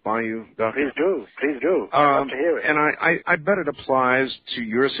life by you, Doctor? Please do. Please do. I'd love to hear it. And I bet it applies to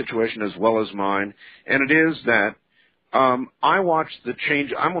your situation as well as mine. And it is that I watched the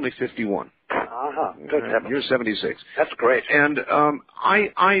change. I'm only 51. Good heavens. You're 76. That's great. And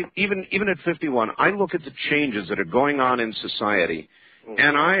I even at 51, I look at the changes that are going on in society,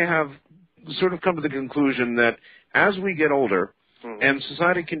 and I have sort of come to the conclusion that as we get older, and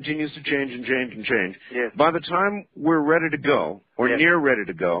society continues to change and change and change, by the time we're ready to go, or near ready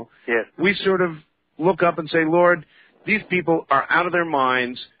to go, we sort of look up and say, Lord, these people are out of their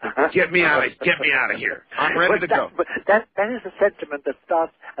minds. Get me out of here. I'm ready to go. But that is a sentiment that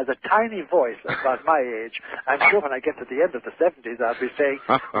starts as a tiny voice about my age. I'm sure when I get to the end of the 70s, I'll be saying,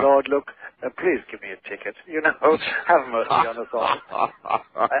 Lord, look, please give me a ticket. You know, have mercy on us all.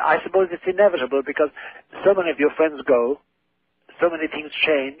 I suppose it's inevitable because so many of your friends go, so many things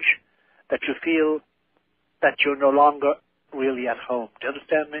change, that you feel that you're no longer really at home. Do you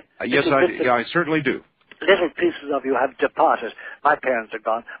understand me? Yes, I certainly do. Little pieces of you have departed. My parents are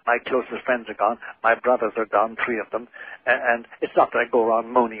gone. My closest friends are gone. My brothers are gone, 3 of them. And it's not that I go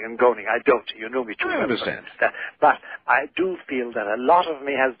around moaning and groaning. I don't. You know me too well. I understand. But I do feel that a lot of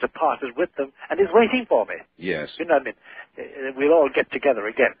me has departed with them and is waiting for me. Yes. You know what I mean? We'll all get together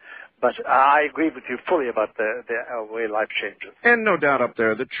again. But I agree with you fully about the way life changes. And no doubt up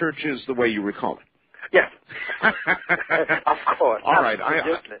there, the church is the way you recall it. Yes. Of course. All right.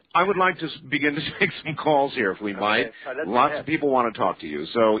 I would like to begin to take some calls here, if we might. Lots of people want to talk to you.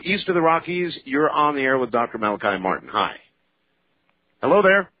 So, east of the Rockies, you're on the air with Dr. Malachi Martin. Hi. Hello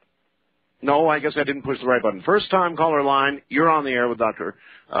there. No, I guess I didn't push the right button. First time caller line, you're on the air with Dr.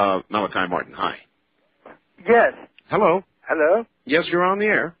 Malachi Martin. Hi. Yes. Hello. Hello? Yes, you're on the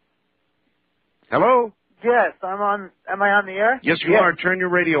air. Hello? Yes, I'm on. Am I on the air? Yes, you are. Turn your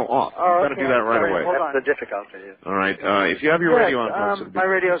radio off. Oh, You've got to do that right away. Hold on. That's the difficulty. All right. If you have your radio on, folks, my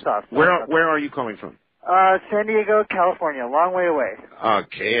radio's off. Where are you calling from? San Diego, California, a long way away.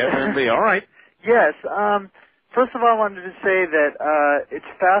 KFMB. All right. Yes. First of all, I wanted to say that it's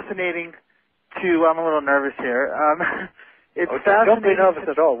fascinating to. I'm a little nervous here. It's fascinating. Don't be nervous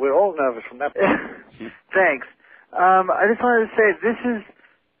at all. We're all nervous from that point. Thanks. I just wanted to say this is.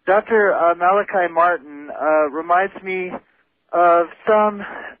 Dr. Malachi Martin reminds me of some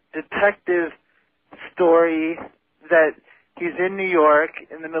detective story that he's in New York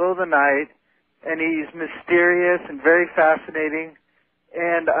in the middle of the night, and he's mysterious and very fascinating.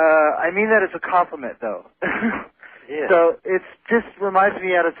 And I mean that as a compliment, though. Yeah. So it just reminds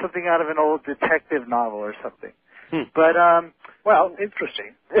me of something out of an old detective novel or something. But well,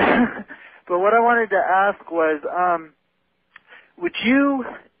 interesting. But what I wanted to ask was, would you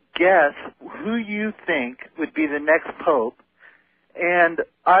guess who you think would be the next pope? And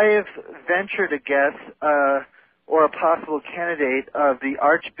I have ventured a guess or a possible candidate of the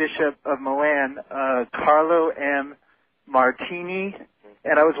Archbishop of Milan, Carlo M. Martini,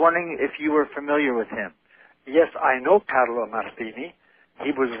 and I was wondering if you were familiar with him. Yes, I know Carlo Martini.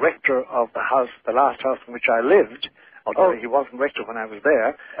 He was rector of the house, the last house in which I lived, although he wasn't rector when I was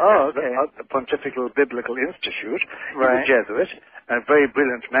there. Oh, okay. The Pontifical Biblical Institute. Right. He was a Jesuit, a very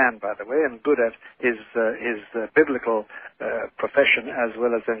brilliant man, by the way, and good at his biblical profession as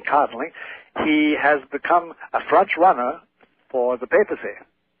well as in cardinaling. He has become a front runner for the papacy.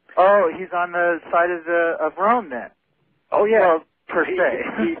 Oh, he's on the side of Rome then. Oh, yeah. Well, per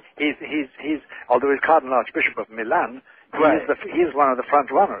se. He's although he's Cardinal Archbishop of Milan, right. he's one of the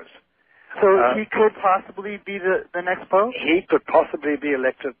front runners. So he could possibly be the next pope? He could possibly be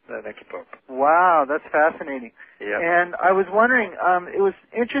elected the next pope. Wow, that's fascinating. Yeah. And I was wondering, it was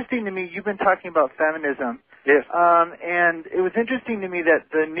interesting to me, you've been talking about feminism. Yes. And it was interesting to me that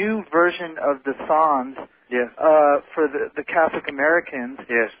the new version of the Psalms yes. For the Catholic Americans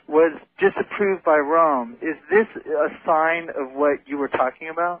yes. was disapproved by Rome. Is this a sign of what you were talking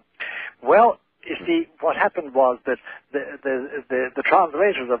about? Well, you see, what happened was that the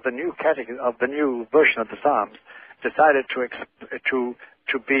translators of the new version of the Psalms decided to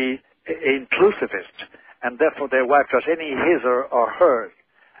be inclusivist, and therefore they wiped out any his or hers,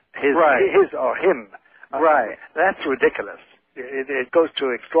 his or him. Right. That's ridiculous. It goes to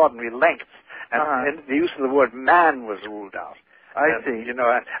extraordinary lengths, and the use of the word man was ruled out. I see. You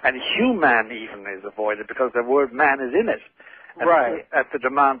know, and human even is avoided because the word man is in it. Right. At the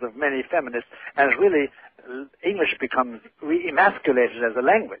demands of many feminists, and really, English becomes emasculated as a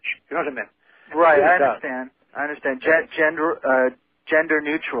language. You know what I mean? Right. Really I understand. Gender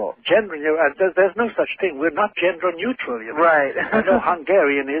neutral. There's no such thing. We're not gender neutral. You know? Right. I know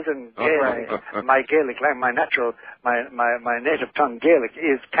Hungarian is, and Gaelic, my Gaelic language, my native tongue Gaelic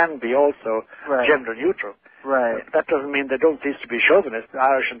can be also gender neutral. Right. That doesn't mean they don't cease to be chauvinists. The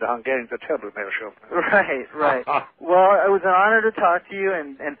Irish and the Hungarians are terrible male chauvinists. Right. Well, it was an honor to talk to you,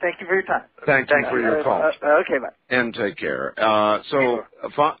 and thank you for your time. Thank you for your call. Okay, bye. And take care.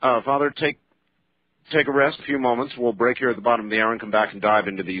 Father, take a rest, a few moments. We'll break here at the bottom of the hour and come back and dive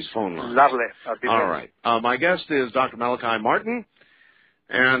into these phone lines. Lovely. All right. My guest is Dr. Malachi Martin,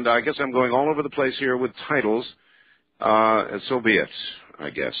 and I guess I'm going all over the place here with titles. So be it,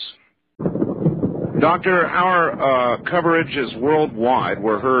 I guess. Doctor, our coverage is worldwide.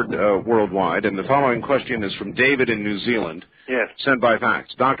 We're heard worldwide, and the following question is from David in New Zealand. Yes. Sent by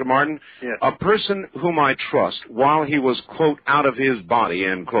fax. Dr. Martin, yes. A person whom I trust, while he was, quote, out of his body,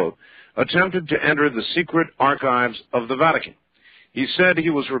 end quote, attempted to enter the secret archives of the Vatican. He said he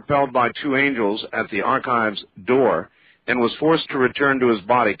was repelled by two angels at the archives door and was forced to return to his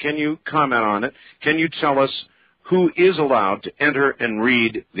body. Can you comment on it? Can you tell us who is allowed to enter and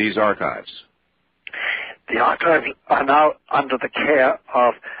read these archives? The archives are now under the care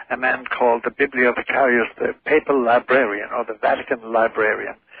of a man called the Bibliotecarius, the papal librarian, or the Vatican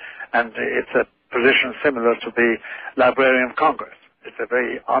librarian. And it's a position similar to the Librarian of Congress. It's a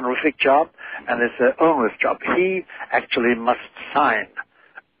very honorific job, and it's an onerous job. He actually must sign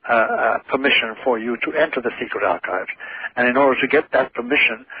permission for you to enter the secret archives. And in order to get that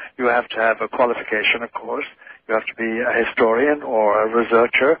permission, you have to have a qualification, of course. You have to be a historian or a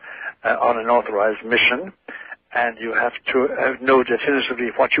researcher on an authorized mission, and you have to know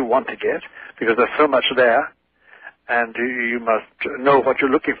definitively what you want to get, because there's so much there, and you must know what you're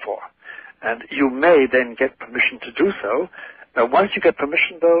looking for. And you may then get permission to do so. Once you get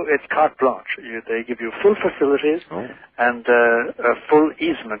permission, though, it's carte blanche. They give you full facilities and a full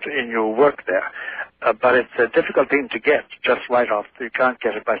easement in your work there. But it's a difficult thing to get just right off. You can't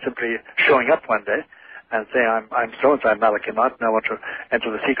get it by simply showing up one day and saying, I'm so-and-so, I'm Malachi Martin, I want to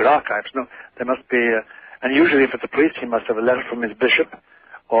enter the secret archives. No, there must be, and usually if it's a priest, he must have a letter from his bishop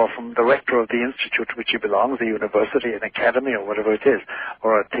or from the rector of the institute to which he belongs, the university, an academy, or whatever it is,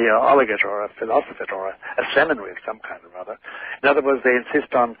 or a theologate, or a philosopher, or a seminary of some kind or other. In other words, they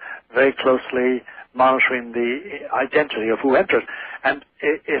insist on very closely monitoring the identity of who enters. And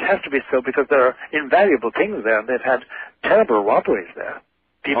it has to be so because there are invaluable things there, and they've had terrible robberies there.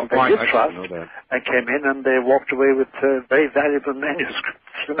 People they did trust and came in and they walked away with very valuable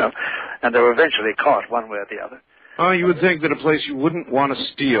manuscripts, you know, and they were eventually caught one way or the other. You would think that a place you wouldn't want to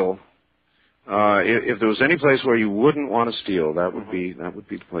steal, if there was any place where you wouldn't want to steal, that would be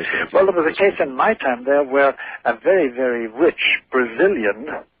the place. Well, there was a case in my time there where a very, very rich Brazilian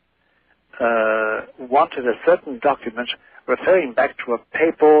wanted a certain document referring back to a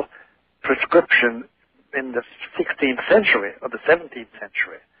papal prescription in the 16th century or the 17th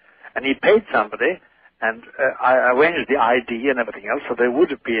century. And he paid somebody, and I arranged the ID and everything else, so they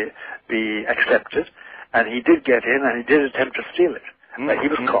would be accepted. and he did get in, and he did attempt to steal it, but he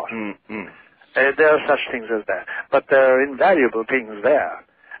was caught. There are such things as that, but there are invaluable things there,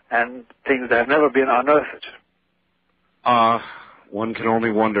 and things that have never been unearthed. One can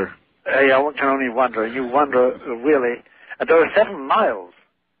only wonder. One can only wonder. You wonder, really. And there are 7 miles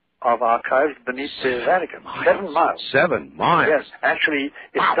of archives beneath the Vatican. 7 miles. 7 miles? Yes. Actually,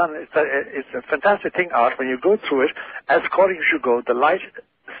 it's done. It's a fantastic thing, Art. When you go through it, as according as you go, the light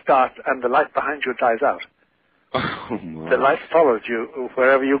starts and the light behind you dies out. Oh, my. The light follows you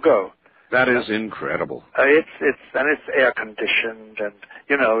wherever you go. That is incredible. It's air conditioned, and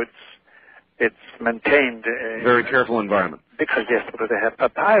it's maintained. Very careful environment. Because yes, they have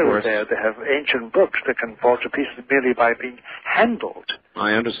papyrus there, they have ancient books that can fall to pieces merely by being handled.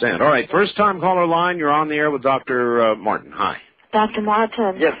 I understand. All right, first time caller line. You're on the air with Dr. Martin. Hi. Dr.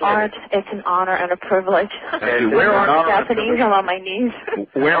 Martin, yes, Art, it's an honor and a privilege. Thank you. Where are Japanese? I'm on my knees.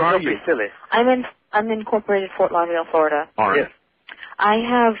 Where are you? Silly. I'm in incorporated Fort Lauderdale, Florida. All right. Yes. I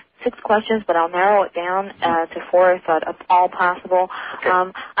have 6 questions, but I'll narrow it down to 4 if at all possible.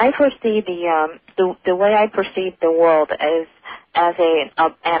 Okay. I foresee the way I perceive the world as an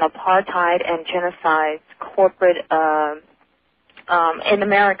apartheid and genocide corporate in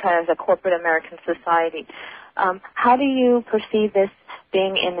America as a corporate American society. How do you perceive this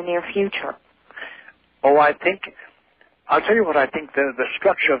being in the near future? Oh, I'll tell you what I think the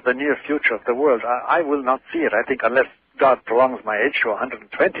structure of the near future of the world. I will not see it. I think unless God prolongs my age to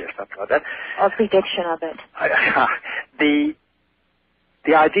 120 or something like that. A prediction of it.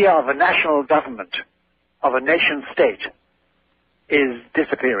 The idea of a national government, of a nation state, is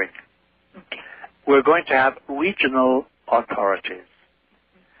disappearing. Okay. We're going to have regional authorities.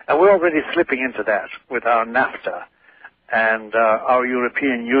 And we're already slipping into that with our NAFTA and our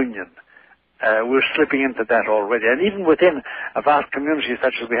European Union. We're slipping into that already. And even within a vast community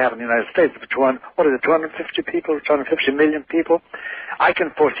such as we have in the United States, 250 people, 250 million people, I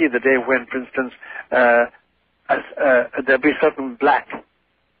can foresee the day when, for instance, there'll be certain black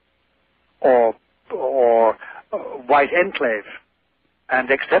or white enclave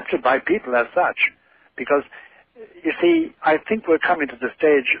and accepted by people as such. Because, you see, I think we're coming to the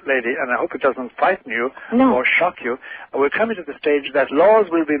stage, lady, and I hope it doesn't frighten you or shock you. We're coming to the stage that laws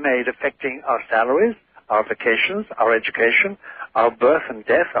will be made affecting our salaries, our vacations, our education, our birth and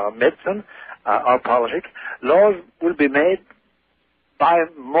death, our medicine, our politics. Laws will be made by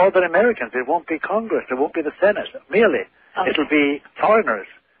more than Americans. It won't be Congress. It won't be the Senate, merely. Okay. It'll be foreigners.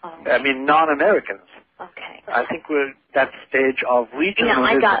 Non-Americans. Okay. I think we're at that stage of regionalism.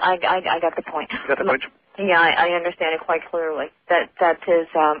 I got the point. You got the point? Yeah, I understand it quite clearly. That is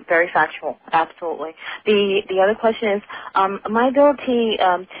very factual. Absolutely. The other question is my ability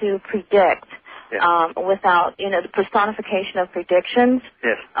to predict without the personification of predictions.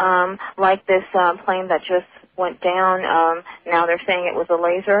 Yes. Like this plane that just went down. Now they're saying it was a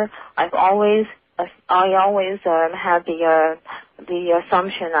laser. I always had the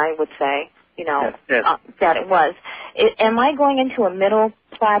assumption, I would say, that it was. Am I going into a middle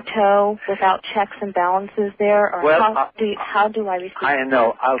plateau without checks and balances there? Or how do I receive? I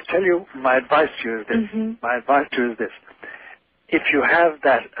know. I'll tell you, my advice to you is this. Mm-hmm. My advice to you is this. If you have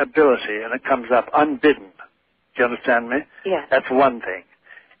that ability and it comes up unbidden, do you understand me? Yes. That's one thing.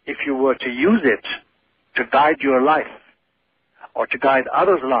 If you were to use it to guide your life or to guide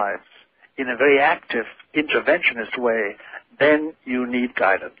others' lives in a very active, interventionist way, then you need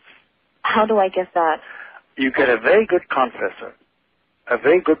guidance. How do I get that? You get a very good confessor, a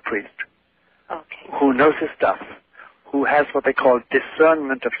very good priest, who knows his stuff, who has what they call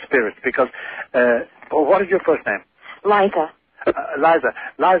discernment of spirits. Because, what is your first name? Liza.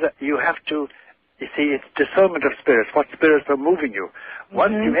 Liza, you have to, you see, it's discernment of spirits, what spirits are moving you.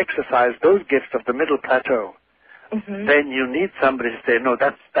 Once you exercise those gifts of the middle plateau, then you need somebody to say, no,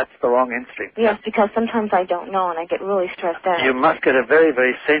 that's the wrong instinct. Yes, because sometimes I don't know and I get really stressed out. You must get a very,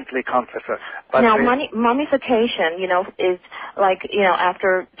 very saintly confessor. But now, mummification, is like,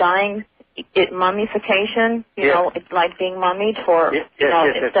 after dying, mummification, it's like being mummied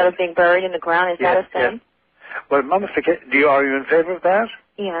instead of being buried in the ground. Is that a sin? Yes. Well, mummification, are you in favor of that?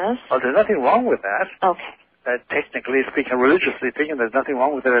 Yes. Well, there's nothing wrong with that. Okay. Technically speaking, religiously speaking, there's nothing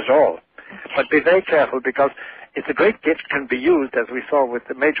wrong with it at all. Okay. But be very careful, because it's a great gift, can be used, as we saw with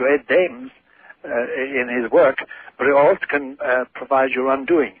the Major Ed Dames in his work, but it also can provide your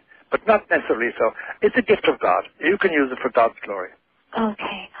undoing, but not necessarily so. It's a gift of God. You can use it for God's glory.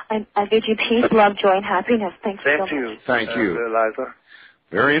 Okay. I bid you peace, love, joy, and happiness. Thanks so much. Same to you. Thank you. Liza.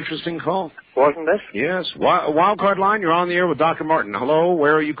 Very interesting call. Wasn't it? Yes. Wildcard line, you're on the air with Dr. Martin. Hello,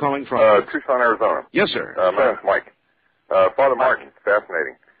 where are you calling from? Tucson, Arizona. Yes, sir. My name's Mike. Father Martin,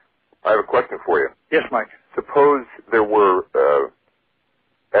 fascinating. I have a question for you. Yes, Mike. Suppose there were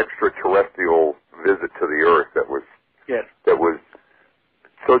extraterrestrial visit to the Earth that was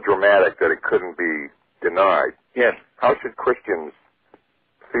so dramatic that it couldn't be denied. Yes. How should Christians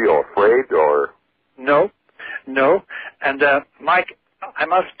feel? Afraid or? No. And Mike, I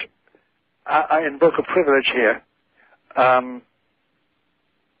must I invoke a privilege here. How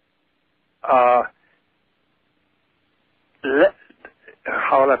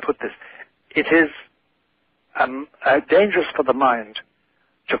will I put this? It is dangerous for the mind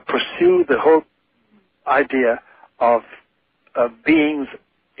to pursue the whole idea of beings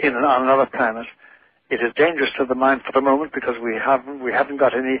on another planet. It is dangerous to the mind for the moment because we haven't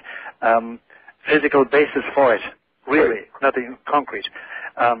got any physical basis for it, really, nothing concrete.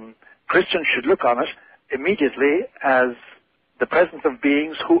 Christians should look on it immediately as the presence of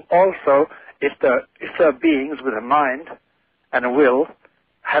beings who also, if they're beings with a mind and a will,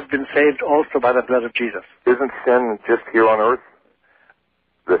 have been saved also by the blood of Jesus. Isn't sin just here on earth?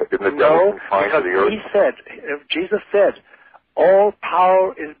 No, because Jesus said, all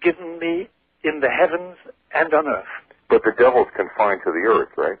power is given me in the heavens and on earth. But the devil's confined to the earth,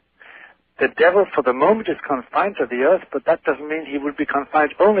 right? The devil for the moment is confined to the earth, but that doesn't mean he would be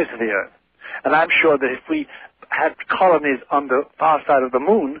confined only to the earth. And I'm sure that if we had colonies on the far side of the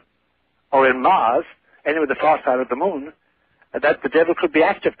moon, or in Mars, anyway, the far side of the moon, that the devil could be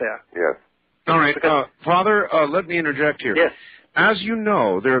active there. Yes. All right. Father, let me interject here. Yes. As you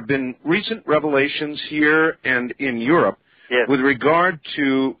know, there have been recent revelations here and in Europe with regard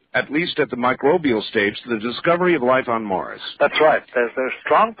to, at least at the microbial stage, the discovery of life on Mars. That's right. There's a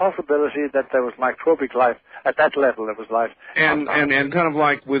strong possibility that there was microbic life. At that level, there was life. And kind of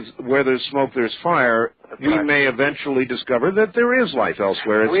like with where there's smoke, there's fire, we may eventually discover that there is life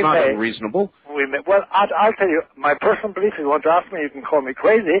elsewhere. It's not unreasonable. Well, I'll tell you, my personal belief, if you want to ask me, you can call me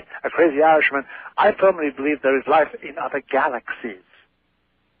crazy, a crazy Irishman. I firmly believe there is life in other galaxies.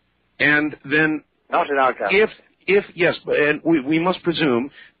 And then... Not in our galaxy. Yes, and we must presume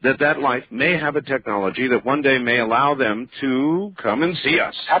that life may have a technology that one day may allow them to come and see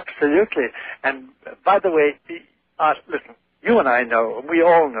us. Absolutely. And by the way, listen, you and I know, and we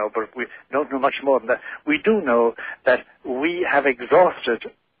all know, but we don't know much more than that. We do know that we have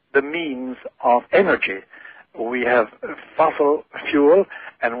exhausted the means of energy. We have fossil fuel,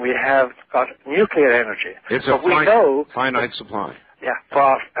 and we have got nuclear energy. It's finite supply. Yeah,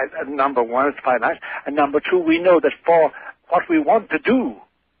 number one, it's finite. And number two, we know that for what we want to do,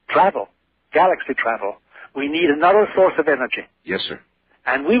 travel, galaxy travel, we need another source of energy. Yes, sir.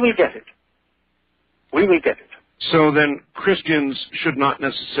 And we will get it. We will get it. So then Christians should not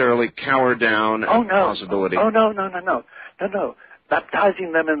necessarily cower down at the possibility. Oh, no.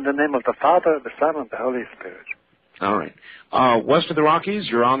 Baptizing them in the name of the Father, the Son, and the Holy Spirit. All right. West of the Rockies,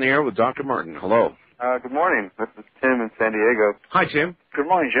 you're on the air with Dr. Martin. Hello. Good morning. This is Tim in San Diego. Hi, Tim. Good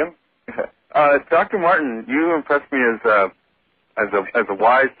morning, Jim. Dr. Martin, you impressed me as a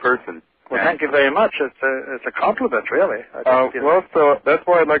wise person. Well, thank you very much. It's a compliment, really. So that's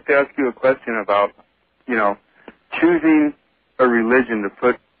why I'd like to ask you a question about, choosing a religion to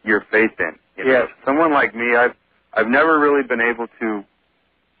put your faith in. Yes. Someone like me, I've never really been able to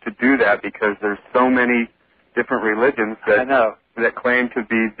do that because there's so many different religions that claim to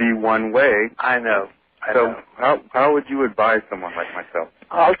be the one way. I know. How would you advise someone like myself?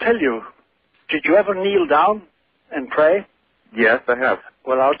 I'll tell you. Did you ever kneel down and pray? Yes, I have.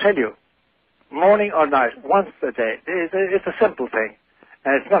 Well, I'll tell you. Morning or night, once a day. It's a simple thing,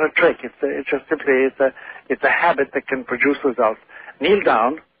 and it's not a trick. It's just simply it's a habit that can produce results. Kneel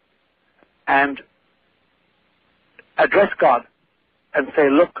down and address God and say,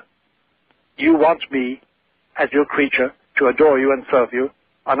 "Look, you want me as your creature to adore you and serve you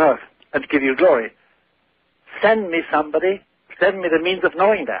on earth and to give you glory. Send me somebody. Send me the means of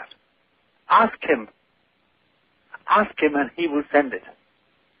knowing that. Ask him. Ask him, and he will send it.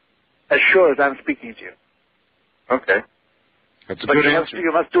 As sure as I'm speaking to you." Okay. That's a good answer.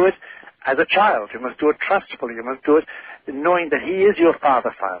 You must do it as a child. You must do it trustfully. You must do it knowing that he is your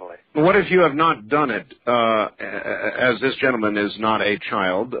Father finally. What if you have not done it, as this gentleman is not a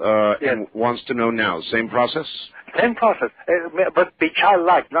child, and wants to know now? Same process? Same process, but be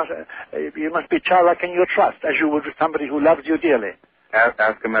childlike. You must be childlike in your trust, as you would with somebody who loves you dearly.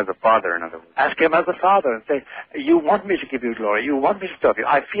 Ask him as a father, in other words. Ask him as a father and say, "You want me to give you glory. You want me to serve you.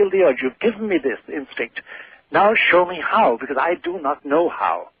 I feel the urge. You've given me this instinct. Now show me how, because I do not know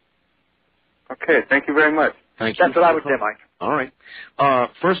how." Okay, thank you very much. Thank you. That's what I would say, Mike. All right.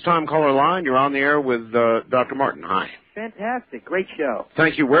 First-time caller line, you're on the air with Dr. Martin. Hi. Fantastic. Great show.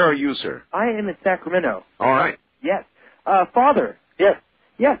 Thank you. Where are you, sir? I am in Sacramento. All right. Yes. Father. Yes.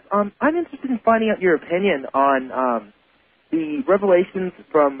 Yes, I'm interested in finding out your opinion on the revelations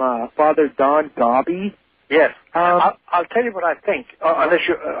from Father Don Dobby. Yes. I'll tell you what I think. Unless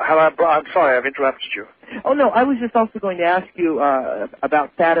you, I'm sorry, I've interrupted you. Oh, no, I was just also going to ask you about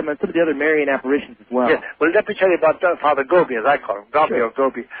Fatima and some of the other Marian apparitions as well. Yes. Well, let me tell you about Father Gobi, as I call him, Dobby or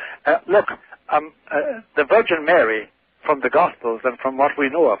Gobi. Look, the Virgin Mary, from the Gospels and from what we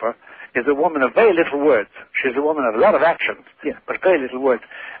know of her, is a woman of very little words. She's a woman of a lot of actions, but very little words.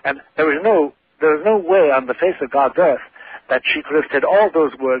 And there is no way on the face of God's earth that she could have said all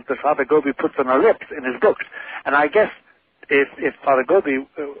those words that Father Gobi puts on her lips in his books. And I guess if Father Gobi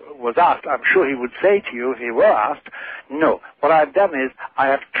was asked, I'm sure he would say to you, if he were asked, no. What I've done is I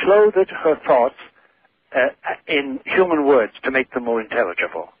have clothed her thoughts in human words to make them more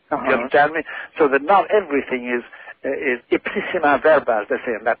intelligible. Do you understand me? So that not everything is ipsissima verba, as they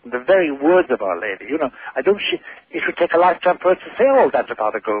say in Latin, the very words of Our Lady. You know, it would take a lifetime for her to say all that to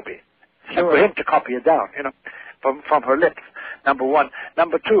Father Gobi. And for him to copy it down, you know, from her lips, number one.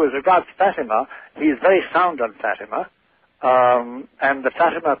 Number two, as regards Fatima, he is very sound on Fatima, and the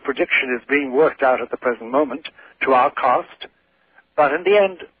Fatima prediction is being worked out at the present moment to our cost. But in the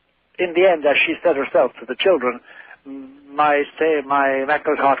end, as she said herself to the children, my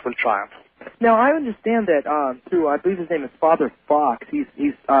Immaculate Heart will triumph. Now, I understand that through, I believe his name is Father Fox. He's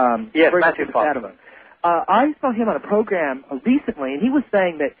yes, Matthew Fox. Fatima. I saw him on a program recently, and he was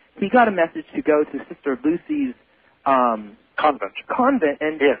saying that he got a message to go to Sister Lucy's convent,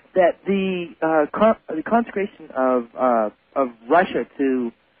 and that the consecration of Russia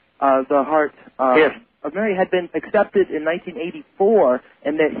to the heart of Mary had been accepted in 1984,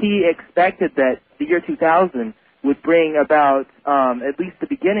 and that he expected that the year 2000 would bring about at least the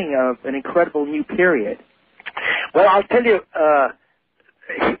beginning of an incredible new period. Well, I'll tell you,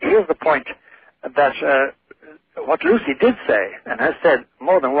 here's the point, that what Lucy did say, and has said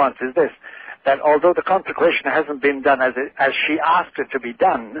more than once, is this, that although the consecration hasn't been done as she asked it to be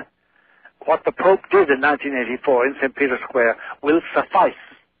done, what the Pope did in 1984 in St. Peter's Square will suffice.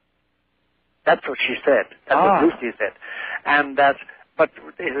 That's what she said. That's what Lucy said. And that, but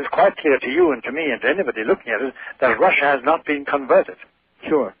it is quite clear to you and to me and to anybody looking at it that Russia has not been converted.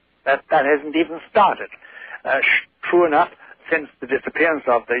 Sure. That hasn't even started. True enough, since the disappearance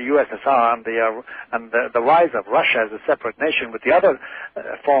of the USSR and the rise of Russia as a separate nation with the other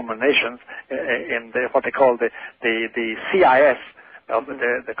former nations in what they call the CIS,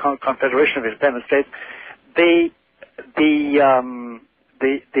 the Confederation of Independent States, the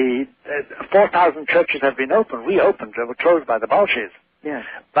 4,000 churches have been reopened. They were closed by the Bolsheviks. Yeah.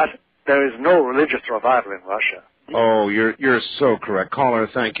 But there is no religious revival in Russia. Oh, you're so correct. Caller,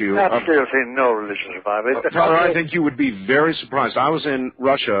 thank you. Absolutely no religious revival. Father, I think you would be very surprised. I was in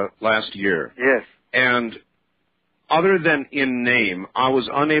Russia last year. Yes. And other than in name, I was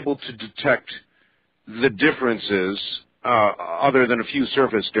unable to detect the differences, other than a few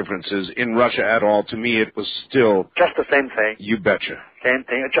surface differences, in Russia at all. To me, it was still... just the same thing. You betcha. Same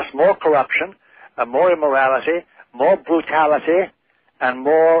thing. Just more corruption, more immorality, more brutality, and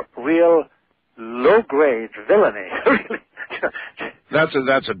more real... low-grade villainy.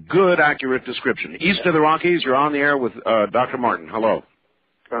 That's a good, accurate description. East of the Rockies, you're on the air with Dr. Martin. Hello.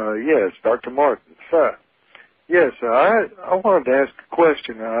 Yes, Dr. Martin. Sir. Yes, I wanted to ask a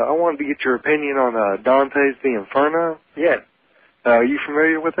question. I wanted to get your opinion on Dante's The Inferno. Yes. Are you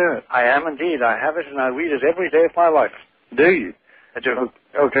familiar with that? I am indeed. I have it, and I read it every day of my life. Do you? I do.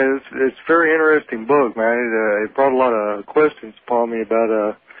 Okay, it's a very interesting book, man. It brought a lot of questions upon me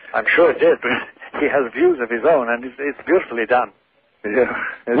about... I'm sure it did, but he has views of his own, and it's beautifully done. Yeah.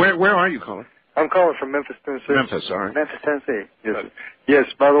 Where are you calling? I'm calling from Memphis, Tennessee. Memphis, all right. Memphis, Tennessee. Yes. Yes,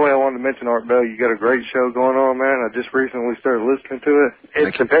 by the way, I wanted to mention, Art Bell, you got a great show going on, man. I just recently started listening to it.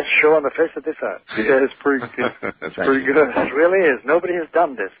 It's the best show on the face of this earth. Yeah, it's pretty good. It's pretty good. It really is. Nobody has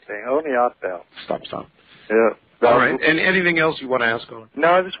done this thing, only Art Bell. Stop. Yeah. All right. And anything else you want to ask on? No,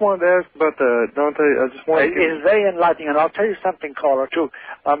 I just wanted to ask about Dante. I just wanted It is very enlightening, and I'll tell you something, caller, too.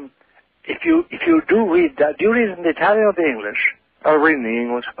 If you do read that, do you read it in the Italian or the English? I read in the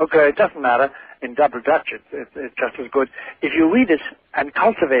English. Okay, it doesn't matter. In double Dutch, it's just as good. If you read it and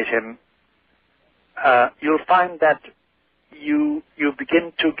cultivate him, you'll find that you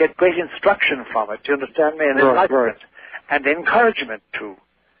begin to get great instruction from it. Do you understand me? And enlightenment. And encouragement, too.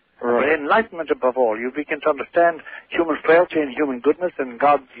 Right. But enlightenment above all. You begin to understand human frailty and human goodness and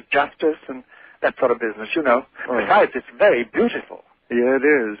God's justice and that sort of business, you know. Right. Besides, it's very beautiful. Yeah, it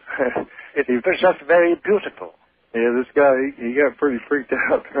is. It's just very beautiful. Yeah, this guy, he got pretty freaked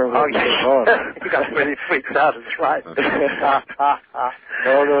out. Oh, yeah. He got pretty freaked out, that's right. I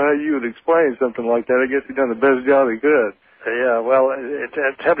don't know how you would explain something like that. I guess he done the best job he could. Yeah, well, it's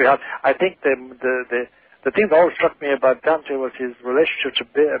terribly hard. I think the thing that always struck me about Dante was his relationship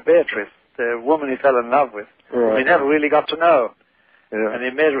to Beatrice, the woman he fell in love with. Right. He never really got to know. Yeah. And he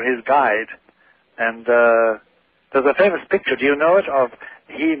made her his guide. And there's a famous picture, do you know it, of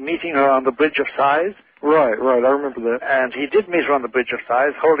he meeting her on the Bridge of Sighs? Right, I remember that. And he did meet her on the Bridge of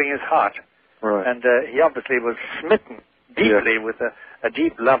Sighs, holding his heart. Right. And he obviously was smitten deeply with a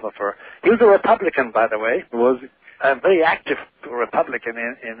deep love of her. He was a Republican, by the way. Was he? A very active Republican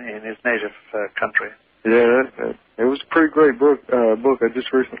in his native country. Yeah, it was a pretty great book. I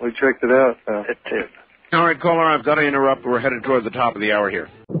just recently checked it out. It is. All right, caller, I've got to interrupt. We're headed toward the top of the hour here.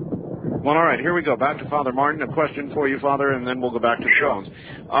 Well, all right, here we go. Back to Father Martin. A question for you, Father, and then we'll go back to Sean's.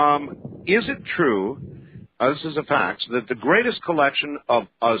 Is it true, this is a fact, that the greatest collection of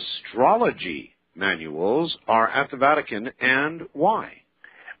astrology manuals are at the Vatican, and why?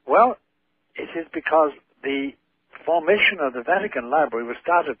 Well, it is because the formation of the Vatican Library was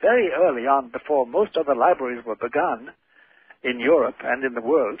started very early on, before most other libraries were begun in Europe and in the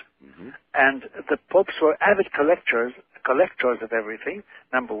world. Mm-hmm. And the popes were avid collectors of everything,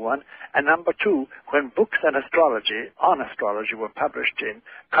 number one. And number two, when books on astrology were published in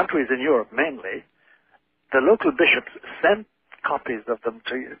countries in Europe mainly, the local bishops sent copies of them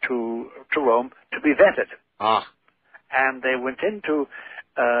to Rome to be vetted. And they went into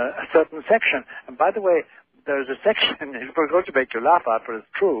a certain section. And by the way, there's a section, we're going to make you laugh at, but it's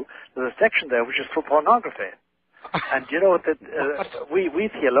true, there's a section there which is for pornography. And you know that we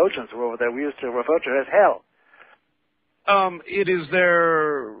theologians who were over there, we used to refer to it as hell. It is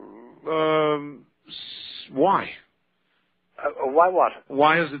there, why? Why what?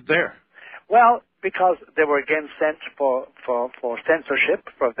 Why is it there? Well, because they were again sent for censorship,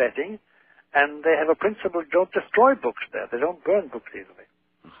 for vetting, and they have a principle, don't destroy books there. They don't burn books easily.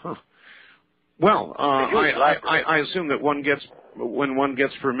 Uh-huh. Well, I assume that when one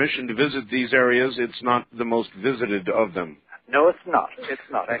gets permission to visit these areas, it's not the most visited of them. No, it's not. It's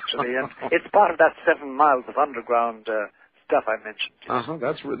not, actually. And it's part of that 7 miles of underground stuff I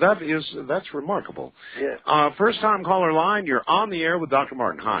mentioned. That's remarkable. Yes. First-time caller line, you're on the air with Dr.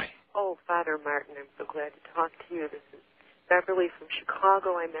 Martin. Hi. Oh, Father Martin, I'm so glad to talk to you. This is Beverly from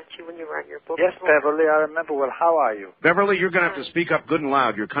Chicago. I met you when you were on your book. Yes, Beverly, I remember. Well, how are you? Beverly, you're going to have to speak up good and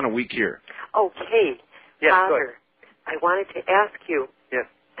loud. You're kind of weak here. Okay. Yes, Father, I wanted to ask you. Yes.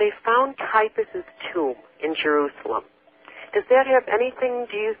 They found Caiaphas' tomb in Jerusalem. Does that have anything,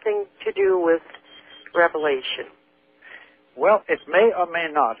 do you think, to do with Revelation? Well, it may or may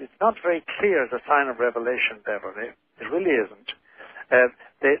not. It's not very clear as a sign of Revelation, Beverly. It really isn't.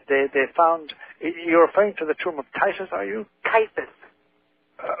 They found, you're referring to the tomb of Titus, are you? Caiaphas.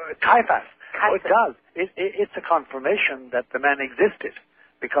 Caiaphas. Oh, it does. It's a confirmation that the man existed,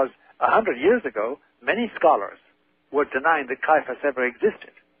 because 100 years ago, many scholars were denying that Caiaphas ever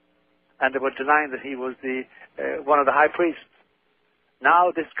existed, and they were denying that he was one of the high priests.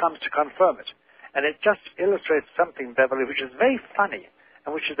 Now this comes to confirm it, and it just illustrates something, Beverly, which is very funny,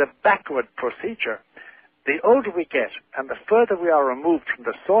 and which is a backward procedure. The older we get, and the further we are removed from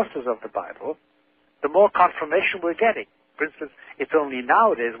the sources of the Bible, the more confirmation we're getting. For instance, it's only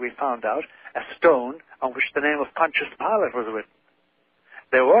nowadays we found out a stone on which the name of Pontius Pilate was written.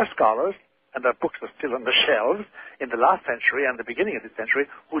 There were scholars, and their books are still on the shelves, in the last century and the beginning of this century,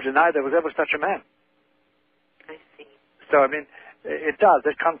 who denied there was ever such a man. I see. So, I mean, it does.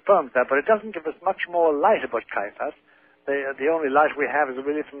 It confirms that, but it doesn't give us much more light about Caiaphas. The only light we have is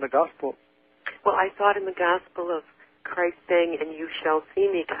really from the Gospel. Well, I thought in the Gospel of Christ saying, "And you shall see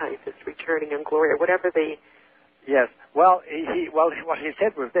me, Caiaphas, returning in glory," or whatever they... Yes. Well, what he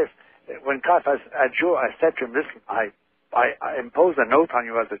said was this. When Caiaphas, a Jew, I said to him, "Listen, I impose an oath on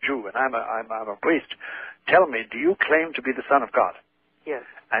you as a Jew, and I'm a priest. Tell me, do you claim to be the Son of God?" Yes.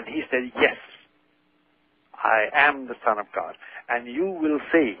 And he said, "Yes, I am the Son of God. And you will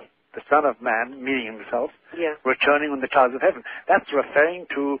see the Son of Man," meaning himself, yes, "returning on the clouds of heaven." That's referring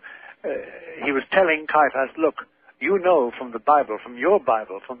to, he was telling Caiaphas, look, you know from the Bible, from your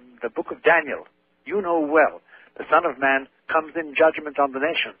Bible, from the book of Daniel, you know well, the Son of Man comes in judgment on the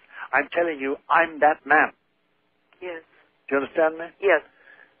nations. I'm telling you, I'm that man. Yes. Do you understand me? Yes.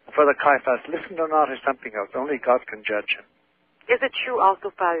 Whether Caiaphas listened or not is something else. Only God can judge him. Is it true also,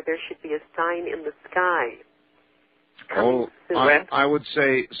 Father, there should be a sign in the sky? Oh, I would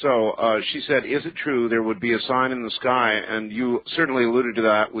say so. She said, is it true there would be a sign in the sky? And you certainly alluded to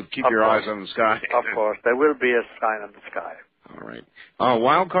that with keep your eyes on the sky. Of course. There will be a sign in the sky. All right.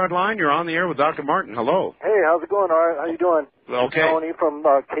 Wildcard line, you're on the air with Dr. Martin. Hello. Hey, how's it going, Art? How you doing? Okay. Tony from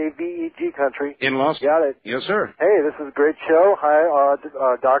KVEG country. In Los Angeles. Got it. Yes, sir. Hey, this is a great show. Hi,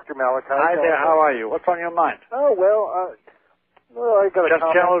 Dr. Malachi. Hi there. How are you? What's on your mind? Oh, well, Well, I got a Just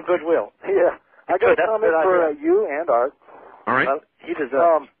comment. general goodwill. Yeah. I got a comment for you and Art. All right. Well, he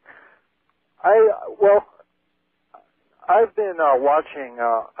deserves. I've been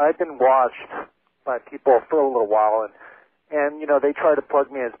I've been watched by people for a little while, and you know, they try to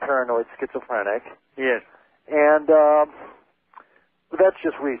plug me as paranoid schizophrenic. Yes. And that's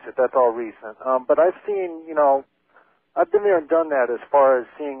just recent. That's all recent. But I've seen, you know, I've been there and done that as far as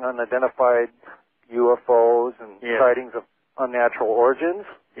seeing unidentified UFOs and sightings of unnatural origins.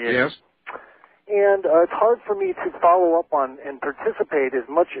 Yes. And it's hard for me to follow up on and participate as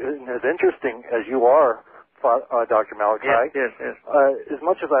much as interesting as you are, Dr. Malachi. Yes. As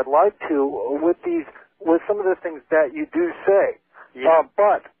much as I'd like to with some of the things that you do say. Yes.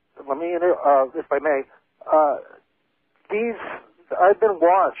 But let me, if I may, I've been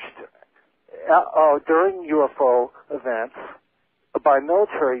watched during UFO events by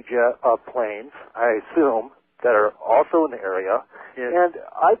military jet planes, I assume, that are also in the area. Yes. And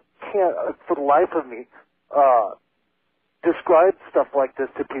I can't, for the life of me, describe stuff like this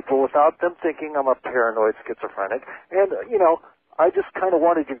to people without them thinking I'm a paranoid schizophrenic. And, you know, I just kind of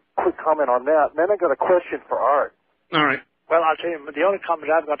wanted a quick comment on that. And then I got a question for Art. All right. Well, I'll tell you, the only comment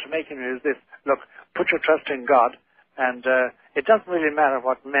I've got to make in it is this. Look, put your trust in God, and it doesn't really matter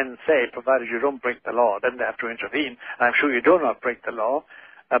what men say, provided you don't break the law. Then they have to intervene. And I'm sure you do not break the law.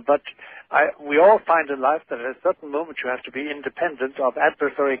 But we all find in life that at a certain moment you have to be independent of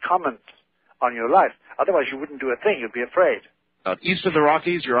adversary comments on your life. Otherwise, you wouldn't do a thing. You'd be afraid. East of the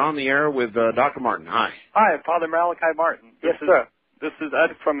Rockies, you're on the air with Dr. Martin. Hi. Hi, Father Malachi Martin. Yes, sir. This is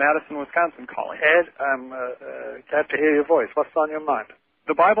Ed from Madison, Wisconsin calling. Ed, I'm glad to hear your voice. What's on your mind?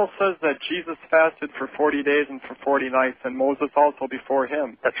 The Bible says that Jesus fasted for 40 days and for 40 nights, and Moses also before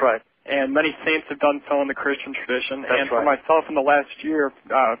him. That's right. And many saints have done so in the Christian tradition. That's and for myself in the last year,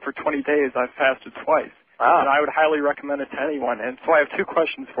 for 20 days, I've fasted twice. And I would highly recommend it to anyone. And so I have two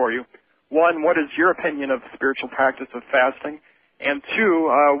questions for you. One, what is your opinion of the spiritual practice of fasting? And two,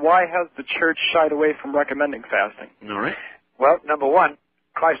 why has the church shied away from recommending fasting? All right. Well, number one,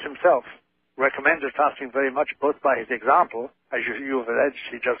 Christ himself recommended fasting very much, both by his example, as you've alleged,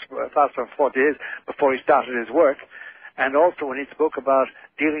 he just fasted for 40 days before he started his work, and also when he spoke about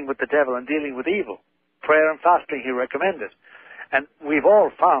dealing with the devil and dealing with evil. Prayer and fasting he recommended. And we have all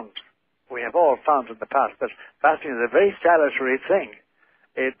found in the past that fasting is a very salutary thing.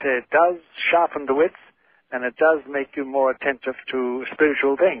 It does sharpen the wits, and it does make you more attentive to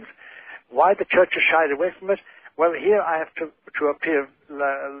spiritual things. Why the church has shied away from it? Well, here I have to appear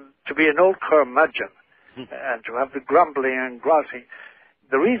to be an old curmudgeon and to have the grumbling and grousing.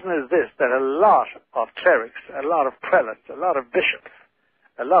 The reason is this, that a lot of clerics, a lot of prelates, a lot of bishops,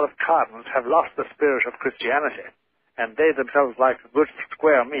 a lot of cardinals have lost the spirit of Christianity. And they themselves like a good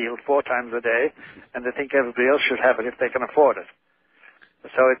square meal 4 times a day, and they think everybody else should have it if they can afford it.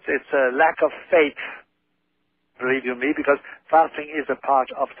 So it's a lack of faith, believe you me, because fasting is a part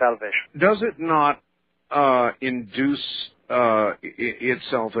of salvation. Does it not induce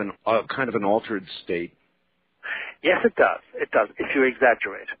itself in kind of an altered state? Yes, it does. It does, if you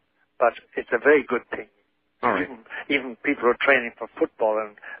exaggerate. But it's a very good thing. All right. Even people who are training for football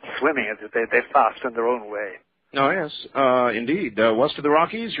and swimming, they fast in their own way. Oh, yes, indeed. West of the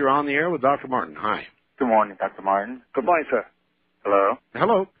Rockies, you're on the air with Dr. Martin. Hi. Good morning, Dr. Martin. Good morning, sir. Hello?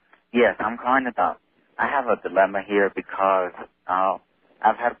 Hello. Yes, I'm calling about, I have a dilemma here because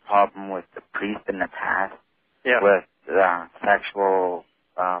I've had a problem with the priest in the past with sexual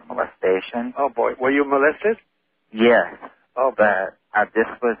molestation. Oh, boy. Were you molested? Yes. Oh, but this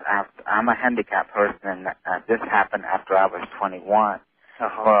was after, I'm a handicapped person, and this happened after I was 21.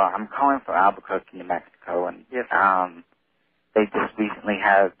 Well, I'm calling for Albuquerque, New Mexico, and they just recently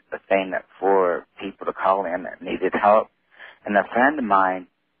had a thing that for people to call in that needed help. And a friend of mine,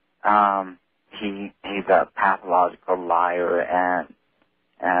 he's a pathological liar,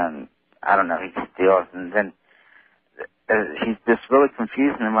 and I don't know, he steals, and then he's just really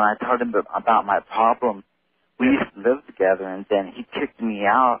confusing. And when I told him about my problem, we used to live together, and then he kicked me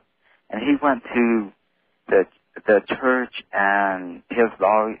out, and he went to the church, and his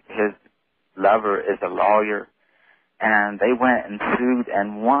lover is a lawyer, and they went and sued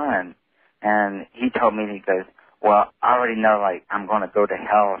and won. And he told me, he goes, well, I already know, like, I'm going to go to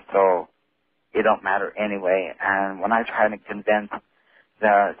hell, so it don't matter anyway. And when I tried to convince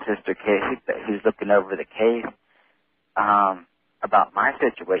the Sister Casey that who's looking over the case about my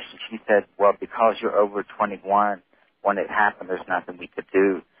situation, she said, well, because you're over 21, when it happened, there's nothing we could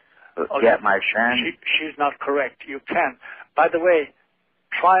do. Get my friend. She's not correct. You can. By the way,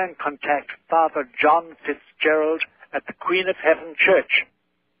 try and contact Father John Fitzgerald at the Queen of Heaven Church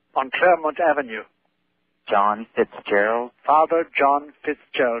on Claremont Avenue. John Fitzgerald. Father John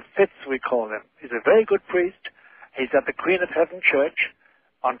Fitzgerald. Fitz, we call him. He's a very good priest. He's at the Queen of Heaven Church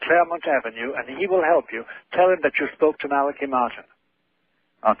on Claremont Avenue, and he will help you. Tell him that you spoke to Malachi Martin.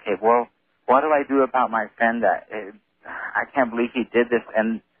 Okay, well, what do I do about my friend that I can't believe he did this?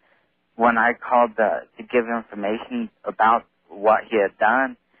 And when I called to give information about what he had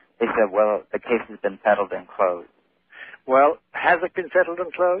done, they said, well, the case has been settled and closed. Well, has it been settled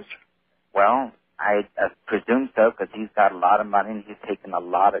and closed? Well, I presume so, because he's got a lot of money and he's taken a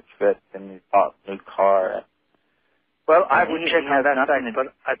lot of trips and he's bought a new car. Well, I would check on that fact,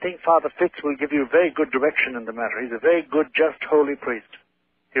 but I think Father Fitz will give you very good direction in the matter. He's a very good, just, holy priest.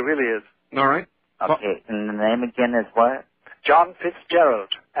 He really is. All right. Okay, and the name again is what? John Fitzgerald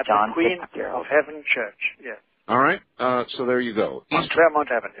at John the Queen Fitzgerald. of Heaven Church. Yes. All right. So there you go. On Claremont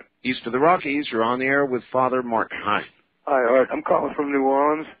Avenue. East of the Rockies, you're on the air with Father Martin. Hi. Hi, Art. I'm calling from New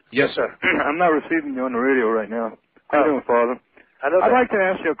Orleans. Yes, sir. I'm not receiving you on the radio right now. How you doing, Father? I'd like to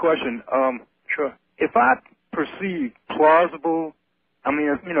ask you a question. Sure. If I perceive plausible,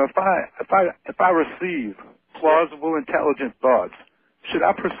 if I receive plausible, intelligent thoughts, should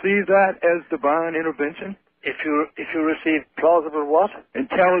I perceive that as divine intervention? If you receive plausible what?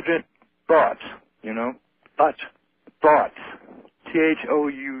 Intelligent thoughts, Thoughts. Thoughts. Thoughts.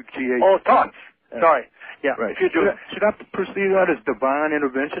 Oh, thoughts. Sorry. Yeah. Right. If you do. Should I perceive that as divine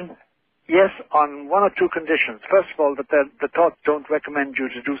intervention? Yes, on one or two conditions. First of all, that the thoughts don't recommend you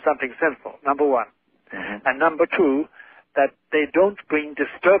to do something sinful, number one. Mm-hmm. And number two, that they don't bring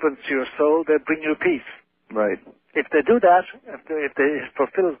disturbance to your soul, they bring you peace. Right. If they do that, if they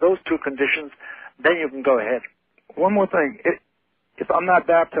fulfill those two conditions, then you can go ahead. One more thing. If I'm not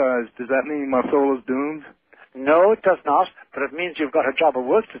baptized, does that mean my soul is doomed? No, it does not, but it means you've got a job of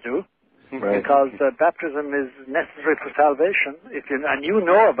work to do. Right. Because baptism is necessary for salvation, and you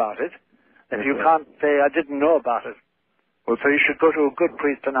know about it. If you can't say, I didn't know about it. Well, so you should go to a good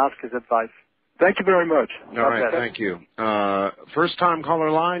priest and ask his advice. Thank you very much. All right, thank you. First-time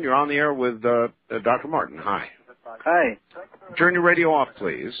caller line, you're on the air with Dr. Martin. Hi. Hi. Turn your radio off,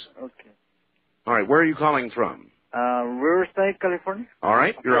 please. Okay. All right, where are you calling from? Riverside, California. All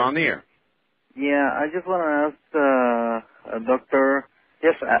right, you're on the air. Yeah, I just want to ask, Doctor.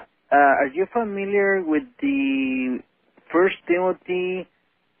 Yes, sir. Are you familiar with the 1 Timothy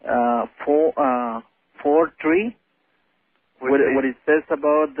 4:3? What it says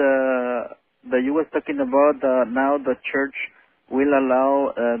about that you was talking about now the church will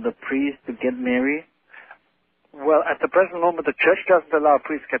allow the priest to get married? Well, at the present moment, the church doesn't allow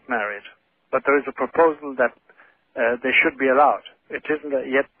priests to get married, but there is a proposal that they should be allowed. It isn't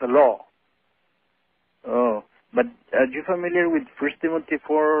yet the law. Oh, but are you familiar with 1 Timothy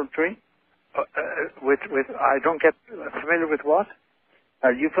 4:3? I don't get familiar with what?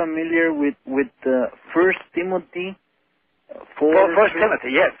 Are you familiar with 1 Timothy 4? Well, 1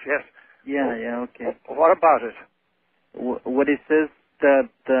 Timothy, yes. Yeah, okay. What about it? What it says that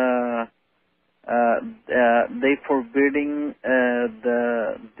they forbidding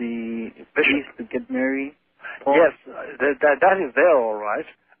the priest to get married. Yes, that is there, all right.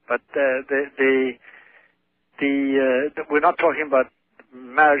 But we're not talking about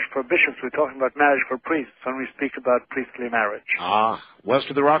marriage for bishops. We're talking about marriage for priests when we speak about priestly marriage. West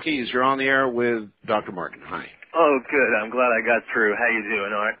of the Rockies, you're on the air with Dr. Martin. Hi. Oh, good. I'm glad I got through. How you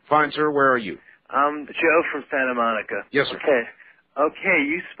doing, Art? Fine, sir. Where are you? Joe from Santa Monica. Yes, sir. Okay,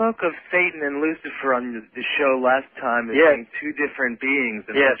 you spoke of Satan and Lucifer on the show last time as being two different beings,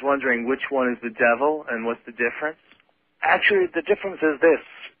 and I was wondering which one is the devil and what's the difference? Actually, the difference is this.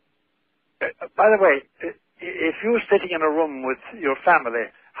 By the way, if you're sitting in a room with your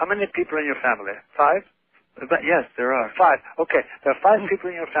family, how many people in your family? 5? Yes, there are. 5. Okay, there are 5 people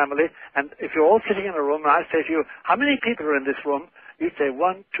in your family, and if you're all sitting in a room, and I say to you, how many people are in this room? You say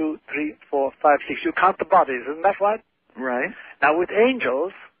 1, 2, 3, 4, 5, 6. You count the bodies, isn't that right? Right. Now, with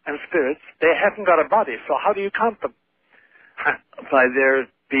angels and spirits, they haven't got a body, so how do you count them? By their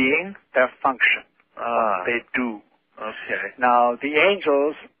being? Their function. They do. Okay. Now, the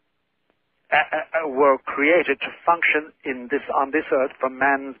angels were created to function on this earth for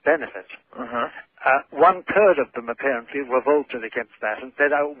man's benefit. 1/3 of them apparently revolted against that and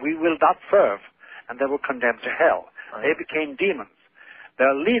said, we will not serve, and they were condemned to hell. They became demons.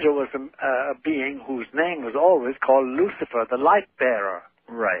 Their leader was a being whose name was always called Lucifer, the light bearer.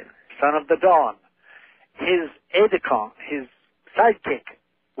 Right. Son of the dawn. His aide-de-camp, his sidekick,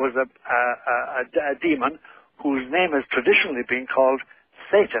 was a demon whose name has traditionally been called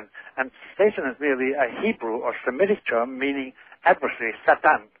Satan. And Satan is merely a Hebrew or Semitic term meaning adversary,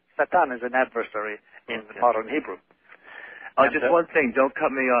 Satan. Satan is an adversary in modern Hebrew. Oh, just one thing. Don't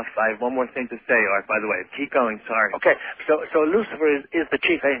cut me off. I have one more thing to say, Art, by the way. Keep going. Sorry. Okay. So Lucifer is the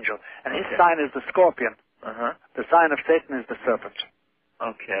chief angel, and his sign is the scorpion. Uh-huh. The sign of Satan is the serpent.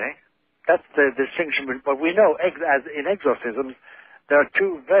 Okay. That's the distinction. But we know, as in exorcisms, there are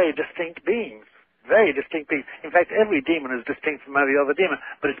two very distinct beings. Very distinct beings. In fact, every demon is distinct from every other demon,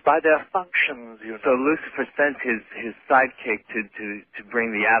 but it's by their functions, you know. So Lucifer sent his sidekick to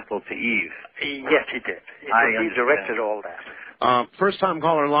bring the apple to Eve. Yes, he did. He directed all that. First-time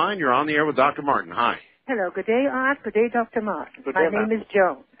caller line, you're on the air with Dr. Martin. Hi. Hello, good day, Art. Good day, Dr. Martin. Good day, My name is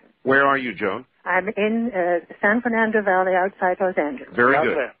Joan. Where are you, Joan? I'm in San Fernando Valley outside Los Angeles. Very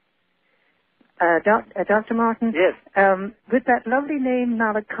good. Dr. Martin? Yes. With that lovely name,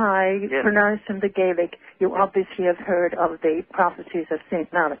 Malachi, pronounced in the Gaelic, you obviously have heard of the prophecies of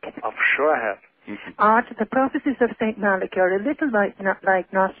St. Malachi. I'm sure I have. Art, the prophecies of St. Malachi are a little like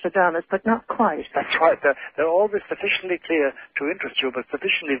Nostradamus, but not quite. That's right. They're always sufficiently clear to interest you, but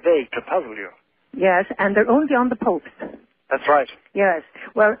sufficiently vague to puzzle you. Yes, and they're only on the popes. That's right. Yes.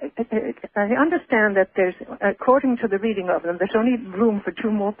 Well, I understand that there's, according to the reading of them, there's only room for 2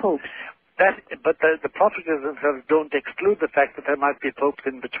 more popes. But the prophecies themselves don't exclude the fact that there might be popes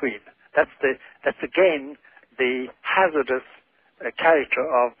in between. That's again the hazardous character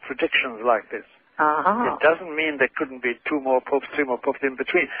of predictions like this. Uh-huh. It doesn't mean there couldn't be 2 more popes, 3 more popes in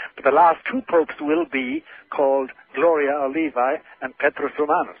between. But the last 2 popes will be called Gloria Olivae and Petrus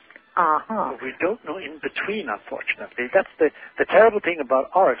Romanus. Uh-huh. We don't know in between, unfortunately. That's the terrible thing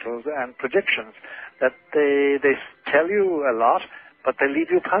about oracles and predictions, that they tell you a lot, but they leave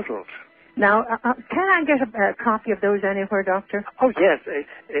you puzzled. Now, can I get a copy of those anywhere, Doctor? Oh, yes.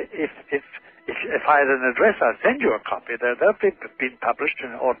 If I had an address, I'd send you a copy. They've been published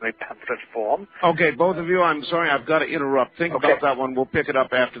in ordinary pamphlet form. Okay, both of you, I'm sorry, I've got to interrupt. Think about that one. We'll pick it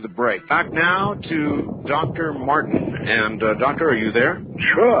up after the break. Back now to Dr. Martin. And, Doctor, are you there?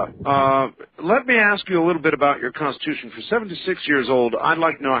 Sure. Let me ask you a little bit about your constitution. For 76 years old, I'd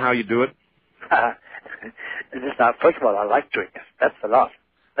like to know how you do it. First of all, I like doing it. That's a lot.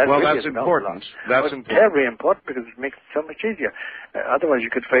 That's important. That's important. Very important because it makes it so much easier. Otherwise, you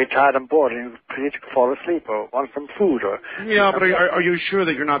could be very tired and bored and you could fall asleep or want some food or. Yeah, but are you sure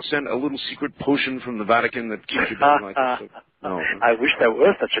that you're not sent a little secret potion from the Vatican that keeps you going like this? No. I wish there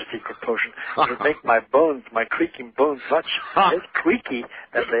were such a secret potion. It would make my bones, my creaking bones, much less creaky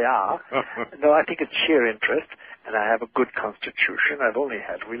as they are. No, I think it's sheer interest. And I have a good constitution. I've only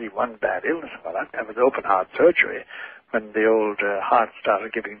had really one bad illness. Well, I was open heart surgery when the old heart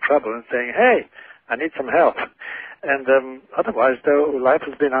started giving trouble and saying, hey, I need some help. And otherwise, though, life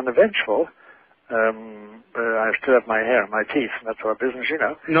has been uneventful. I still have my hair and my teeth, and that's our business, you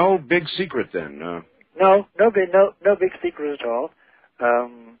know. No big secret, then? No big secret at all.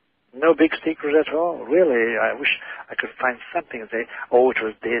 No big secret at all, really. I wish I could find something and say, oh, it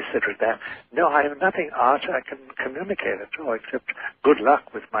was this, it was that. No, I have nothing, Art, I can communicate at all, except good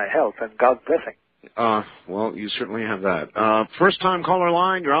luck with my health and God's blessing. Well, you certainly have that. First-time caller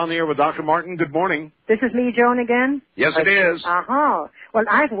line, you're on the air with Dr. Martin. Good morning. This is me, Joan, again? Yes, it is. Uh-huh. Well,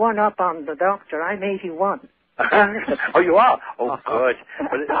 I've one up on the doctor. I'm 81. Oh, you are? Oh, good.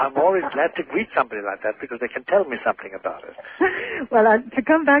 But I'm always glad to greet somebody like that because they can tell me something about it. Well, to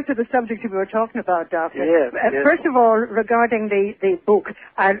come back to the subject we were talking about, Doctor. Yes. First of all, regarding the book,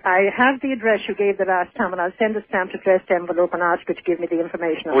 I have the address you gave the last time, and I'll send a stamped addressed envelope and ask you to give me the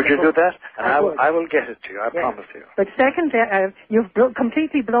information. Would you do that? And I will get it to you. I promise you. But second, you've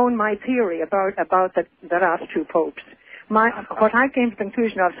completely blown my theory about the last 2 popes. What I came to the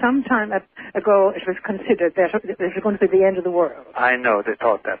conclusion of some time ago, it was considered that it was going to be the end of the world. I know, they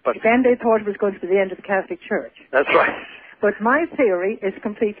thought that. But then they thought it was going to be the end of the Catholic Church. That's right. But my theory is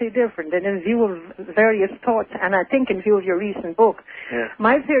completely different, and in view of various thoughts, and I think in view of your recent book,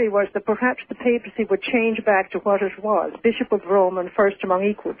 my theory was that perhaps the papacy would change back to what it was, Bishop of Rome and first among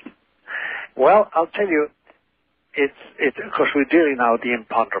equals. Well, I'll tell you, it's of course we're dealing now with the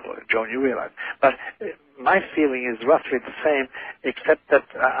imponderable, Joan, you realize. But my feeling is roughly the same, except that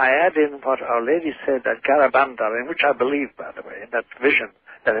I add in what Our Lady said at Garabandal, in which I believe, by the way, in that vision,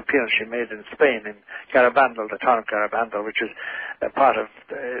 that appearance she made in Spain, in Garabandal, the town of Garabandal, which is a part of,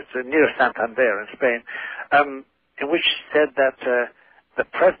 it's near Santander in Spain, in which she said that the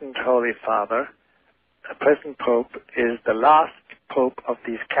present Holy Father, the present Pope, is the last Pope of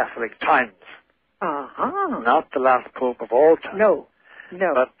these Catholic times. Uh-huh. Not the last Pope of all time. No.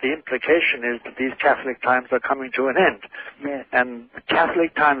 But the implication is that these Catholic times are coming to an end. Yes. And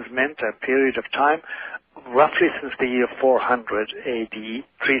Catholic times meant a period of time, roughly since the year 400 AD,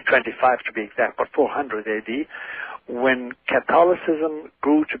 325 to be exact, but 400 AD, when Catholicism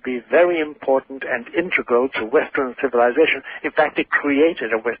grew to be very important and integral to Western civilization. In fact, it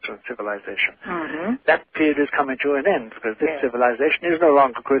created a Western civilization. Mm-hmm. That period is coming to an end because this civilization is no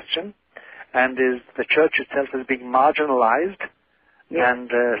longer Christian, and the church itself is being marginalized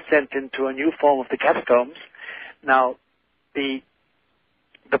and sent into a new form of the catacombs. Now, the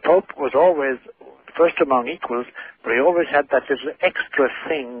Pope was always first among equals, but he always had that little extra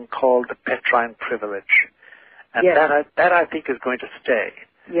thing called the Petrine privilege. And that I think is going to stay.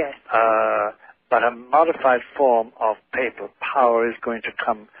 Yes. But a modified form of papal power is going to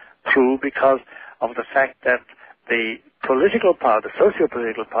come through because of the fact that the political power, the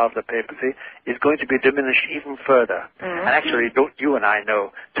socio-political power of the papacy is going to be diminished even further. Mm-hmm. And actually, you and I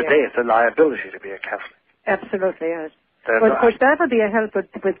know, today it's a liability to be a Catholic. Absolutely, yes. Well, of course, that would be a help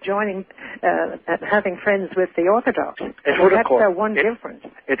with joining, having friends with the Orthodox. It would, of course. That's one difference.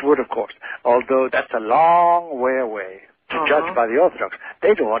 It would, of course. Although that's a long way away to judge by the Orthodox.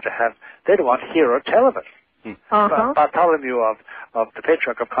 They don't want to hear or tell of it. Bartholomew of the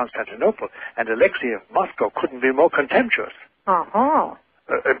Patriarch of Constantinople and Alexei of Moscow couldn't be more contemptuous.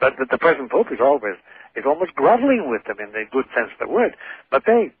 But the present Pope is almost groveling with them in the good sense of the word. But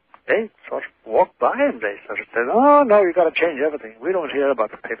they sort of walk by him. They sort of say, "Oh no, you've got to change everything. We don't hear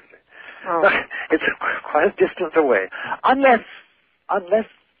about the papacy." It's quite a distance away, unless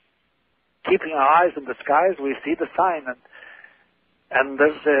keeping our eyes in the skies, we see the sign, and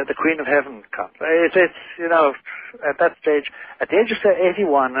there's the Queen of Heaven comes. It's at that stage, at the age of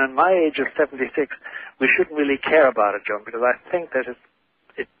 81 and my age of 76, we shouldn't really care about it, John, because I think that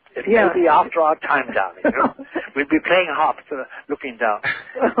it may be after our time, darling. You know? We'll be playing harps, looking down.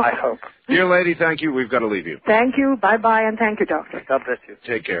 I hope. Dear lady, thank you. We've got to leave you. Thank you. Bye-bye, and thank you, Doctor. God bless you.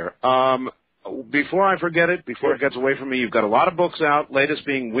 Take care. Before I forget it, before it gets away from me, you've got a lot of books out, latest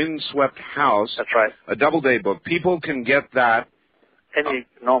being Windswept House. That's right. A double-day book. People can get that. Any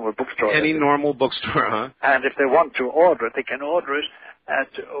normal bookstore. Any normal bookstore, huh? And if they want to order it, they can order it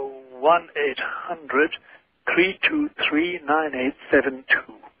at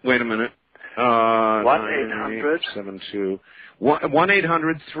 1-800-323-9872. Wait a minute. 1-800-72.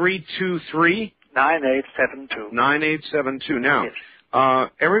 1-800-323? 9872. 9872. Now,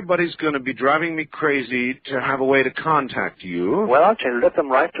 everybody's going to be driving me crazy to have a way to contact you. Well, I'll tell you, let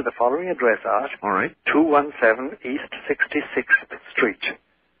them write to the following address, Art. All right. 217 East 66th Street,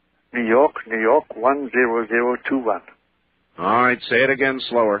 New York, 10021. All right, say it again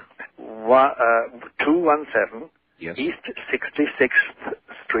slower. 217 East 66th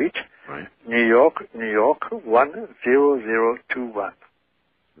Street, right. New York, 10021.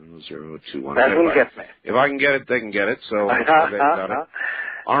 021. That will get me. If I can get it, they can get it. So they've got it.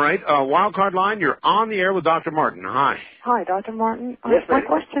 All right, Wildcard Line, you're on the air with Dr. Martin. Hi. Hi, Dr. Martin. Yes, my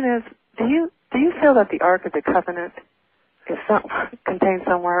question is, do you feel that the Ark of the Covenant is contained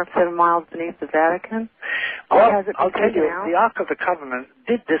somewhere 7 miles beneath the Vatican? Well, has it I'll tell you, out? the Ark of the Covenant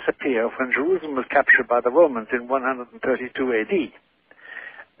did disappear when Jerusalem was captured by the Romans in 132 A.D.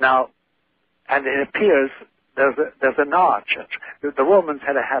 Now, and it appears there's an arch. The Romans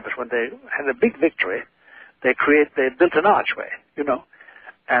had a habit when they had a big victory, they built an archway,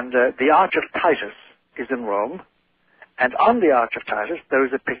 and the Arch of Titus is in Rome, and on the Arch of Titus there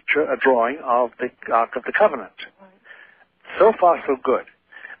is a picture, a drawing of the Ark of the Covenant. So far, so good.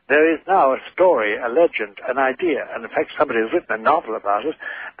 There is now a story, a legend, an idea, and in fact somebody has written a novel about it,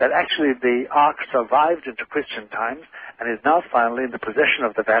 that actually the Ark survived into Christian times and is now finally in the possession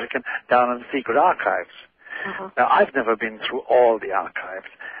of the Vatican down in the secret archives. Now, I've never been through all the archives,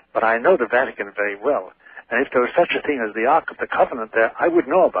 but I know the Vatican very well. And if there was such a thing as the Ark of the Covenant there, I would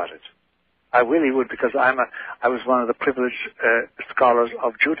know about it. I really would, because I was one of the privileged scholars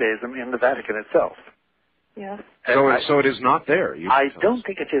of Judaism in the Vatican itself. Yes. So it is not there. I don't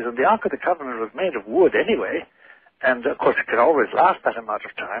think it is. And the Ark of the Covenant was made of wood anyway. And, of course, it can always last that amount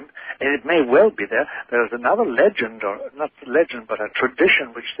of time. And it may well be there. There's another legend, or not legend, but a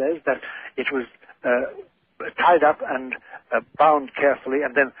tradition which says that it was tied up and bound carefully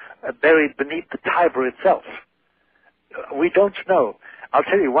and then buried beneath the Tiber itself. We don't know. I'll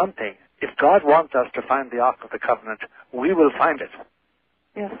tell you one thing. If God wants us to find the Ark of the Covenant, we will find it.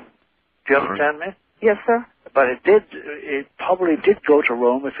 Yes. Do you understand me? Yes, sir. But it probably did go to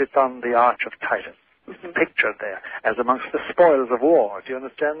Rome if it's on the Arch of Titus. It's pictured there as amongst the spoils of war. Do you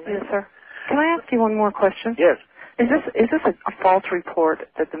understand me? Yes, sir. Can I ask you one more question? Yes. Is this a false report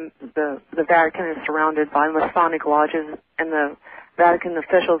that the Vatican is surrounded by Masonic lodges and the Vatican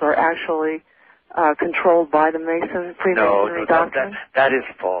officials are actually controlled by the Freemasonry doctrine? That is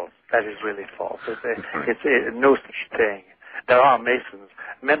false. That is really false. It's no such thing. There are Masons.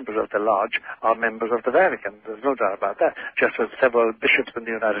 members of the lodge are members of the Vatican. There's no doubt about that. Just as several bishops in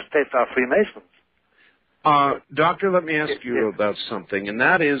the United States are Freemasons. Doctor, let me ask you about something, and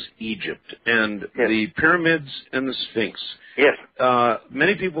that is Egypt and the pyramids and the Sphinx. Yes.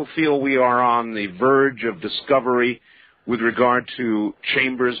 Many people feel we are on the verge of discovery with regard to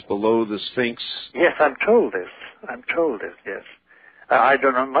chambers below the Sphinx. Yes, I'm told this, yes. I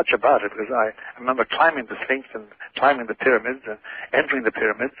don't know much about it because I remember climbing the Sphinx and climbing the pyramids and entering the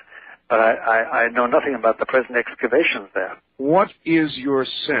pyramids, but I know nothing about the present excavations there. What is your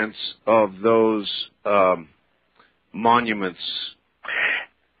sense of those monuments?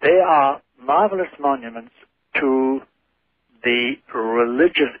 They are marvelous monuments to the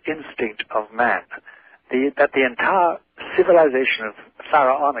religious instinct of man. That the entire civilization of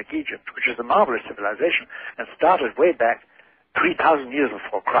pharaonic Egypt, which is a marvelous civilization, and started way back 3,000 years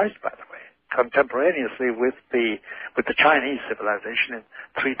before Christ, by the way, contemporaneously with the Chinese civilization in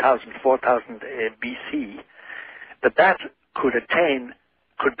 3,000, 4,000 BC, that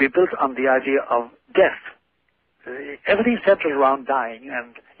could be built on the idea of death. Everything centers around dying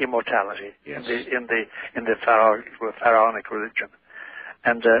and immortality in the pharaonic religion.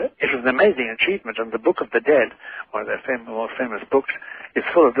 And it was an amazing achievement, and the Book of the Dead, one of their most famous books, is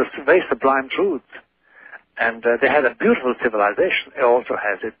full of this very sublime truths. And they had a beautiful civilization. It also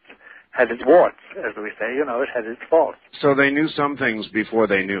has its warts, as we say. You know, it has its faults. So they knew some things before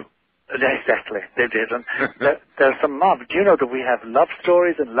they knew. Exactly, they did. And there's some do you know that we have love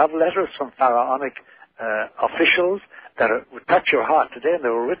stories and love letters from pharaonic officials that would touch your heart today, and they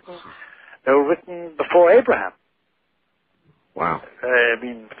were written before Abraham. Wow. I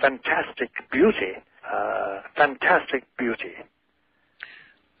mean, fantastic beauty. Fantastic beauty.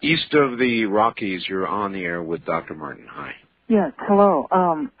 East of the Rockies, you're on the air with Dr. Martin. Hi. Yes, hello.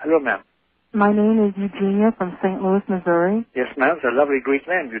 Hello, ma'am. My name is Eugenia from St. Louis, Missouri. Yes, ma'am. It's a lovely Greek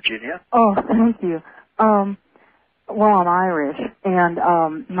name, Eugenia. Oh, thank you. Well, I'm Irish, and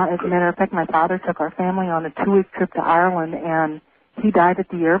as a matter of fact, my father took our family on a 2-week trip to Ireland, and he died at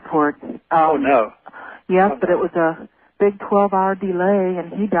the airport. Oh, no. Yes, but it was a big 12-hour delay,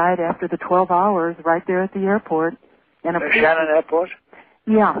 and he died after the 12 hours right there at the airport. And Shannon Airport?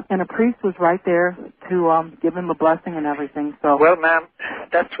 Yeah, and a priest was right there to give him a blessing and everything. So. Well, ma'am,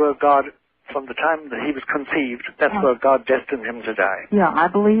 that's where God, from the time that he was conceived, that's where God destined him to die. Yeah, I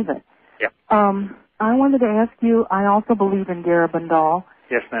believe it. Yeah. I wanted to ask you, I also believe in Garabandal.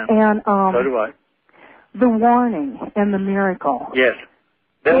 Yes, ma'am. And so do I. The warning and the miracle. Yes.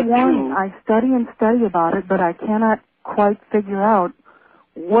 The warning, I study about it, but I cannot quite figure out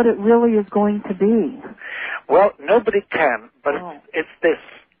what it really is going to be. Well, nobody can, but it's this.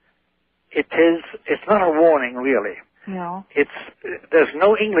 It's not a warning, really. Yeah. There's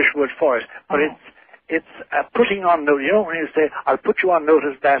no English word for it, but it's putting on notice. You know, when you say, I'll put you on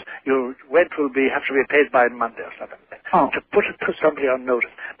notice that your rent will have to be paid by Monday or something. To put somebody on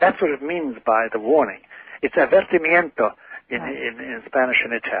notice. That's what it means by the warning. It's avertimiento in Spanish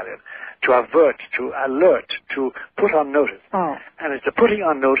and Italian. To avert, to alert, to put on notice. And it's a putting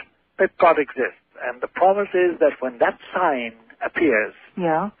on notice that God exists. And the promise is that when that sign appears,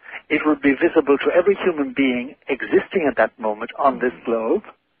 it will be visible to every human being existing at that moment on this globe,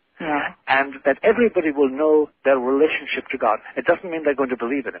 and that everybody will know their relationship to God. It doesn't mean they're going to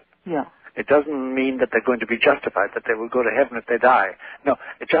believe in it. It doesn't mean that they're going to be justified, that they will go to heaven if they die. No,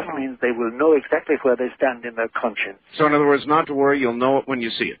 it just means they will know exactly where they stand in their conscience. So in other words, not to worry, you'll know it when you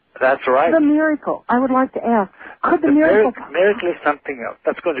see it. That's right. The miracle, I would like to ask, could the miracle... Miracle is something else.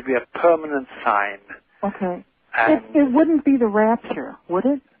 That's going to be a permanent sign. Okay. It wouldn't be the rapture, would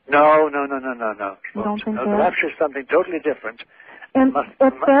it? No. You don't think that? The rapture is something totally different. And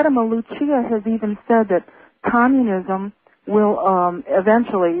Fatima Lucia has even said that communism will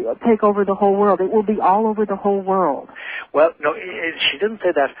eventually take over the whole world. It will be all over the whole world. Well, no, she didn't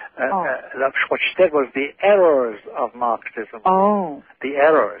say that. What she said was the errors of Marxism. The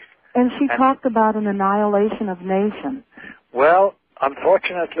errors. And she talked about an annihilation of nations. Well,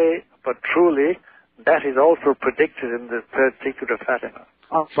 unfortunately, but truly, that is also predicted in the third secret of Fatima.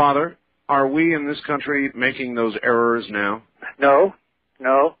 Father, are we in this country making those errors now? No,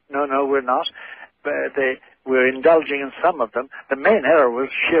 we're not. We're indulging in some of them. The main error was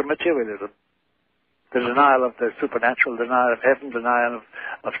sheer materialism. The denial of the supernatural, denial of heaven, denial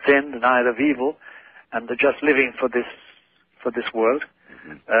of sin, denial of evil, and the just living for this world.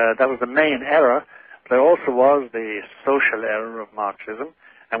 That was the main error. There also was the social error of Marxism,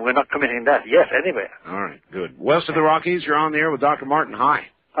 and we're not committing that yet anyway. All right, good. West of the Rockies, you're on the air with Dr. Martin. Hi.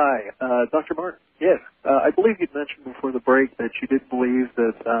 Hi, Dr. Martin. Yes. I believe you'd mentioned before the break that you didn't believe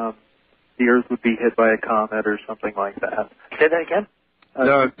that the Earth would be hit by a comet or something like that. Say that again?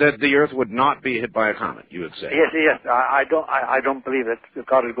 That the Earth would not be hit by a comet, you would say. Yes. I don't believe that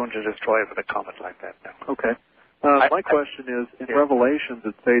God is going to destroy it with a comet like that. No. Okay. My question is, in Revelations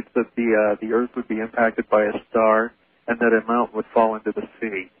it states that the Earth would be impacted by a star and that a mountain would fall into the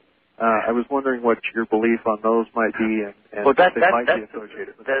sea. I was wondering what your belief on those might be, and well, if they might be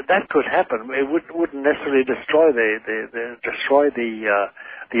associated with that could happen. It wouldn't necessarily destroy the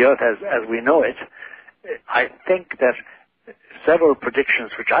Earth as we know it. I think that several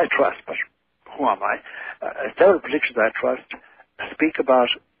predictions, which I trust, but who am I? Several predictions I trust speak about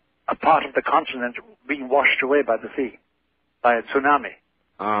a part of the continent being washed away by the sea, by a tsunami.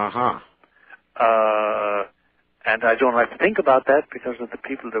 And I don't like to think about that because of the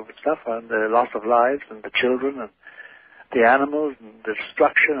people that would suffer and the loss of lives and the children and the animals and the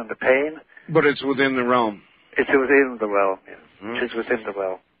destruction and the pain. But it's within the realm. It's within the realm, yes. It is within the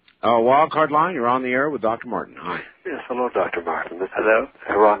realm. Wildcard Line, you're on the air with Dr. Martin. Hi. Yes, hello, Dr. Martin. This hello. is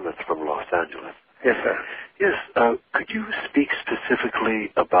Hieronymus from Los Angeles. Yes, sir. Yes, could you speak specifically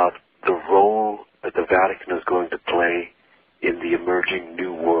about the role that the Vatican is going to play in the emerging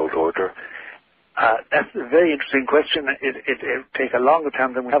New World Order? That's a very interesting question. It'll take a longer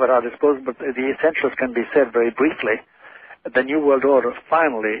time than we have at our disposal, but the essentials can be said very briefly. The New World Order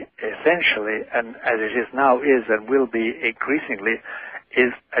finally, essentially, and as it is now is and will be increasingly,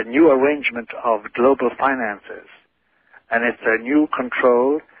 is a new arrangement of global finances. And it's a new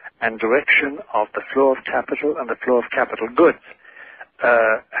control and direction of the flow of capital and the flow of capital goods.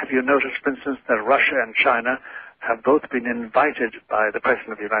 Have you noticed, for instance, that Russia and China have both been invited by the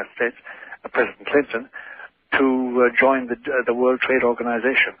President of the United States, President Clinton, to join the World Trade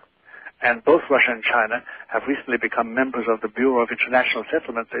Organization. And both Russia and China have recently become members of the Bureau of International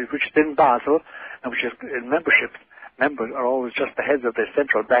Settlements, which is in Basel, and which is in membership. Members are always just the heads of the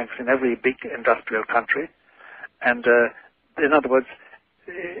central banks in every big industrial country. And in other words,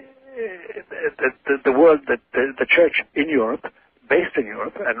 the world, the church in Europe, based in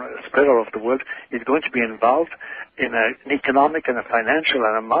Europe and spread all over the world, is going to be involved in an economic and a financial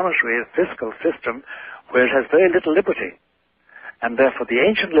and a monetary and fiscal system where it has very little liberty. And therefore the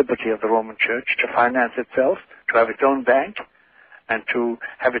ancient liberty of the Roman Church to finance itself, to have its own bank, and to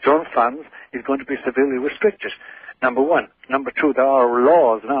have its own funds is going to be severely restricted. Number one. Number two, there are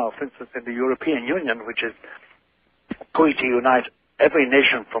laws now, for instance, in the European Union, which is going to unite every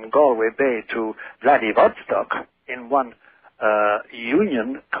nation from Galway Bay to Vladivostok in one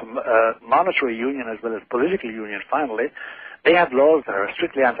union, monetary union as well as political union finally. They have laws that are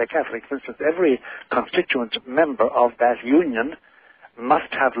strictly anti-Catholic. For instance, every constituent member of that union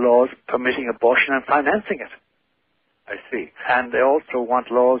must have laws permitting abortion and financing it. I see. And they also want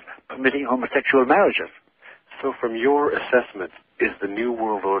laws permitting homosexual marriages. So from your assessment, is the New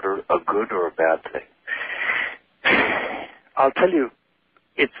World Order a good or a bad thing? I'll tell you,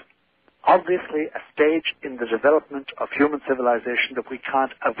 it's obviously a stage in the development of human civilization that we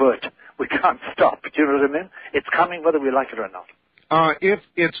can't avert. We can't stop. Do you know what I mean? It's coming whether we like it or not. If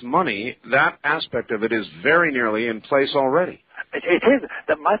it's money, that aspect of it is very nearly in place already. It is.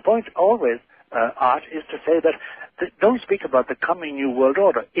 My point always, Art, is to say that don't speak about the coming New World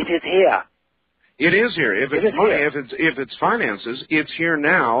Order. It is here. It is here. If it's money, if it's finances, it's here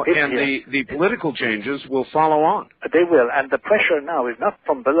now, and the political changes will follow on. They will, and the pressure now is not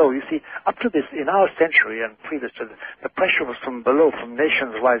from below. You see, up to this, in our century and previous to this, the pressure was from below, from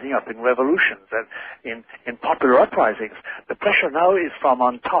nations rising up in revolutions and in popular uprisings. The pressure now is from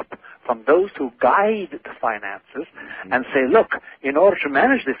on top, from those who guide the finances and say, look, in order to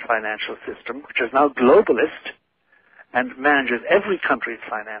manage this financial system, which is now globalist and manages every country's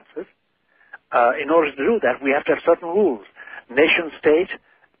finances, in order to do that, we have to have certain rules. Nation-states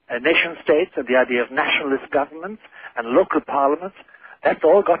and the idea of nationalist governments and local parliaments, that's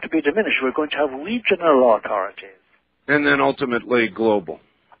all got to be diminished. We're going to have regional authorities. And then ultimately global.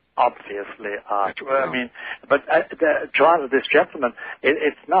 Obviously, I mean, but to honor this gentleman,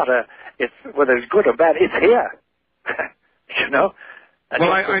 it's not it's whether it's good or bad, it's here. You know? And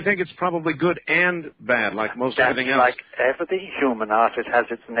well, I think it's probably good and bad, like most everything else. Like everything human art, it has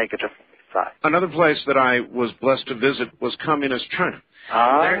its negative side. Another place that I was blessed to visit was communist China.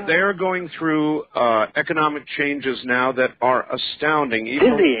 They are going through economic changes now that are astounding,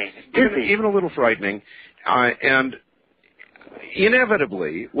 even a little frightening, and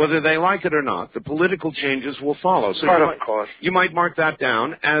inevitably, whether they like it or not, the political changes will follow. So you might mark that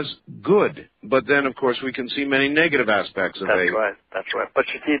down as good, but then, of course, we can see many negative aspects of it. That's right. But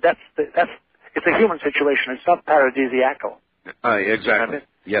you see, it's a human situation. It's not paradisiacal. Exactly.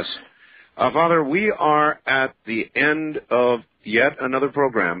 Yes. Father, we are at the end of yet another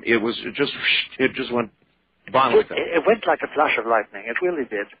program. It just went It went like a flash of lightning. It really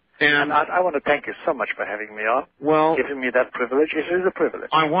did. And I want to thank you so much for having me on. Well, giving me that privilege. It is a privilege.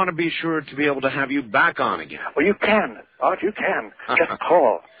 I want to be sure to be able to have you back on again. Well, you can, Art. You can. Just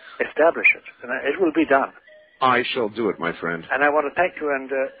call, establish it, and it will be done. I shall do it, my friend. And I want to thank you. And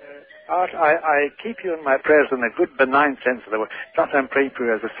Art, I keep you in my prayers in a good, benign sense of the word. Not that I'm praying for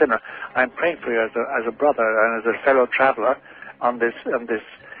you as a sinner. I'm praying for you as a brother and as a fellow traveler on this.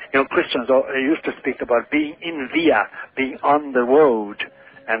 You know, Christians used to speak about being in via, being on the road.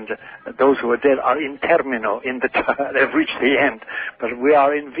 And those who are dead are in termino, they've reached the end. But we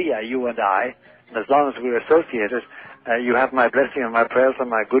are in via, you and I. And as long as we're associated, you have my blessing and my prayers and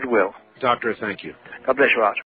my goodwill. Doctor, thank you. God bless you, Art.